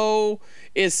yelling no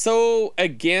is so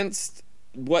against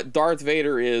what Darth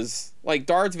Vader is. Like,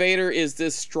 Darth Vader is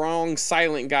this strong,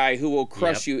 silent guy who will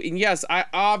crush you. And yes,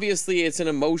 obviously it's an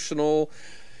emotional...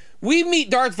 We meet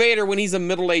Darth Vader when he's a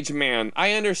middle-aged man.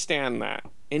 I understand that.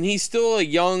 And he's still a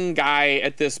young guy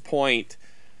at this point.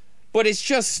 But it's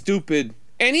just stupid.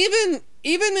 And even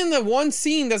in the one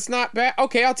scene that's not bad...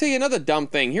 Okay, I'll tell you another dumb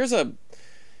thing. Here's a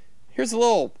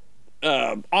little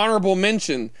honorable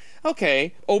mention.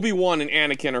 Okay, Obi-Wan and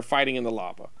Anakin are fighting in the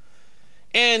lava.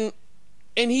 And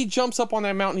he jumps up on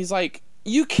that mountain. He's like,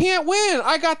 you can't win.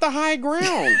 I got the high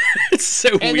ground. It's so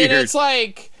weird. And then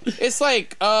it's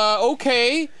like,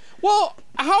 okay. Well,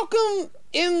 how come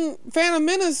in Phantom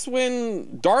Menace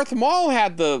when Darth Maul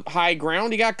had the high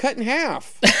ground, he got cut in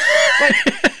half?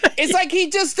 It's like he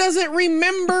just doesn't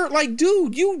remember. Like,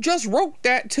 dude, you just wrote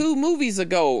that 2 movies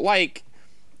ago. Like,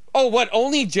 oh, what,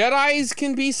 only Jedis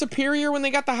can be superior when they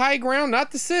got the high ground?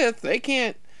 Not the Sith. They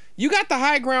can't. You got the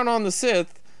high ground on the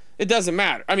Sith. It doesn't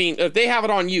matter. I mean, if they have it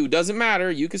on you, doesn't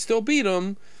matter. You can still beat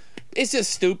them. It's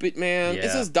just stupid, man. Yeah.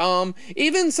 It's just dumb.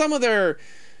 Even some of their...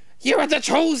 You're the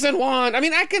chosen one. I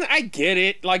mean, I get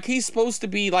it. Like, he's supposed to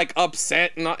be, like,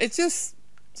 upset. And it's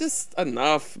just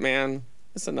enough, man.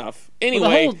 It's enough. Anyway. Well,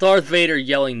 the whole Darth Vader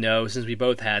yelling no, since we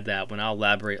both had that one, I'll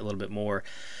elaborate a little bit more.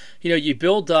 You know, you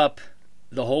build up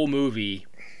the whole movie,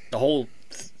 the whole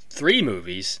 3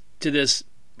 movies, to this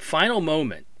final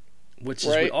moment, which is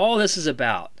what all this is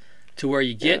about, to where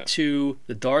you get to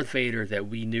the Darth Vader that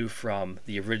we knew from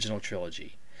the original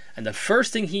trilogy. And the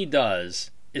first thing he does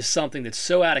is something that's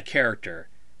so out of character,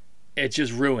 it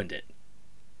just ruined it.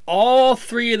 All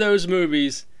 3 of those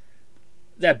movies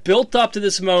that built up to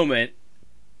this moment,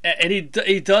 and he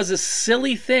does a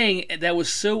silly thing that was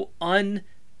so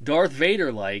un-Darth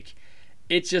Vader-like,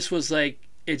 it just was like,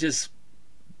 it just,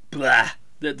 blah.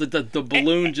 The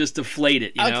balloon just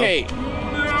deflated, you know? Okay.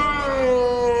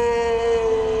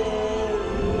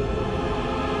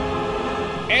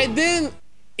 And then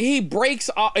he breaks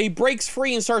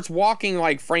free and starts walking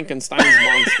like Frankenstein's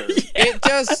monster. It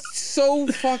just so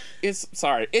it's just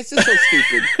so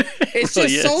stupid. It's really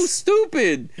just so is.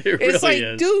 stupid. It's really like,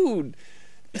 is.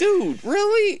 dude,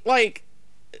 really? Like,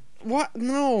 what?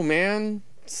 No, man.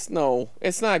 No,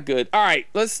 it's not good. All right,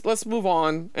 let's move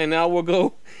on, and now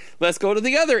let's go to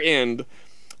the other end.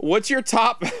 What's your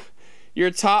top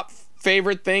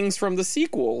favorite things from the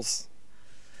sequels?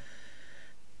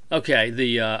 Okay,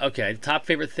 the top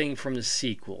favorite thing from the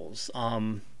sequels.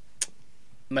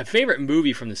 My favorite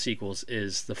movie from the sequels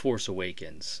is The Force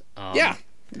Awakens. Yeah,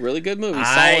 really good movie.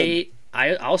 Solid.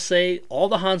 I'll say all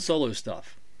the Han Solo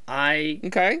stuff. I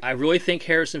really think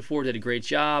Harrison Ford did a great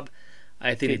job.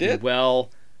 I think he did well,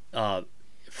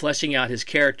 fleshing out his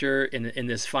character in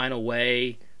this final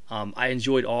way. I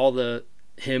enjoyed all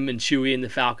him and Chewie and the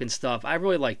Falcon stuff. I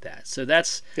really like that. So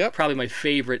that's probably my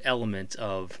favorite element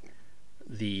of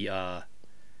the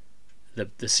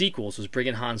sequels, was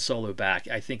bringing Han Solo back,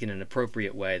 I think, in an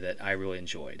appropriate way that I really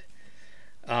enjoyed.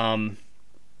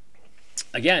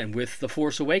 Again, with The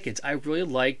Force Awakens, I really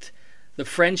liked the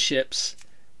friendships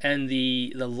and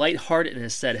the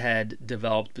lightheartedness that had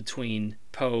developed between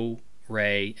Poe,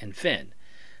 Rey, and Finn.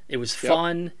 It was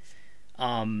fun.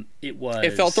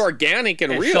 It felt organic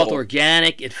and real. It felt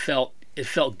organic. It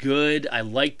felt good. I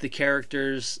liked the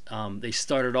characters. They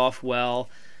started off well.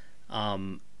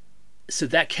 So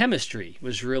that chemistry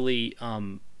was really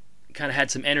kind of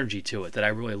had some energy to it that I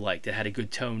really liked. It had a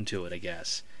good tone to it, I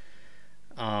guess.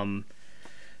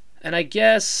 And I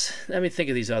guess, let me think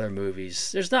of these other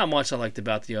movies. There's not much I liked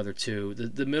about the other two.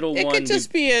 The middle one. It could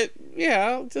just be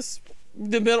just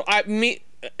the middle.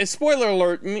 Spoiler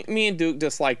alert, me and Duke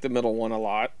dislike the middle one a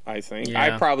lot, I think. Yeah.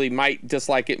 I probably might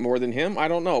dislike it more than him. I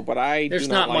don't know, but there's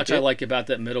do not much like I it. like about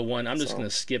that middle one. I'm just going to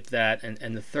skip that.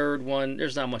 And the third one,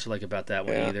 there's not much I like about that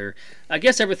one either. I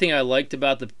guess everything I liked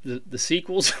about the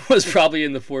sequels was probably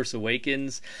in The Force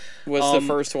Awakens. Was the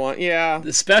first one, yeah.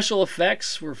 The special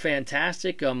effects were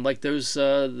fantastic. Like those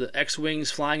the X-Wings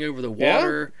flying over the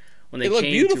water. When they came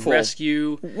beautiful. To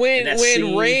rescue, when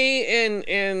Rey and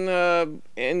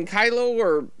Kylo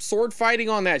were sword fighting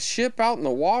on that ship out in the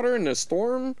water in the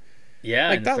storm,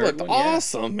 like that looked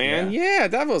awesome, man. Yeah,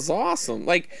 that was awesome.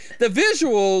 Like the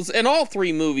visuals in all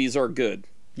three movies are good.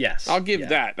 Yes, I'll give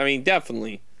that. I mean,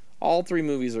 definitely, all three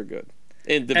movies are good.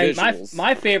 And the visuals.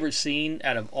 My favorite scene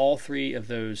out of all three of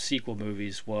those sequel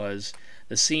movies was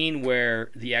the scene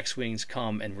where the X-Wings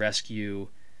come and rescue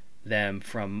them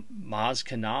from Maz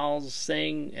Kanal's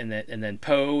thing, and then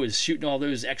Poe is shooting all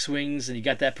those X-Wings, and you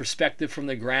got that perspective from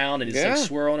the ground, and it's like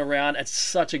swirling around. It's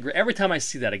such a great. Every time I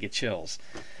see that, I get chills.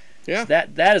 Yeah, so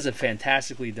that is a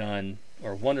fantastically done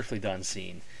or wonderfully done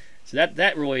scene. So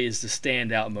that really is the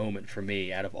standout moment for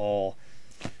me out of all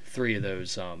three of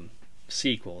those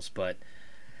sequels. But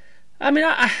I mean,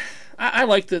 I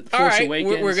like the Force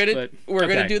Awakens. We're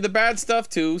gonna do the bad stuff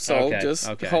too. So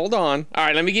hold on. All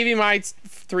right, let me give you my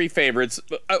three favorites.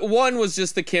 One was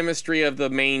just the chemistry of the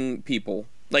main people.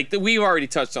 Like we've already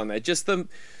touched on that. Just the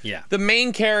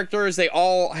main characters. They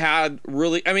all had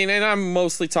really. I mean, and I'm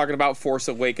mostly talking about Force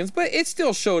Awakens, but it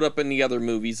still showed up in the other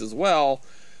movies as well.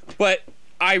 But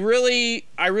I really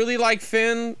like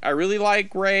Finn. I really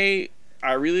like Rey.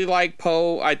 I really like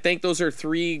Poe. I think those are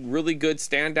three really good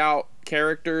standout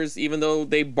characters, even though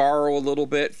they borrow a little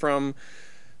bit from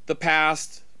the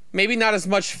past. Maybe not as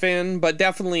much Finn, but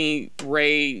definitely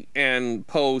Rey and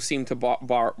Poe seem to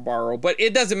borrow. But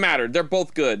it doesn't matter. They're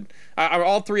both good.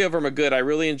 All three of them are good. I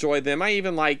really enjoyed them. I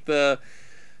even like the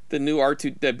new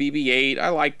R2, the BB-8. I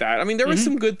like that. I mean, there were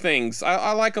some good things.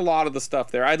 I like a lot of the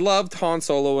stuff there. I loved Han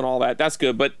Solo and all that. That's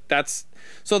good. But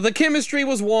so the chemistry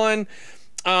was one.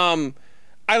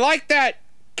 I like that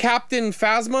Captain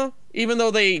Phasma, even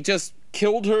though they just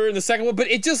killed her in the second one,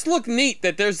 but it just looked neat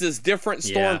that there's this different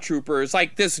stormtrooper. It's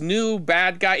like this new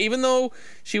bad guy, even though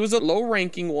she was a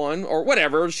low-ranking one or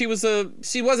whatever. She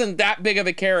wasn't that big of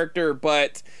a character,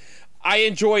 but I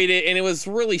enjoyed it, and it was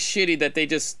really shitty that they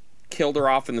just killed her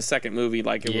off in the second movie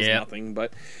like it was nothing.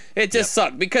 But it just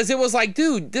sucked because it was like,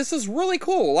 dude, this is really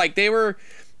cool. Like they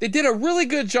did a really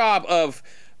good job of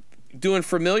doing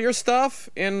familiar stuff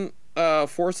in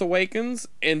Force Awakens,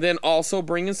 and then also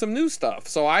bringing some new stuff.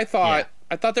 So I thought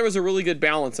there was a really good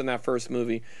balance in that first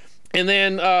movie. And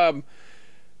then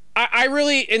I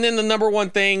really, and then the number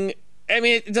one thing, I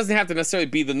mean, it doesn't have to necessarily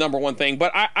be the number one thing,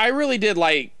 but I really did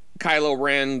like Kylo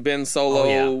Ren, Ben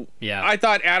Solo. I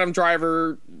thought Adam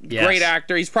Driver, great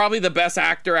actor. He's probably the best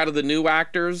actor out of the new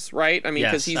actors, right? I mean,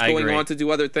 because he's going on to do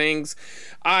other things.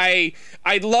 I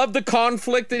love the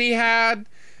conflict that he had.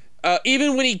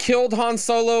 Even when he killed Han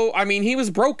Solo, I mean, he was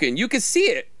broken. You could see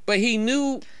it, but he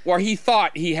knew, or he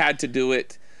thought he had to do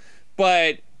it,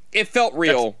 but it felt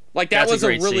real. That was a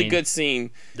really good scene.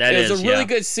 It was a really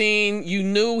good scene. You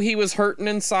knew he was hurting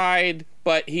inside,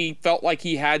 but he felt like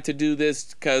he had to do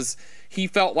this because he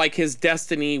felt like his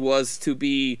destiny was to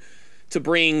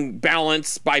bring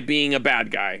balance by being a bad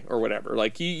guy or whatever.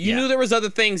 Like you knew there was other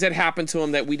things that happened to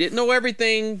him that we didn't know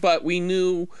everything, but we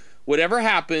knew whatever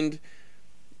happened,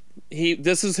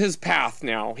 this is his path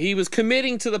now. He was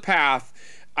committing to the path.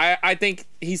 I think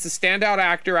he's the standout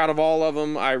actor out of all of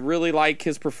them. I really like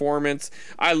his performance.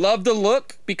 I love the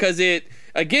look because it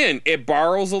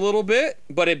borrows a little bit,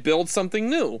 but it builds something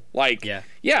new.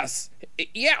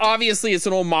 Obviously it's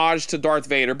an homage to Darth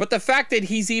Vader, but the fact that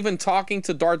he's even talking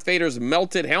to Darth Vader's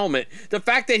melted helmet, the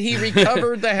fact that he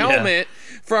recovered the helmet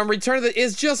from Return of the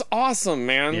is just awesome,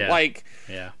 man.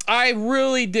 I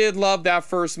really did love that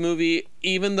first movie,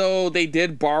 even though they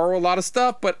did borrow a lot of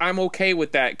stuff, but I'm okay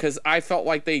with that because I felt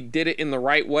like they did it in the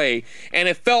right way, and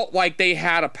it felt like they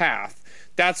had a path.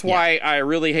 That's why I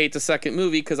really hate the second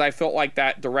movie, because I felt like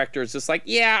that director is just like,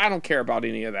 I don't care about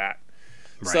any of that.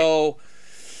 Right. So,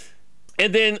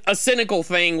 and then a cynical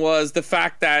thing was the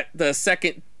fact that the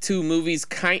second two movies,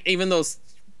 even though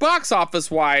box office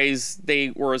wise they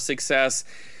were a success,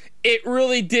 it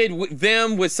really did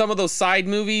with some of those side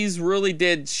movies really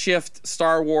did shift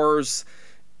Star Wars,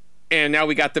 and now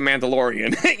we got The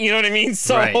Mandalorian. You know what I mean?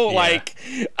 So I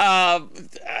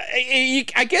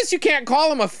guess you can't call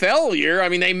them a failure. I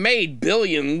mean, they made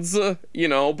billions, but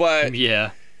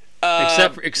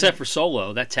Except for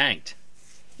Solo, that tanked.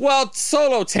 Well,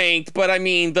 Solo tanked, but I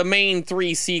mean, the main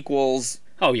 3 sequels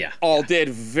all did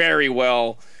very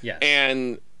well. Yes.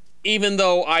 And even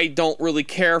though I don't really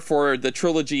care for the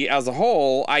trilogy as a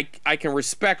whole, I can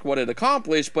respect what it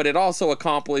accomplished, but it also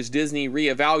accomplished Disney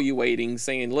reevaluating,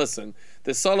 saying, listen,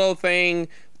 the Solo thing,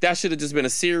 that should have just been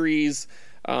a series.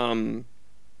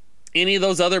 Any of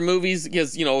those other movies,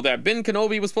 because, you know, that Ben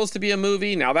Kenobi was supposed to be a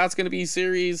movie, now that's going to be a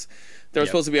series. There was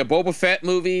supposed to be a Boba Fett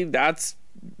movie,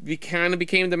 kind of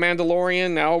became The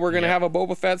Mandalorian. Now we're going to have a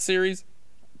Boba Fett series.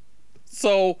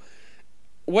 So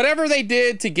whatever they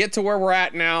did to get to where we're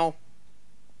at now,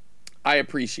 I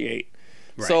appreciate.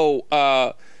 Right. So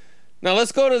now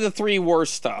let's go to the 3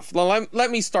 worst stuff.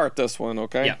 Let me start this one,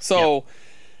 okay? Yeah. So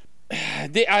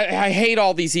I hate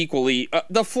all these equally.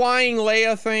 The flying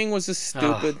Leia thing was just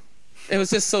stupid. It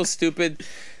was just so stupid.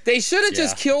 They should have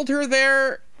just killed her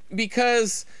there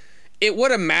because it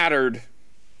would have mattered.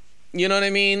 You know what I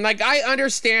mean? Like, I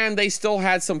understand they still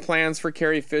had some plans for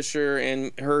Carrie Fisher,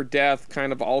 and her death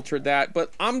kind of altered that,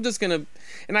 but I'm just gonna,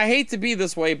 and I hate to be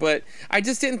this way, but I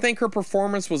just didn't think her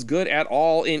performance was good at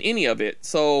all in any of it.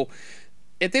 So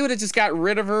if they would have just got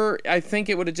rid of her, I think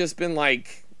it would have just been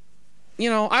like, you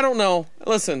know, I don't know.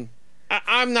 Listen,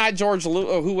 I'm not George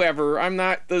or whoever. I'm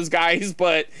not those guys,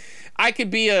 but I could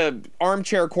be a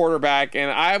armchair quarterback,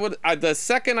 and the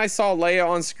second I saw Leia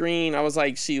on screen, I was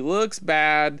like, she looks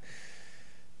bad.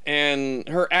 And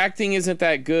her acting isn't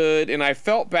that good, and I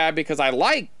felt bad because I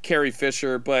like Carrie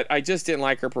Fisher, but I just didn't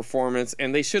like her performance,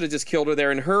 and they should have just killed her there.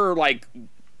 And her, like,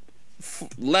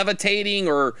 levitating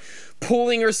or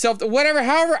pulling herself, whatever,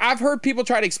 however, I've heard people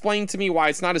try to explain to me why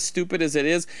it's not as stupid as it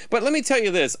is. But let me tell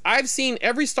you this. I've seen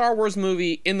every Star Wars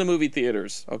movie in the movie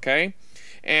theaters, okay?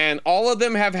 And all of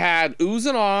them have had oohs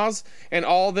and ahs, and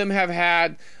all of them have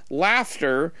had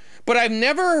laughter, but I've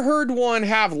never heard one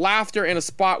have laughter in a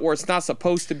spot where it's not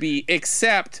supposed to be,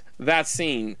 except that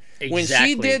scene. Exactly. When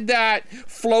she did that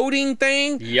floating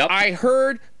thing, I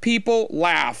heard people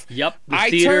laugh. I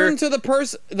turned to the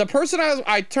person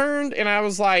I turned, and I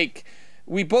was like,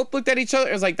 we both looked at each other.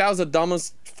 It was like, that was the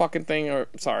dumbest fucking thing, or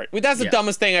sorry, that's the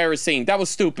dumbest thing I ever seen. That was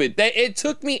stupid. It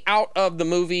took me out of the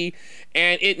movie,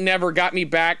 and it never got me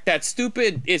back. That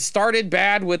stupid, it started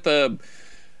bad with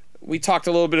we talked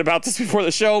a little bit about this before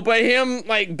the show, but him,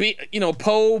 like,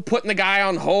 Poe putting the guy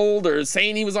on hold or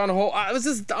saying he was on hold. It was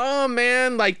just dumb,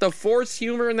 man. Like, the forced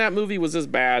humor in that movie was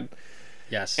just bad.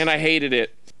 Yes. And I hated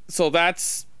it. So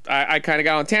that's, I kind of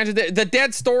got on tangent. The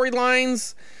dead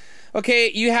storylines, okay,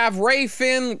 you have Rey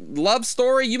Finn love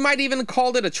story. You might even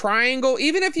call it a triangle,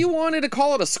 even if you wanted to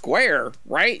call it a square,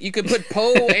 right? You could put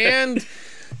Poe and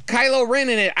Kylo Ren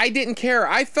in it. I didn't care.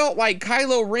 I felt like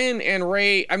Kylo Ren and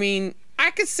Rey, I mean, I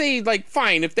could say, like,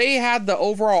 fine, if they had the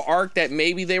overall arc that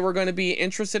maybe they were going to be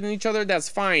interested in each other, that's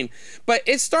fine. But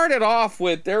it started off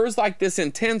with, there was like this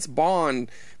intense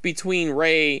bond between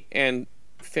Rey and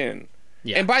Finn.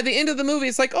 Yeah. And by the end of the movie,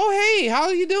 it's like, oh, hey, how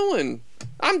are you doing?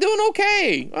 I'm doing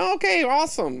okay. Okay,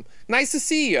 awesome. Nice to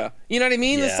see you. You know what I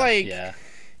mean? Yeah, it's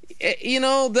like, you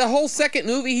know, the whole second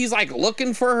movie, he's like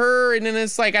looking for her. And then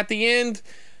it's like at the end,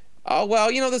 oh, well,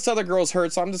 you know, this other girl's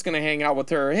hurt, so I'm just going to hang out with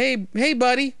her. Hey,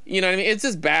 buddy. You know what I mean? It's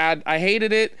just bad. I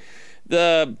hated it.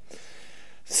 The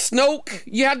Snoke,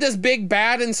 you have this big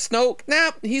bad in Snoke.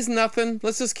 Nah, he's nothing.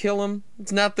 Let's just kill him.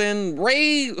 It's nothing.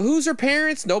 Rey, who's her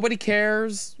parents? Nobody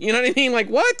cares. You know what I mean? Like,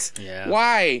 what? Yeah.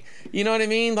 Why? You know what I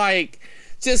mean? Like,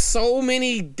 just so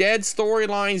many dead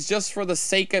storylines just for the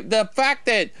sake of the fact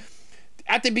that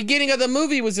at the beginning of the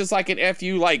movie was just like an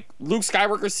FU, like Luke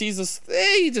Skywalker sees us,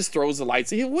 he just throws the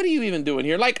lights. What are you even doing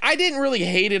here? Like, I didn't really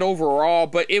hate it overall,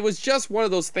 but it was just one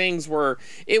of those things where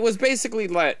it was basically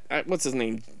like, what's his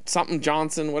name? Something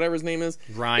Johnson, whatever his name is.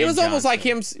 Ryan It was Johnson. almost like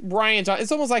him, Ryan Johnson.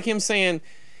 It's almost like him saying,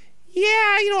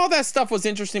 yeah, you know, all that stuff was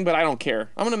interesting, but I don't care.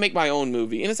 I'm going to make my own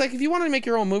movie. And it's like, if you want to make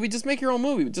your own movie, just make your own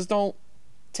movie. Just don't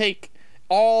take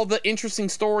all the interesting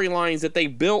storylines that they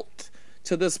built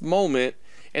to this moment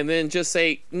and then just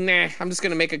say, nah, I'm just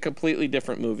going to make a completely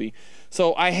different movie.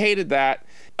 So I hated that.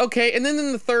 Okay, and then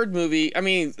in the third movie, I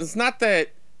mean, it's not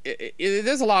that...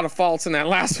 there's a lot of faults in that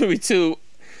last movie, too.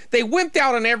 They wimped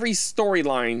out on every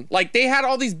storyline. Like, they had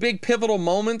all these big pivotal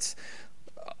moments.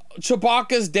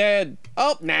 Chewbacca's dead.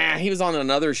 Oh, nah, he was on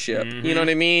another ship. Mm-hmm. You know what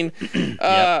I mean?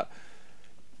 Yep.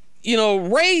 You know,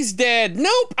 Rey's dead.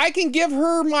 Nope, I can give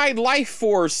her my life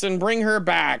force and bring her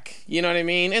back. You know what I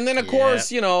mean? And then, of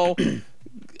course, you know...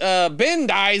 Ben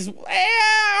dies.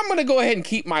 I'm gonna go ahead and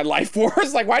keep my life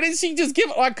force. Like, why didn't she just give?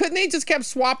 Why couldn't they just kept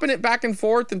swapping it back and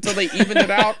forth until they evened it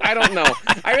out? I don't know.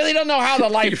 I really don't know how the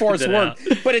life force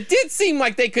worked, but it did seem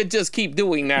like they could just keep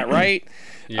doing that, right?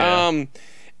 Yeah.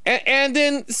 And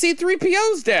then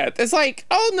C-3PO's death. It's like,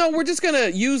 oh no, we're just gonna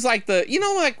use like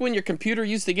like when your computer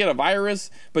used to get a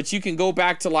virus, but you can go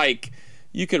back to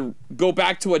you could go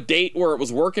back to a date where it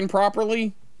was working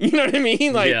properly. You know what I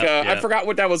mean? Like, I forgot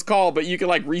what that was called, but you could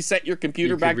like reset your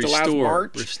computer back to last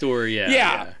March. Restore,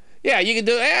 Yeah, you can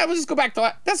do it. We'll just go back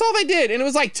to that's all they did. And it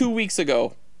was like 2 weeks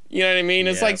ago. You know what I mean?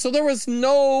 It's like, so there was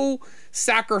no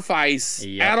sacrifice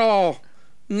at all.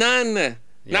 None.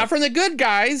 Not from the good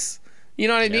guys. You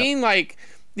know what I mean? Like,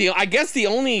 I guess the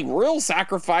only real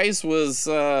sacrifice was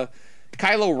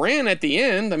Kylo Ren at the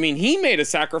end. I mean, he made a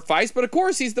sacrifice, but of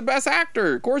course he's the best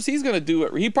actor. Of course he's going to do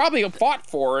it. He probably fought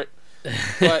for it.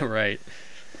 But, right.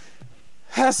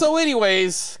 So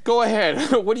anyways, go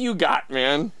ahead. What do you got,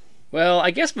 man? Well,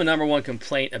 I guess my number one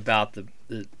complaint about the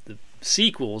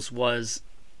sequels was,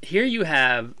 here you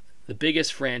have the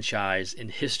biggest franchise in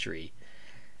history,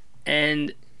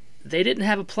 and they didn't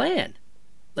have a plan.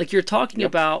 Like you're talking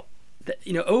about,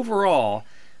 overall,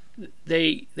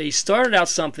 they started out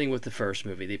something with the first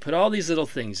movie. They put all these little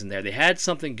things in there. They had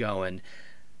something going.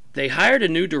 They hired a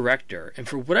new director, and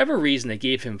for whatever reason, they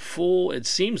gave him it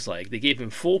seems like they gave him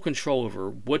full control over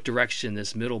what direction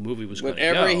this middle movie was going to go.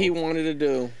 Whatever he wanted to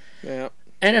do. Yeah.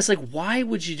 And it's like, why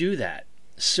would you do that?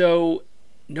 So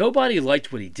nobody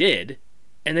liked what he did,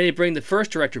 and then they bring the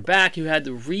first director back who had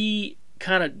to He's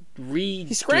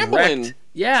scrambling.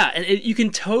 Yeah, and you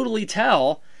can totally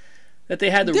tell that they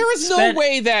had to. There was no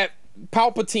way that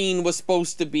Palpatine was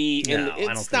supposed to be in. No, I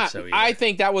don't think so either. I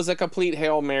think that was a complete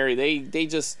Hail Mary. They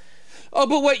just. Oh,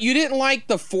 but what, you didn't like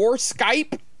the Force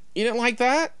Skype? You didn't like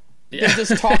that? Yeah. They're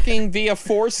just talking via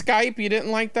Force Skype. You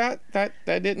didn't like that? That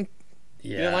didn't.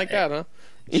 Yeah. You didn't like that, huh?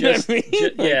 You know what I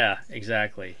mean? Yeah,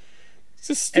 exactly. It's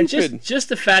just stupid. And just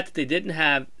the fact that they didn't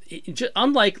have,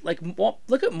 unlike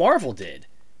look at Marvel did.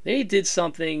 They did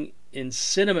something in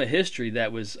cinema history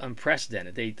that was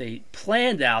unprecedented. They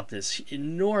planned out this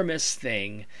enormous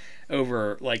thing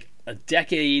over like a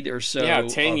decade or so. Yeah,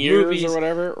 10 years movies. Or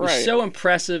whatever. It was so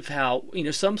impressive how,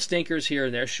 some stinkers here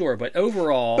and there, sure, but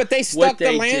overall. But they stuck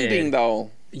the landing,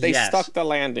 though. They stuck the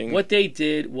landing. What they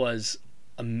did was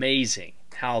amazing.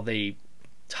 How they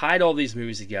tied all these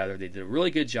movies together. They did a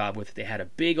really good job with it. They had a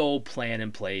big old plan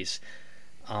in place,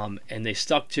 and they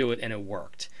stuck to it, and it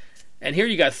worked. And here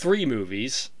you got 3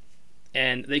 movies,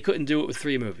 and they couldn't do it with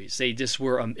 3 movies. They just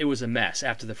were, it was a mess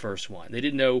after the first one. They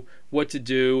didn't know what to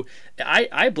do.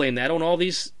 I blame that on all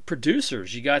these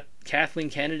producers. You got Kathleen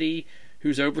Kennedy,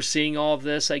 who's overseeing all of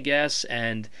this, I guess,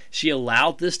 and she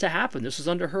allowed this to happen. This was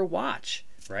under her watch,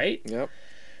 right? Yep.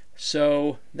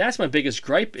 So that's my biggest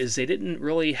gripe, is they didn't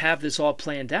really have this all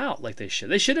planned out like they should.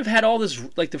 They should have had all this,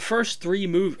 like the first 3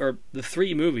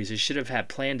 movies, they should have had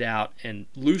planned out and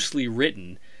loosely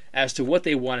written as to what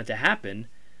they wanted to happen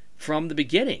from the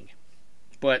beginning.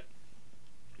 But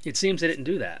it seems they didn't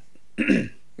do that.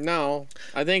 No,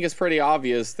 I think it's pretty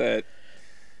obvious that.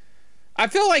 I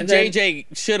feel like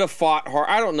JJ should have fought hard.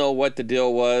 I don't know what the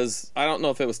deal was. I don't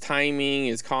know if it was timing,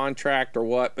 his contract, or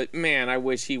what. But man, I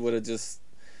wish he would have just.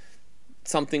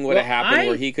 Something would have happened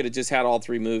where he could have just had all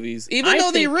 3 movies. Even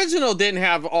though the original didn't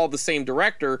have all the same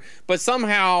director, but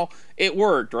somehow it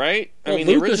worked, right? Well, I mean,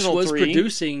 Lucas the original was 3...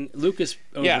 producing. Lucas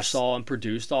oversaw and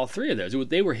produced all 3 of those.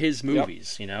 They were his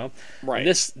movies, Right. And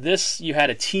this you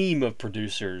had a team of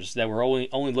producers that were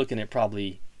only looking at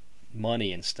probably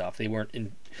money and stuff. They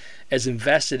weren't as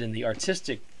invested in the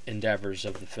artistic endeavors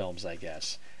of the films, I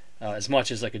guess, as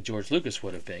much as like a George Lucas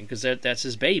would have been, because that's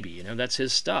his baby. That's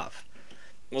his stuff.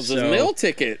 Was his meal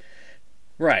ticket.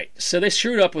 Right. So they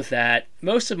screwed up with that.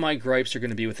 Most of my gripes are going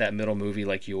to be with that middle movie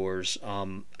like yours.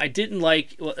 I didn't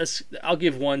like... Well, I'll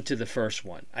give one to the first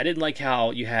one. I didn't like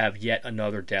how you have yet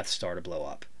another Death Star to blow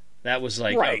up. That was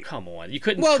like, oh, come on. You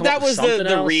couldn't come up with something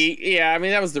else? Yeah, I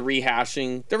mean, that was the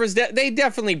rehashing. They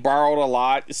definitely borrowed a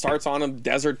lot. It starts on a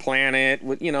desert planet.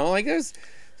 With, there's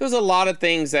a lot of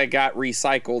things that got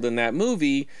recycled in that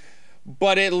movie.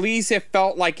 But at least it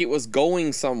felt like it was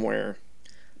going somewhere.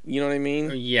 You know what I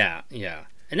mean? Yeah.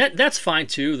 And that's fine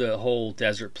too, the whole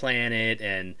desert planet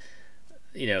and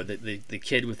the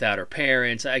kid without her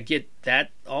parents. I get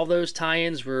that. All those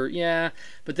tie-ins were,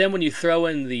 but then when you throw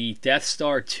in the Death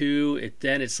Star 2,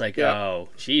 it's like, oh,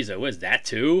 geez, what is that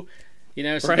too?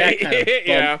 So that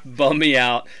kind of bummed me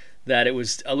out, that it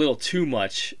was a little too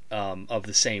much of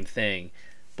the same thing,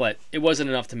 but it wasn't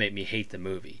enough to make me hate the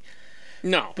movie.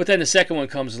 No. But then the second one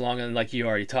comes along, and like you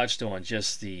already touched on, it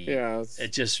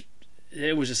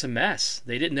was just a mess.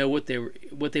 They didn't know what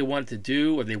they wanted to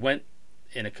do, or they went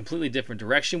in a completely different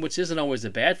direction, which isn't always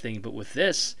a bad thing, but with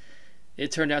this,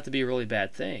 it turned out to be a really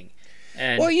bad thing.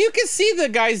 And well, you can see the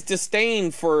guy's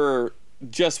disdain for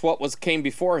just what came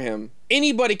before him.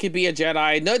 anybody could be a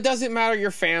Jedi. No, it doesn't matter your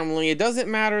family. It doesn't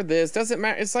matter this. Doesn't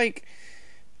matter. It's like,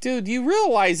 dude, you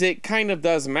realize it kind of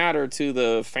does matter to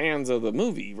the fans of the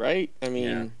movie, right? I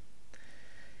mean,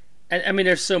 and I mean,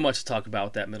 there's so much to talk about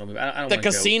with that middle movie. I don't the wanna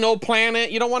casino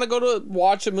planet. You don't want to go to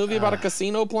watch a movie about a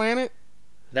casino planet?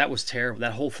 That was terrible.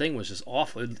 That whole thing was just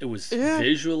awful. It was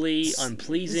visually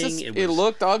unpleasing. It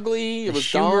looked ugly. It was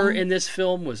humor dumb. in this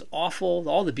film was awful.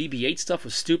 All the BB-8 stuff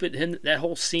was stupid. And that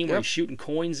whole scene where he's shooting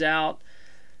coins out.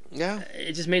 Yeah.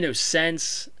 It just made no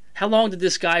sense. How long did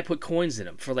this guy put coins in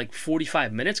him? For like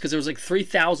 45 minutes? Because there was like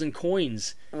 3,000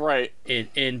 coins in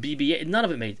BB-8. None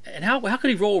of it made... And how could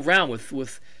he roll around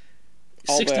with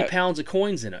 60 pounds of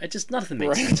coins in it? It just... Nothing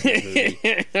made sense in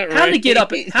the movie. How did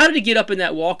he get up in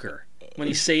that walker when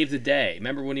he saved the day?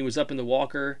 Remember when he was up in the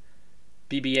walker?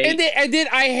 BB-8?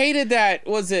 I hated that.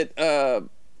 Was it...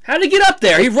 How did he get up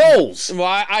there? He rolls.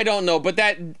 Well, I don't know, but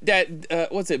that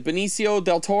what's it? Benicio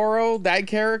del Toro, that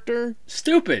character?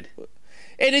 Stupid.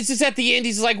 And it's just at the end,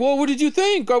 he's like, well, what did you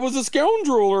think? I was a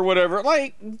scoundrel or whatever.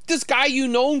 Like, this guy you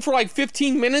known for like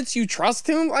 15 minutes, you trust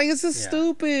him? Like, it's just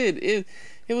stupid. It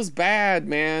was bad,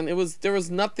 man. There was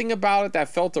nothing about it that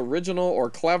felt original or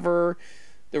clever.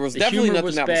 There was definitely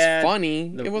nothing that was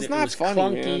funny. It was not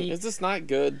funny, man. It's just not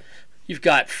good. You've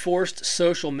got forced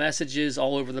social messages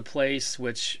all over the place,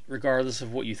 which, regardless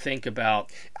of what you think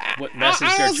about what message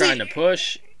they're trying to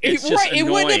push, it's just annoying.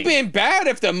 It wouldn't have been bad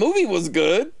if the movie was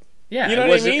good. Yeah, you know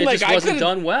what I mean. It just wasn't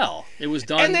done well. It was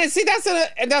done. And then see, that's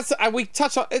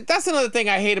another thing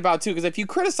I hate about too. Because if you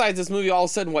criticize this movie, all of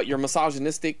a sudden, what, you're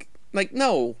misogynistic? Like,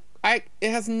 no, it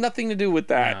has nothing to do with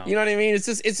that. No. You know what I mean? It's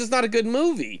just not a good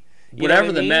movie.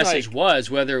 Whatever the message was,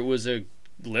 whether it was a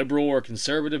liberal or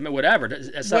conservative, whatever,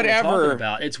 that's not what I'm talking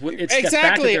about. It's exactly. The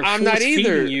fact that they're I'm not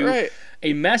either. You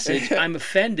a message. I'm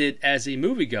offended as a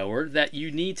moviegoer that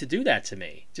you need to do that to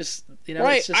me. Just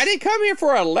right. It's just... I didn't come here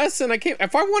for a lesson.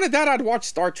 If I wanted that, I'd watch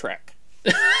Star Trek.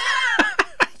 Yeah,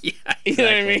 exactly. You know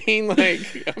what I mean?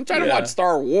 Like, I'm trying to watch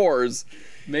Star Wars.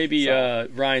 Maybe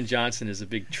Rian Johnson is a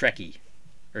big Trekkie.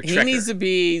 Or Trekker. He needs to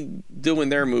be doing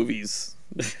their movies.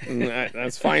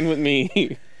 That's fine with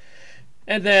me.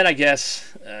 And then I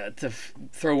guess to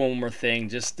throw one more thing,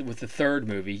 just with the third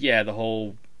movie, the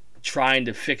whole trying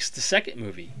to fix the second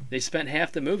movie. They spent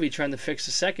half the movie trying to fix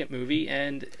the second movie,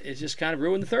 and it just kind of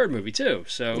ruined the third movie too.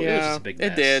 So it was just a big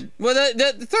mess. It did. Well,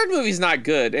 the third movie's not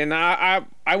good, and I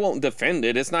won't defend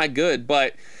it. It's not good,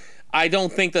 but I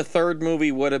don't think the third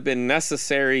movie would have been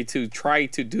necessary to try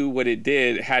to do what it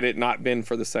did had it not been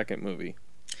for the second movie.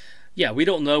 Yeah, we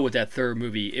don't know what that third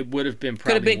movie. It would have been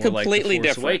probably more completely like The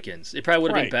Force different. Awakens. It probably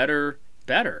would have been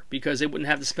better because they wouldn't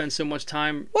have to spend so much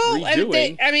time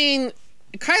redoing. I mean,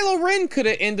 Kylo Ren could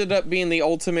have ended up being the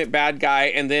ultimate bad guy,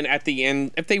 and then at the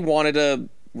end, if they wanted to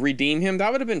redeem him, that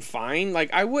would have been fine.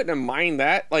 Like, I wouldn't have mind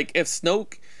that. Like, if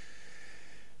Snoke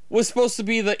was supposed to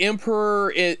be the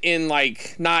Emperor in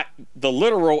like, not the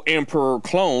literal Emperor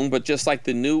clone, but just like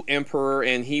the new Emperor,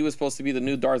 and he was supposed to be the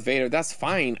new Darth Vader, that's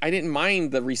fine. I didn't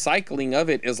mind the recycling of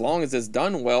it as long as it's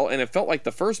done well, and it felt like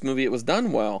the first movie it was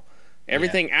done well.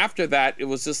 Everything after that, it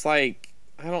was just like,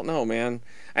 I don't know, man.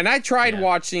 And I tried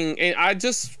watching, and I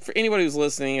just, for anybody who's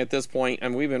listening at this point,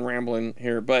 and we've been rambling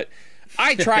here, but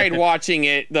I tried watching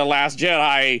it, The Last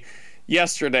Jedi,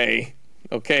 yesterday.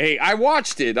 Okay, I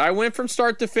watched it. I went from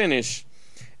start to finish,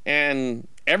 and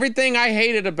everything I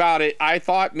hated about it, I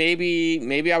thought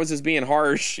maybe I was just being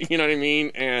harsh. You know what I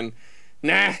mean? And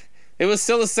nah, it was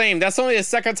still the same. That's only the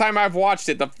second time I've watched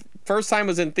it. The first time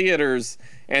was in theaters,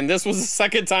 and this was the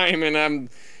second time, and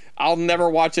I'll never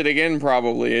watch it again.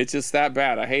 Probably. It's just that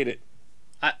bad. I hate it.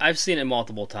 I've seen it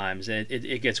multiple times, and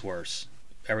it gets worse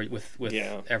with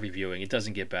every viewing. It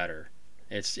doesn't get better.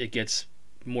 It gets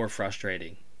more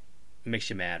frustrating. It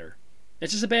makes you madder.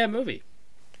 It's just a bad movie.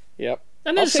 Yep.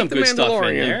 And there's some good stuff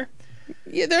in there.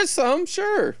 Yeah, there's some,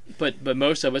 sure. But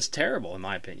most of it's terrible, in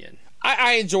my opinion.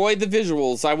 I enjoyed the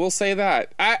visuals. I will say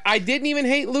that. I didn't even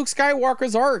hate Luke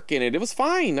Skywalker's arc in it. It was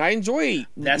fine. I enjoy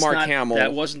Mark Hamill.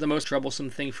 That wasn't the most troublesome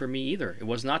thing for me either. It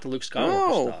was not the Luke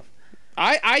Skywalker stuff.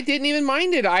 I didn't even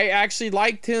mind it. I actually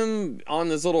liked him on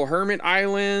this little hermit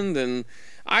island, and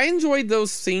I enjoyed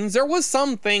those scenes. There was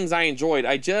some things I enjoyed.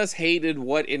 I just hated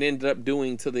what it ended up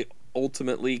doing to the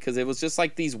ultimately, because it was just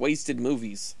like these wasted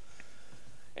movies.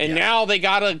 And now they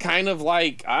gotta kind of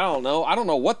like, I don't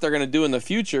know what they're gonna do in the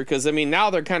future, because I mean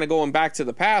now they're kind of going back to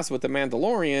the past with the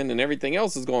Mandalorian, and everything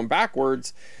else is going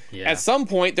backwards. At some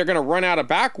point they're gonna run out of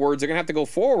backwards. They're gonna have to go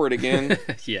forward again.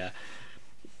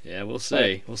 Yeah, we'll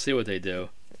see. We'll see what they do.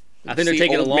 I think they're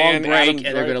taking a long break, and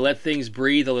they're gonna let things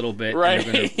breathe a little bit. Right.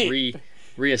 And they're gonna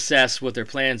reassess what their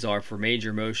plans are for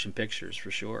major motion pictures, for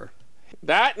sure.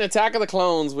 That and Attack of the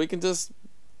Clones, we can just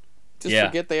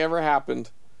forget they ever happened.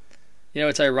 You know,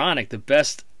 it's ironic. The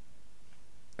best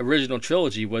original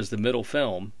trilogy was the middle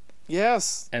film.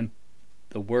 Yes. And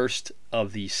the worst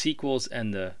of the sequels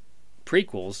and the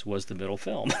prequels was the middle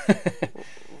film.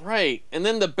 Right. And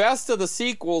then the best of the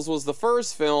sequels was the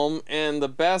first film, and the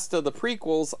best of the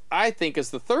prequels, I think, is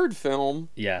the third film.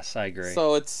 Yes, I agree.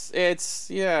 So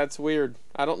it's weird.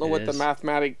 I don't know what the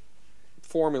mathematic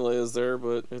formula is there,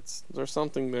 but there's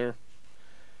something there.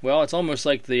 Well, it's almost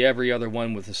like the every other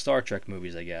one with the Star Trek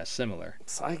movies, I guess. Similar.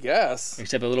 I guess.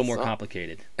 Except a little more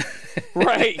complicated.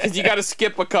 Right, because you got to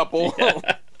skip a couple.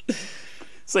 Yeah.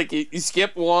 It's like you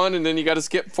skip one, and then you got to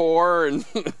skip 4, and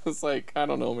it's like, I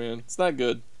don't know, man. It's not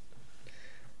good.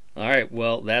 All right,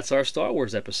 well, that's our Star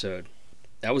Wars episode.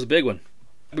 That was a big one.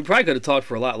 We probably could have talked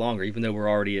for a lot longer, even though we're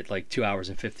already at like 2 hours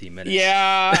and 15 minutes.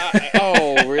 Yeah.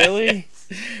 Oh, really?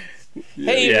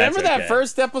 Hey, yeah, remember that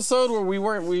first episode where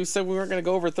we said we weren't going to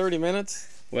go over 30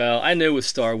 minutes? Well, I knew with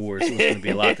Star Wars it was going to be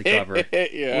a lot to cover.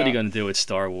 Yeah. What are you going to do with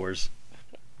Star Wars?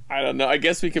 I don't know. I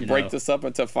guess we could break this up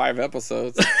into 5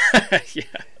 episodes. Yeah.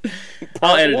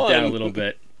 I'll edit it down a little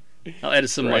bit. I'll edit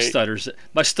some of my stutters.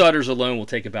 My stutters alone will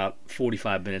take about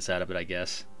 45 minutes out of it, I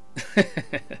guess.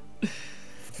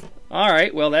 All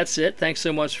right, well, that's it. Thanks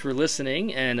so much for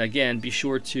listening. And again, be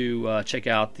sure to check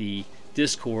out the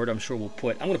Discord. I'm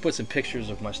going to put some pictures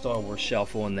of my Star Wars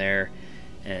shelf on there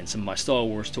and some of my Star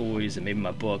Wars toys and maybe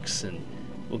my books, and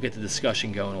we'll get the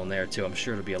discussion going on there too. I'm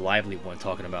sure it'll be a lively one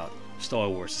talking about Star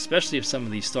Wars, especially if some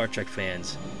of these Star Trek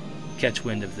fans catch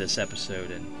wind of this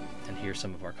episode and hear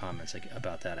some of our comments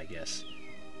about that, I guess.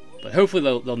 But hopefully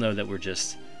they'll know that we're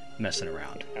just messing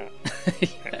around.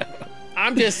 Yeah.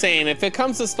 I'm just saying, if it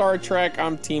comes to Star Trek,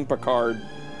 I'm Team Picard.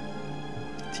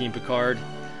 Team Picard?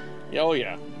 Oh,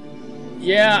 yeah.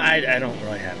 Yeah, I don't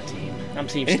really have a team. I'm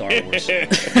Team Star Wars.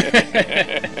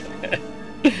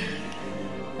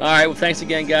 All right, well, thanks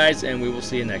again, guys, and we will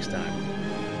see you next time.